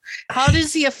piano? How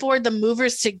does he afford the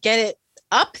movers to get it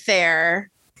up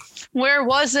there? Where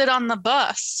was it on the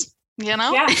bus? You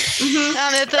know? Yeah. Mhm.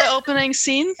 And at the opening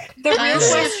scene? The real Yeah.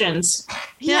 questions.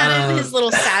 He had it in his Um,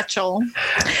 little satchel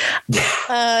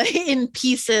in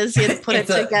pieces. He had to put it It's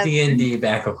a together. D&D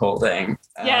backup holding.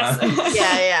 Yes.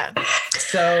 Yeah.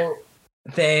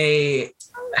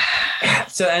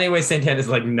 So anyway, Santana's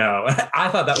like, no. I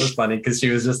thought that was funny because she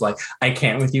was just like, I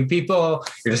can't with you people.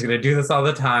 You're just going to do this all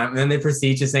the time. And then they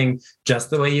proceed to sing Just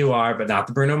the Way You Are, but not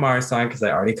the Bruno Mars song because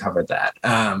I already covered that.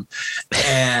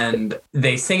 And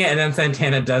they sing it. And then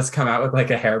Santana does come out with like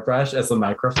a hairbrush as a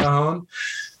microphone.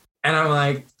 And I'm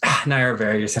like, Naira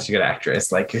Berry, you're such a good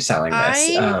actress. Like, you're selling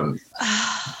this.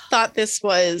 Thought this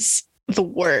was the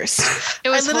worst. It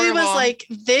was I literally horrible. was like,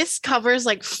 this covers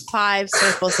like 5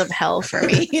 circles of hell for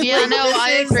me. Yeah, Like, no, this I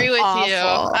is agree with you.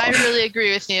 awful. I really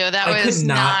agree with you. That I was could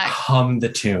not not. hum the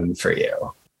tune for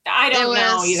you. I don't It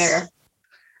know was- either.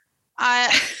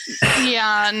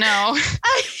 No.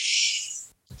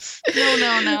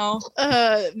 No.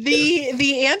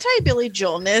 The anti-Billy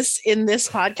Joelness in this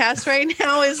podcast right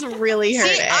now is really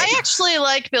hurting. See, I actually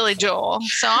like Billy Joel,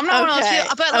 so I'm not one of those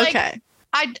people, but like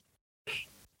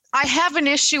I have an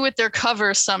issue with their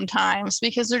covers sometimes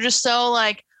because they're just so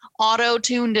like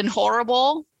auto-tuned and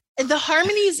horrible. The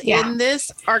harmonies in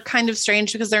this are kind of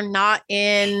strange because they're not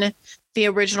in the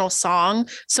original song.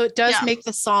 So it does make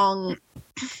the song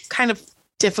kind of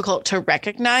difficult to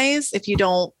recognize if you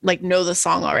don't like know the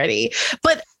song already.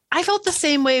 But I felt the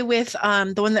same way with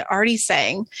the one that Artie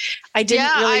sang. I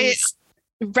didn't really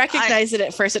recognize it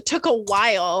at first. It took a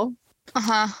while.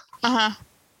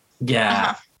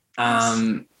 Yeah.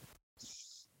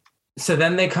 So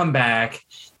then they come back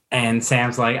and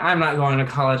Sam's like, I'm not going to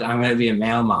college. I'm going to be a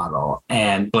male model.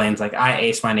 And Blaine's like, I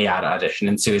aced my NIADA audition.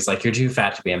 And Sue's like, you're too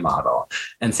fat to be a model.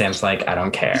 And Sam's like, I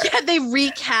don't care. Yeah, they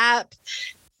recap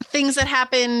things that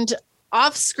happened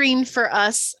off screen for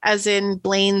us, as in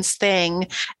Blaine's thing,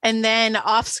 and then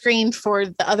off screen for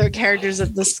the other characters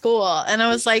of the school. And I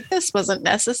was like, this wasn't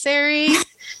necessary.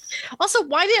 Also,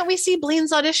 why didn't we see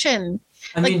Blaine's audition?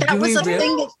 I mean, that was something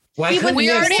that we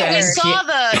saw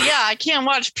I can't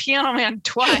watch Piano Man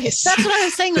twice. That's what I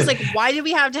was saying. Was like, why did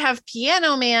we have to have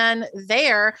Piano Man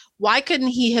there? Why couldn't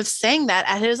he have sang that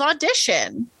at his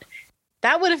audition?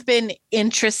 That would have been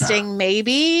interesting,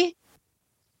 maybe.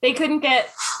 They couldn't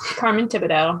get Carmen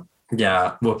Thibodeau.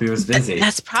 Yeah, Whoopi was busy.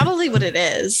 That's probably what it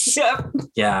is.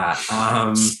 Yeah.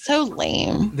 So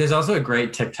lame. There's also a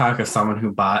great TikTok of someone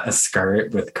who bought a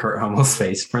skirt with Kurt Hummel's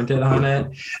face printed on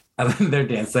it. And then they're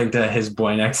dancing to his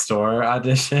Boy Next Door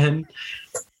audition.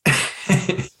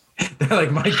 They're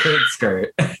like, my Kurt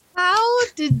skirt. How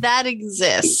did that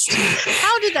exist?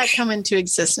 How did that come into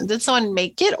existence? Did someone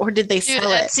make it or did they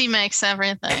sell it? Etsy makes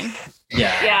everything.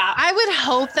 Yeah. I would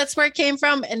hope that's where it came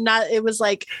from and not it was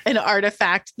like an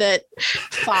artifact that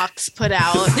Fox put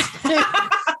out.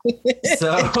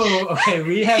 So, okay,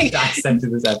 we have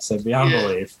dissected this episode beyond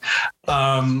belief.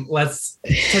 Let's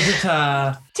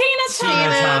Tina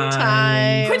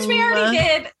time. Which we already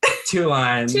did. 2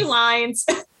 lines. 2 lines.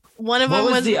 One of them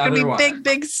was going to be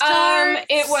big star.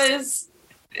 It was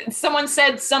someone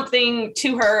said something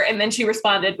to her and then she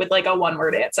responded with like a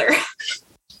 1-word answer.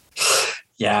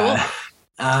 Yeah.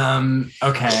 Cool.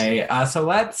 Okay. So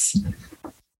let's do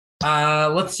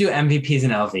MVPs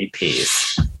and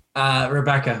LVPs.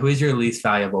 Rebecca, who is your least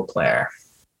valuable player?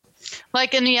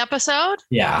 Like in the episode?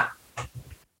 Yeah.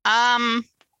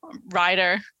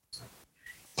 Ryder.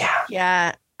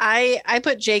 Yeah. I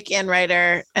put Jake and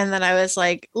Ryder, and then I was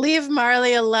like, leave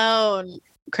Marley alone,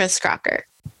 Chris Crocker.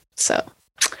 So,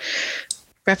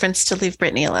 reference to leave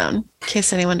Brittany alone, in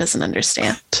case anyone doesn't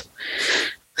understand.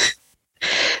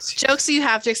 Jokes you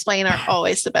have to explain are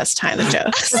always the best kind of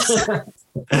jokes.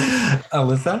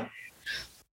 Alyssa?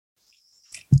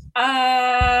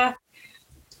 I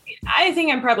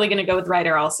think I'm probably going to go with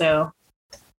Ryder also.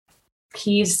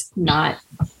 He's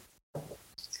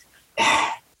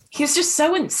just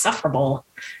so insufferable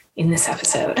in this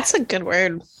episode. That's a good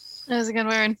word. That is a good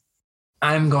word.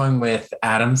 I'm going with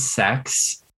Adam's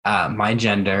sex, my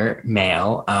gender,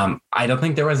 male. I don't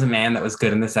think there was a man that was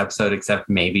good in this episode except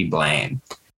maybe Blaine.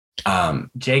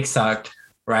 Jake sucked.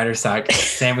 Ryder sucked.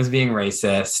 Sam was being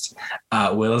racist.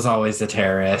 Will is always the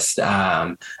terrorist.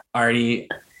 Artie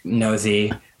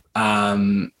nosy.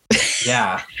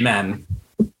 Yeah, men.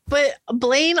 But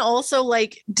Blaine also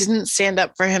like didn't stand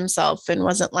up for himself and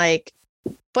wasn't like,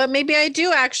 but maybe I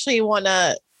do actually want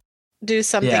to do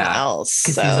something else.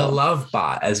 Because he's a love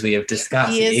bot, as we have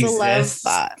discussed. He is a love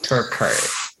bot for Kurt.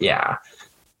 Yeah.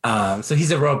 So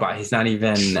he's a robot. He's not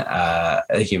even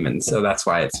a human. So that's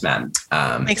why it's men.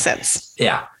 Makes sense.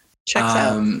 Yeah. Checks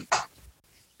out.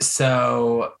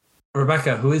 So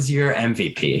Rebecca, who is your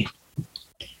MVP?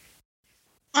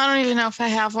 I don't even know if I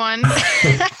have one.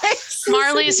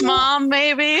 Marley's mom,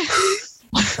 maybe.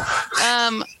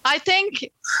 I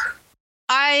think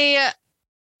I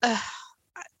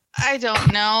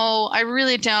don't know. I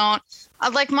really don't.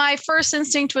 Like my first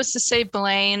instinct was to say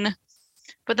Blaine,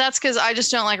 but that's because I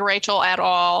just don't like Rachel at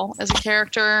all as a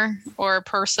character or a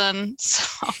person.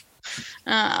 So,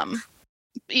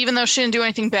 even though she didn't do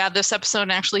anything bad this episode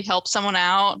and actually helped someone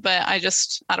out, but I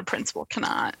just, out of principle,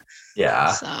 cannot.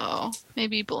 Yeah. So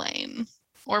maybe Blaine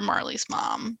or Marley's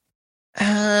mom. Or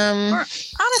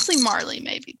honestly, Marley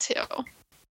maybe too. I'm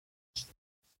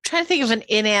trying to think of an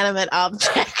inanimate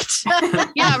object.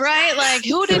 Yeah, right? Like,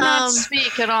 who did not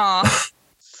speak at all?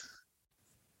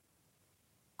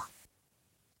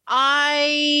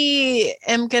 I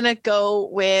am going to go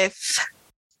with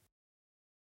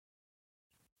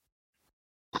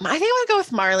I think I'm gonna go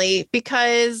with Marley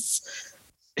because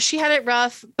she had it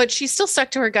rough, but she still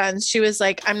stuck to her guns. She was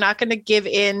like, I'm not gonna give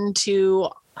in to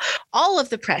all of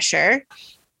the pressure.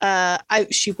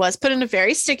 She was put in a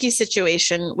very sticky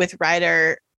situation with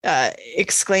Ryder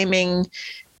exclaiming,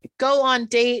 "Go on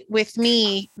date with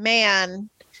me, man,"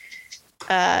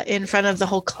 in front of the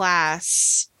whole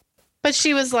class. But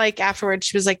she was like, afterwards,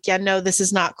 she was like, yeah, no, this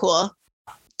is not cool.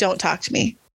 Don't talk to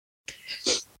me.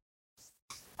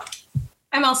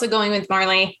 I'm also going with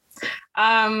Marley,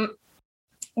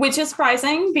 which is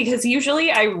surprising because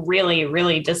usually I really,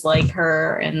 really dislike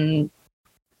her,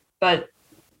 but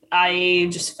I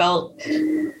just felt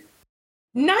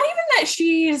not even that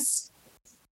she's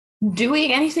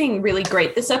doing anything really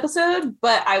great this episode,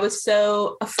 but I was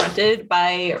so affronted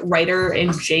by Ryder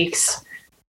and Jake's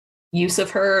use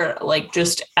of her, like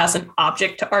just as an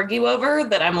object to argue over,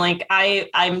 that I'm like,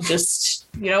 I'm just,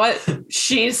 you know what?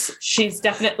 She's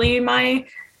definitely my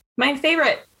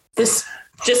favorite. This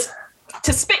just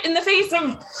to spit in the face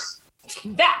of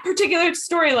that particular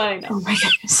storyline. Oh my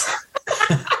goodness.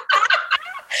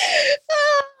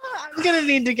 I'm gonna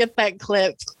need to get that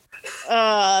clip.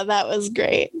 That was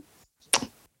great.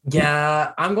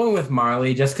 Yeah, I'm going with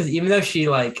Marley just because even though she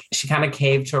kind of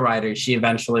caved to Ryder, she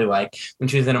eventually, like, when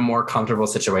she was in a more comfortable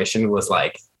situation, was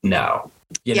like, no,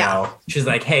 you know, she's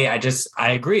like, hey, I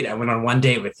agreed. I went on one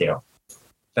date with you.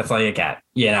 That's all you get,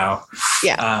 you know?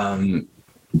 Yeah.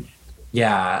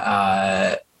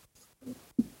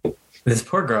 This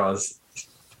poor girl is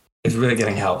really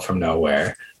getting help from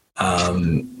nowhere.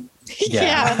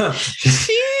 Yeah.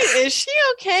 Is she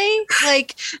okay?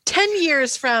 Like 10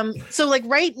 years from, so like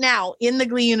right now in the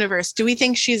Glee universe, do we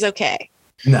think she's okay?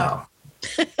 No.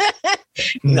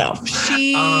 No.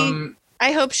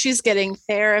 I hope she's getting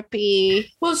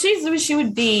therapy. Well, she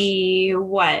would be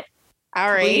what?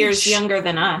 Our age? Years younger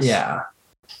than us. Yeah.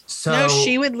 So no,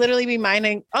 she would literally be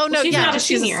mining. Oh no,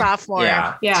 she's a sophomore.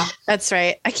 Yeah. That's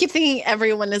right. I keep thinking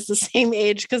everyone is the same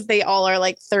age because they all are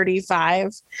like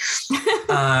 35.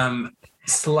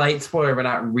 Slight spoiler, but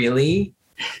not really.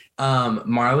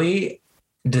 Marley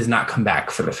does not come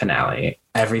back for the finale.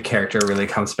 Every character really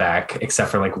comes back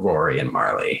except for like Rory and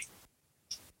Marley.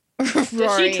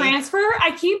 Does she transfer?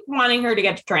 I keep wanting her to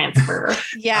get to transfer.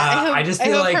 Yeah, I hope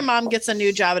like her mom gets a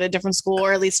new job at a different school,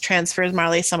 or at least transfers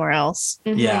Marley somewhere else.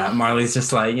 Mm-hmm. Yeah, Marley's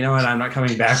just like, you know what? I'm not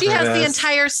coming back. She has the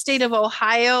entire state of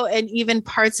Ohio and even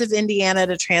parts of Indiana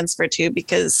to transfer to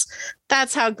because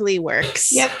that's how Glee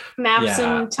works. Yep, maps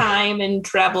and time and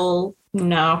travel.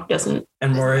 No, doesn't.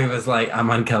 And Rory was like, I'm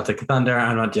on Celtic Thunder.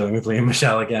 I'm not dealing with Leah and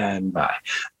Michelle again. Bye.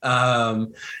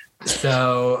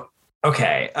 So.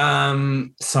 Okay,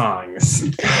 songs.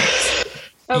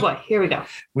 Oh boy, here we go.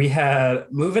 We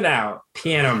had Moving Out,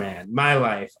 Piano Man, My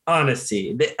Life,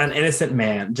 Honesty, An Innocent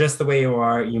Man, Just the Way You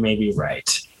Are, You May Be Right.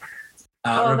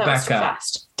 Rebecca. That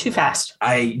was too fast.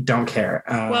 I don't care.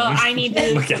 Well, I need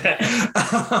to look at it.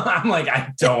 I'm like,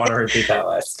 I don't want to repeat that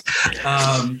list.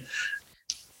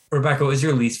 Rebecca, what was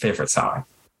your least favorite song?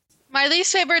 My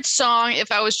least favorite song,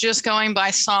 if I was just going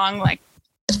by song, like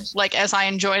as I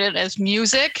enjoyed it as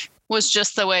music, was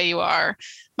Just the Way You Are.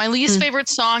 My least favorite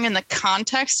song in the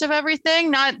context of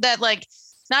everything, not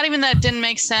even that didn't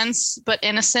make sense, but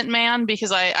Innocent Man,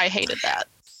 because I hated that.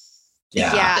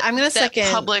 Yeah, I'm gonna second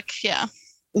public. Yeah,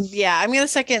 I'm gonna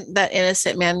second that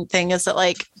Innocent Man thing. Is that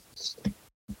like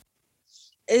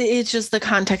it's just the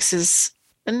context is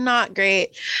not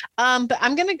great. But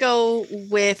I'm gonna go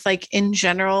with like in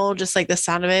general, just like the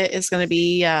sound of it is gonna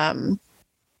be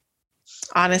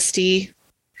Honesty.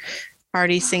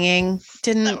 Artie singing.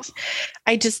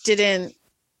 I didn't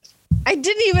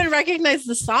even recognize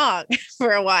the song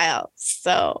for a while.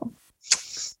 So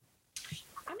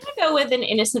I'm gonna go with An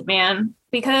Innocent Man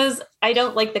because I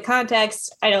don't like the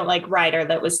context. I don't like Ryder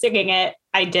that was singing it.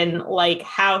 I didn't like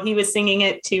how he was singing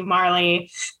it to Marley.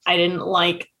 I didn't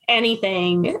like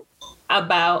anything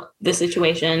about the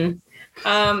situation.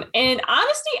 And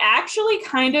Honesty actually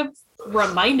kind of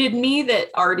reminded me that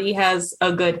Artie has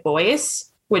a good voice,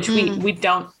 which we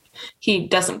don't, he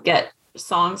doesn't get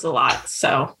songs a lot.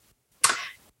 So.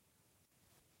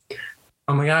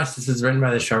 Oh my gosh, this is written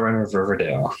by the showrunner of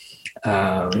Riverdale.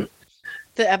 The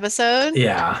episode?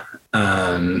 Yeah.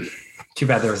 Too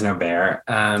bad there was no bear.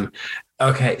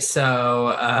 Okay,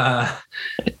 so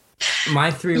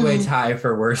my three-way tie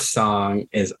for worst song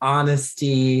is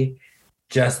Honesty,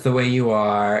 Just the Way You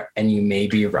Are, and You May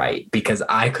Be Right, because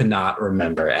I could not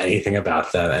remember anything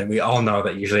about them. And we all know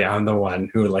that usually I'm the one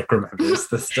who like remembers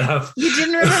the stuff. You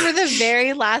didn't remember the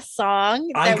very last song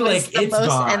that was the it's most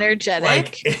gone. energetic?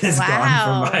 Like it is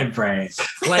gone from my brain.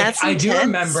 Like That's I do intense.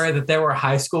 remember that there were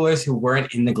high schoolers who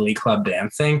weren't in the Glee Club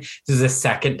dancing. This is the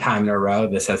second time in a row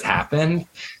this has happened.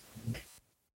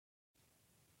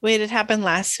 Wait, it happened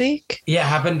last week? Yeah, it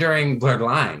happened during Blurred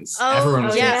Lines. Oh, Everyone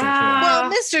was yeah. dancing to that.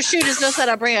 Well, Mr. Shu just knows how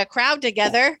to bring a crowd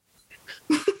together.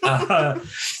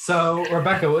 So,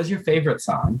 Rebecca, what was your favorite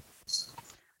song?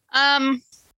 I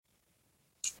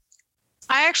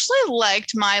actually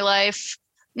liked My Life,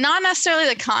 not necessarily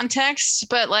the context,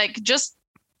 but like just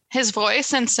his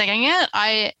voice and singing it.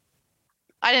 I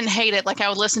didn't hate it. Like I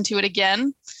would listen to it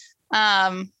again.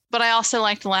 But I also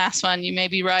liked the last one, You May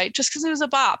Be Right, just because it was a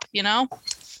bop, you know?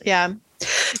 Yeah.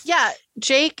 Yeah.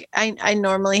 Jake, I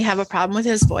normally have a problem with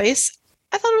his voice.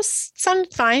 I thought it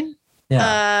sounded fine.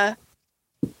 Yeah.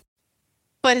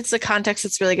 But it's the context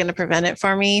that's really going to prevent it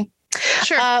for me.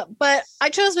 Sure. But I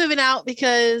chose Moving Out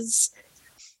because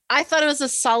I thought it was a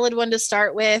solid one to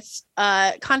start with.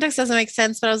 Context doesn't make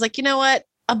sense, but I was like, you know what?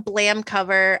 A Blam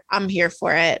cover. I'm here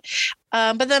for it.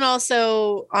 But then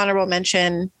also honorable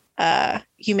mention,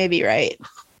 You May Be Right.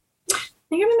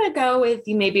 I think I'm going to go with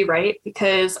You May Be Right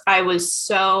because I was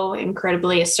so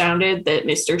incredibly astounded that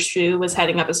Mr. Shu was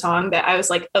heading up a song that I was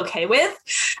like, okay with.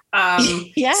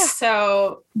 Yeah.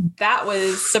 So that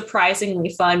was surprisingly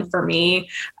fun for me.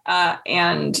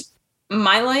 And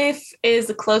My Life is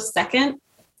a close second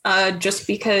just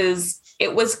because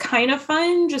it was kind of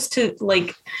fun just to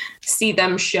like see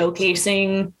them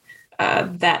showcasing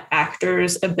that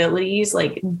actor's abilities,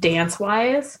 like dance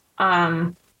wise.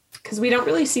 Because we don't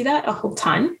really see that a whole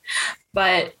ton,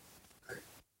 but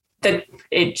it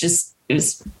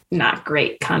was not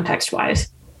great context wise.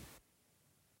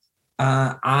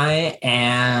 I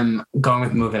am going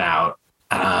with Moving Out.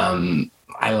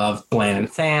 I love Blaine and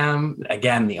Sam.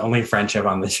 Again, the only friendship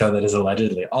on the show that is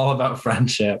allegedly all about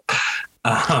friendship.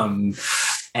 And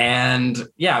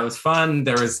yeah, it was fun.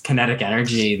 There was kinetic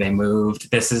energy. They moved.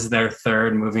 This is their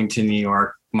third moving to New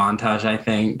York montage, I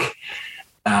think.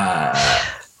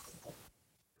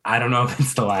 I don't know if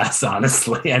it's the last,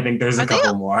 honestly. I think there's a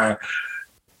couple more.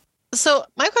 So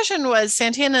my question was,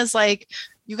 Santana's like,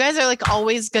 you guys are like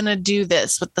always going to do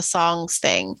this with the songs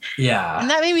thing. Yeah.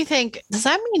 And that made me think, does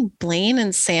that mean Blaine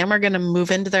and Sam are going to move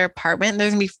into their apartment and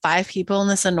there's going to be 5 people in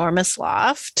this enormous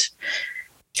loft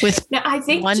with Now, I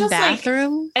think one just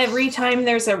bathroom? like every time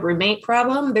there's a roommate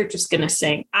problem, they're just going to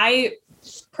sing. I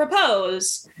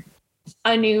propose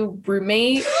a new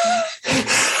roommate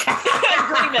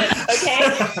agreement, okay?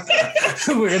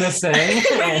 We're going to sing.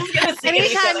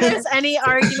 Anytime there's any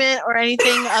argument or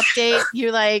anything update,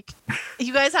 you're like,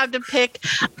 you guys have to pick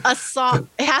a song.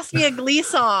 It has to be a Glee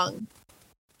song.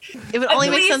 It would only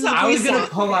make Glee sense. song. I Glee was going to song.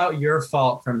 pull out Your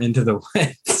Fault from Into the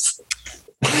Woods.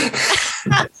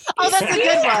 Oh, that's a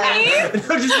good one.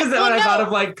 No, just because when I thought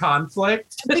of like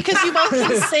conflict. Because you both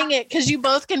can sing it, because you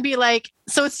both can be like,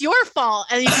 so it's your fault,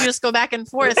 and you can just go back and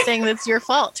forth saying that's your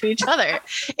fault to each other.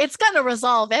 It's gonna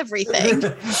resolve everything.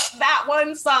 That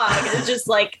one song is just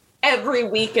like every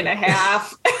week and a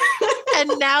half.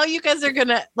 And now you guys are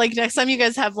gonna like next time you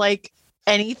guys have like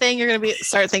anything, you're gonna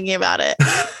start thinking about it.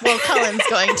 Well, Cullen's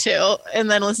going to,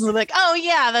 and then listen to like, oh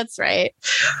yeah, that's right.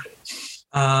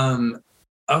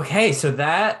 Okay, so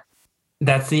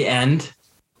that's the end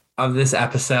of this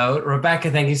episode.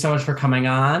 Rebecca, thank you so much for coming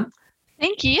on.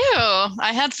 Thank you.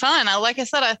 I had fun. Like I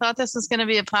said, I thought this was going to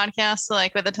be a podcast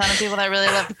like with a ton of people that really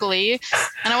loved Glee,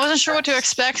 and I wasn't sure what to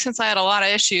expect since I had a lot of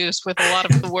issues with a lot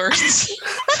of the words.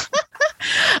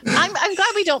 I'm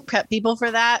glad we don't prep people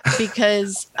for that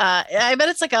because I bet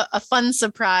it's like a fun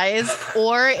surprise.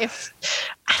 Or if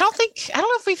I don't know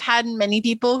if we've had many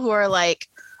people who are like,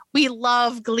 we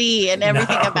love Glee and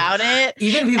everything about it.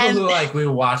 Even people who like we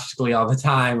watched Glee all the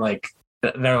time, like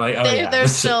they're like, oh yeah, they're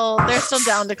still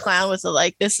down to clown with the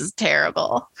like, this is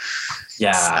terrible.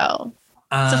 Yeah. So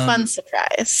it's a fun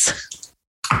surprise.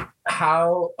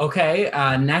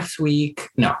 Next week.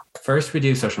 No, first we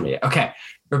do social media. Okay.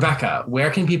 Rebecca,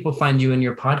 where can people find you and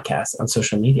your podcast on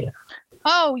social media?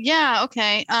 Oh yeah.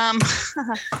 Okay.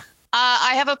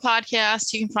 I have a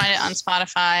podcast. You can find it on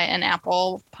Spotify and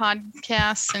Apple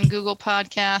Podcasts and Google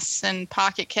Podcasts and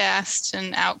Pocket Cast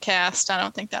and Outcast. I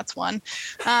don't think that's one.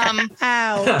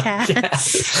 Outcast.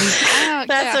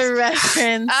 That's a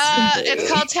reference.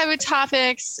 It's called Taboo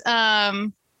Topics.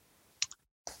 I'm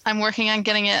working on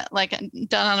getting it like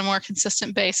done on a more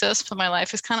consistent basis, but my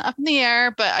life is kind of up in the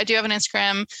air. But I do have an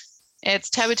Instagram It's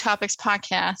Taboo Topics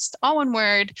Podcast, all one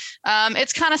word.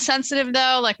 It's kind of sensitive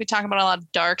though. Like we talk about a lot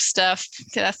of dark stuff.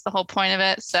 That's the whole point of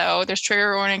it. So there's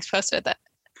trigger warnings posted at the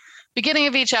beginning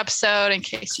of each episode in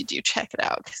case you do check it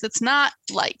out because it's not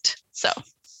light. So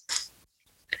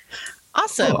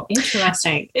awesome. Cool.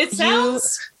 Interesting. It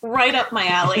sounds right up my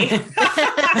alley.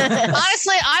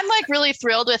 honestly, I'm like really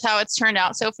thrilled with how it's turned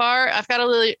out so far. I've got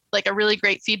a really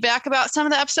great feedback about some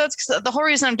of the episodes because the whole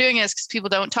reason I'm doing it is because people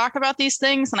don't talk about these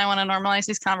things and I want to normalize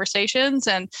these conversations.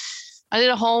 And I did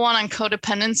a whole one on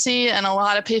codependency and a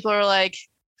lot of people are like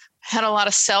had a lot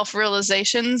of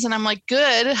self-realizations and I'm like,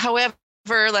 good. However,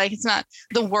 like it's not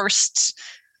the worst,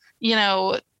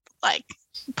 like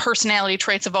personality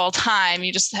traits of all time.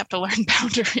 You just have to learn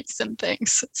boundaries and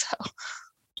things. So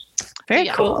very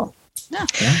yeah. cool. Yeah.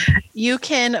 You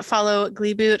can follow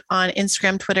Gleeboot on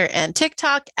Instagram, Twitter, and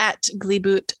TikTok at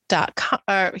gleeboot.com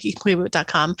or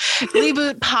gleeboot.com,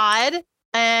 gleebootpod.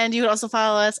 And you can also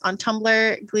follow us on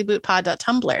Tumblr,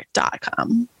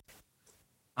 gleebootpod.tumblr.com.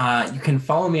 You can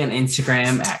follow me on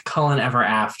Instagram at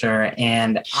CullenEverAfter,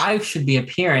 and I should be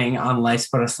appearing on Life's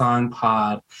But a Song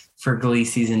pod for Glee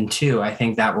Season 2. I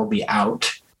think that will be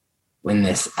out when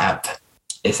this ep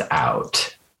is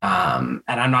out. And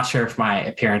I'm not sure if my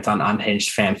appearance on Unhinged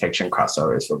fan fiction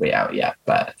crossovers will be out yet,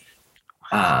 but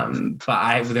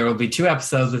there will be 2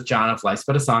 episodes with John of Life's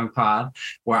But a Song pod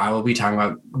where I will be talking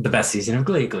about the best season of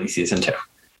Glee, Glee Season 2.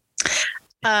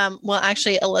 Well,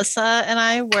 actually, Alyssa and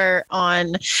I were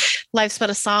on Life's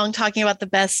But a Song talking about the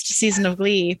best season of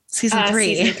Glee, season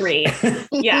 3. Season 3.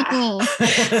 Yeah.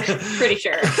 Pretty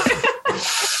sure.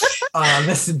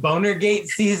 This is Bonergate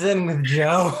season with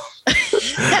Joe.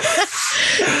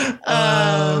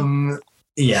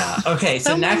 Yeah. Okay.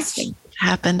 So next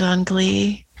happened on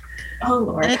Glee. Oh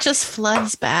Lord. And it just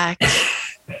floods back.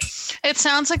 It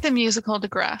sounds like the musical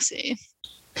Degrassi.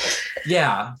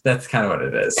 Yeah, that's kind of what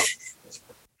it is.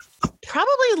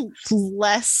 Probably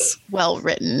less well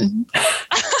written.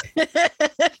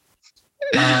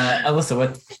 Alyssa,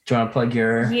 what do you want to plug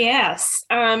your? Yes.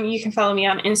 You can follow me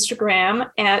on Instagram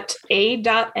at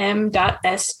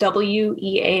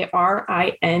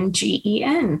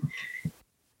a.m.swearingen.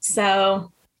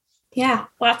 So yeah,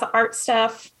 lots of art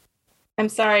stuff. I'm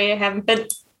sorry I haven't been,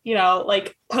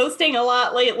 posting a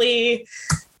lot lately.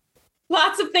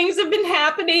 Lots of things have been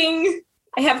happening.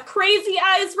 I have crazy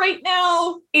eyes right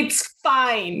now. It's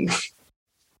fine.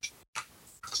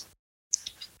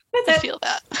 I feel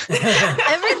that.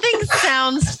 Everything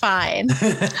sounds fine.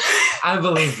 I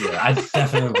believe you. I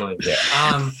definitely believe you.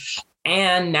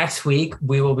 And next week,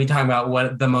 we will be talking about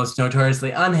what the most notoriously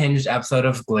unhinged episode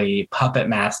of Glee, Puppet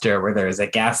Master, where there is a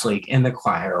gas leak in the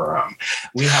choir room.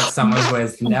 We have someone who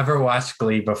has never watched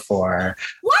Glee before.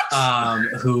 What?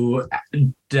 Who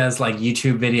does like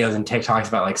YouTube videos and TikToks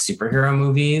about like superhero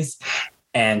movies.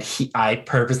 And I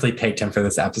purposely picked him for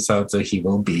this episode, so he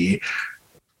will be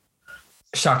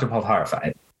shocked, appalled,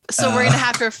 horrified. So we're going to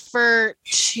have to refer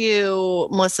to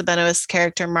Melissa Benoist's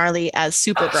character Marley as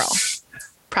Supergirl.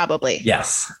 Probably.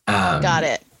 Yes. Got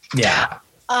it. Yeah.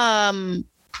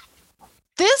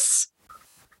 This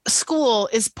school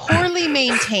is poorly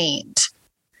maintained.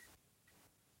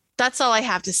 That's all I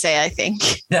have to say, I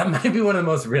think. That might be one of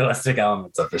the most realistic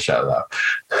elements of the show,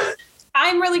 though.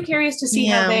 I'm really curious to see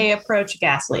how they approach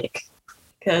gas leak.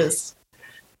 Because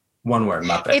one word,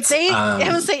 Muppets. If they, I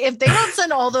would say, if they don't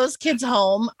send all those kids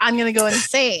home, I'm going to go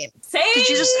insane. Same. Did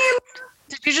you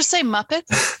just say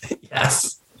Muppets?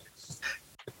 Yes.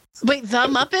 Wait, the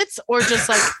Muppets or just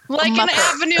like an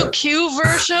Muppet? Avenue Q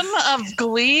version of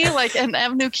Glee, like an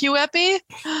Avenue Q epi?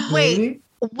 Wait,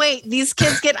 these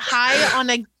kids get high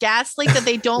on a gas leak that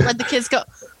they don't let the kids go.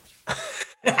 All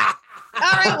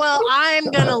right, well, I'm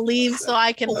going to leave so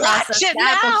I can process it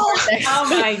that. Oh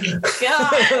my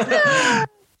God.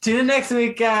 Tune in next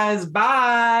week, guys.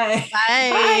 Bye.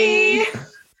 Bye. Bye.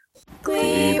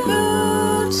 Glee.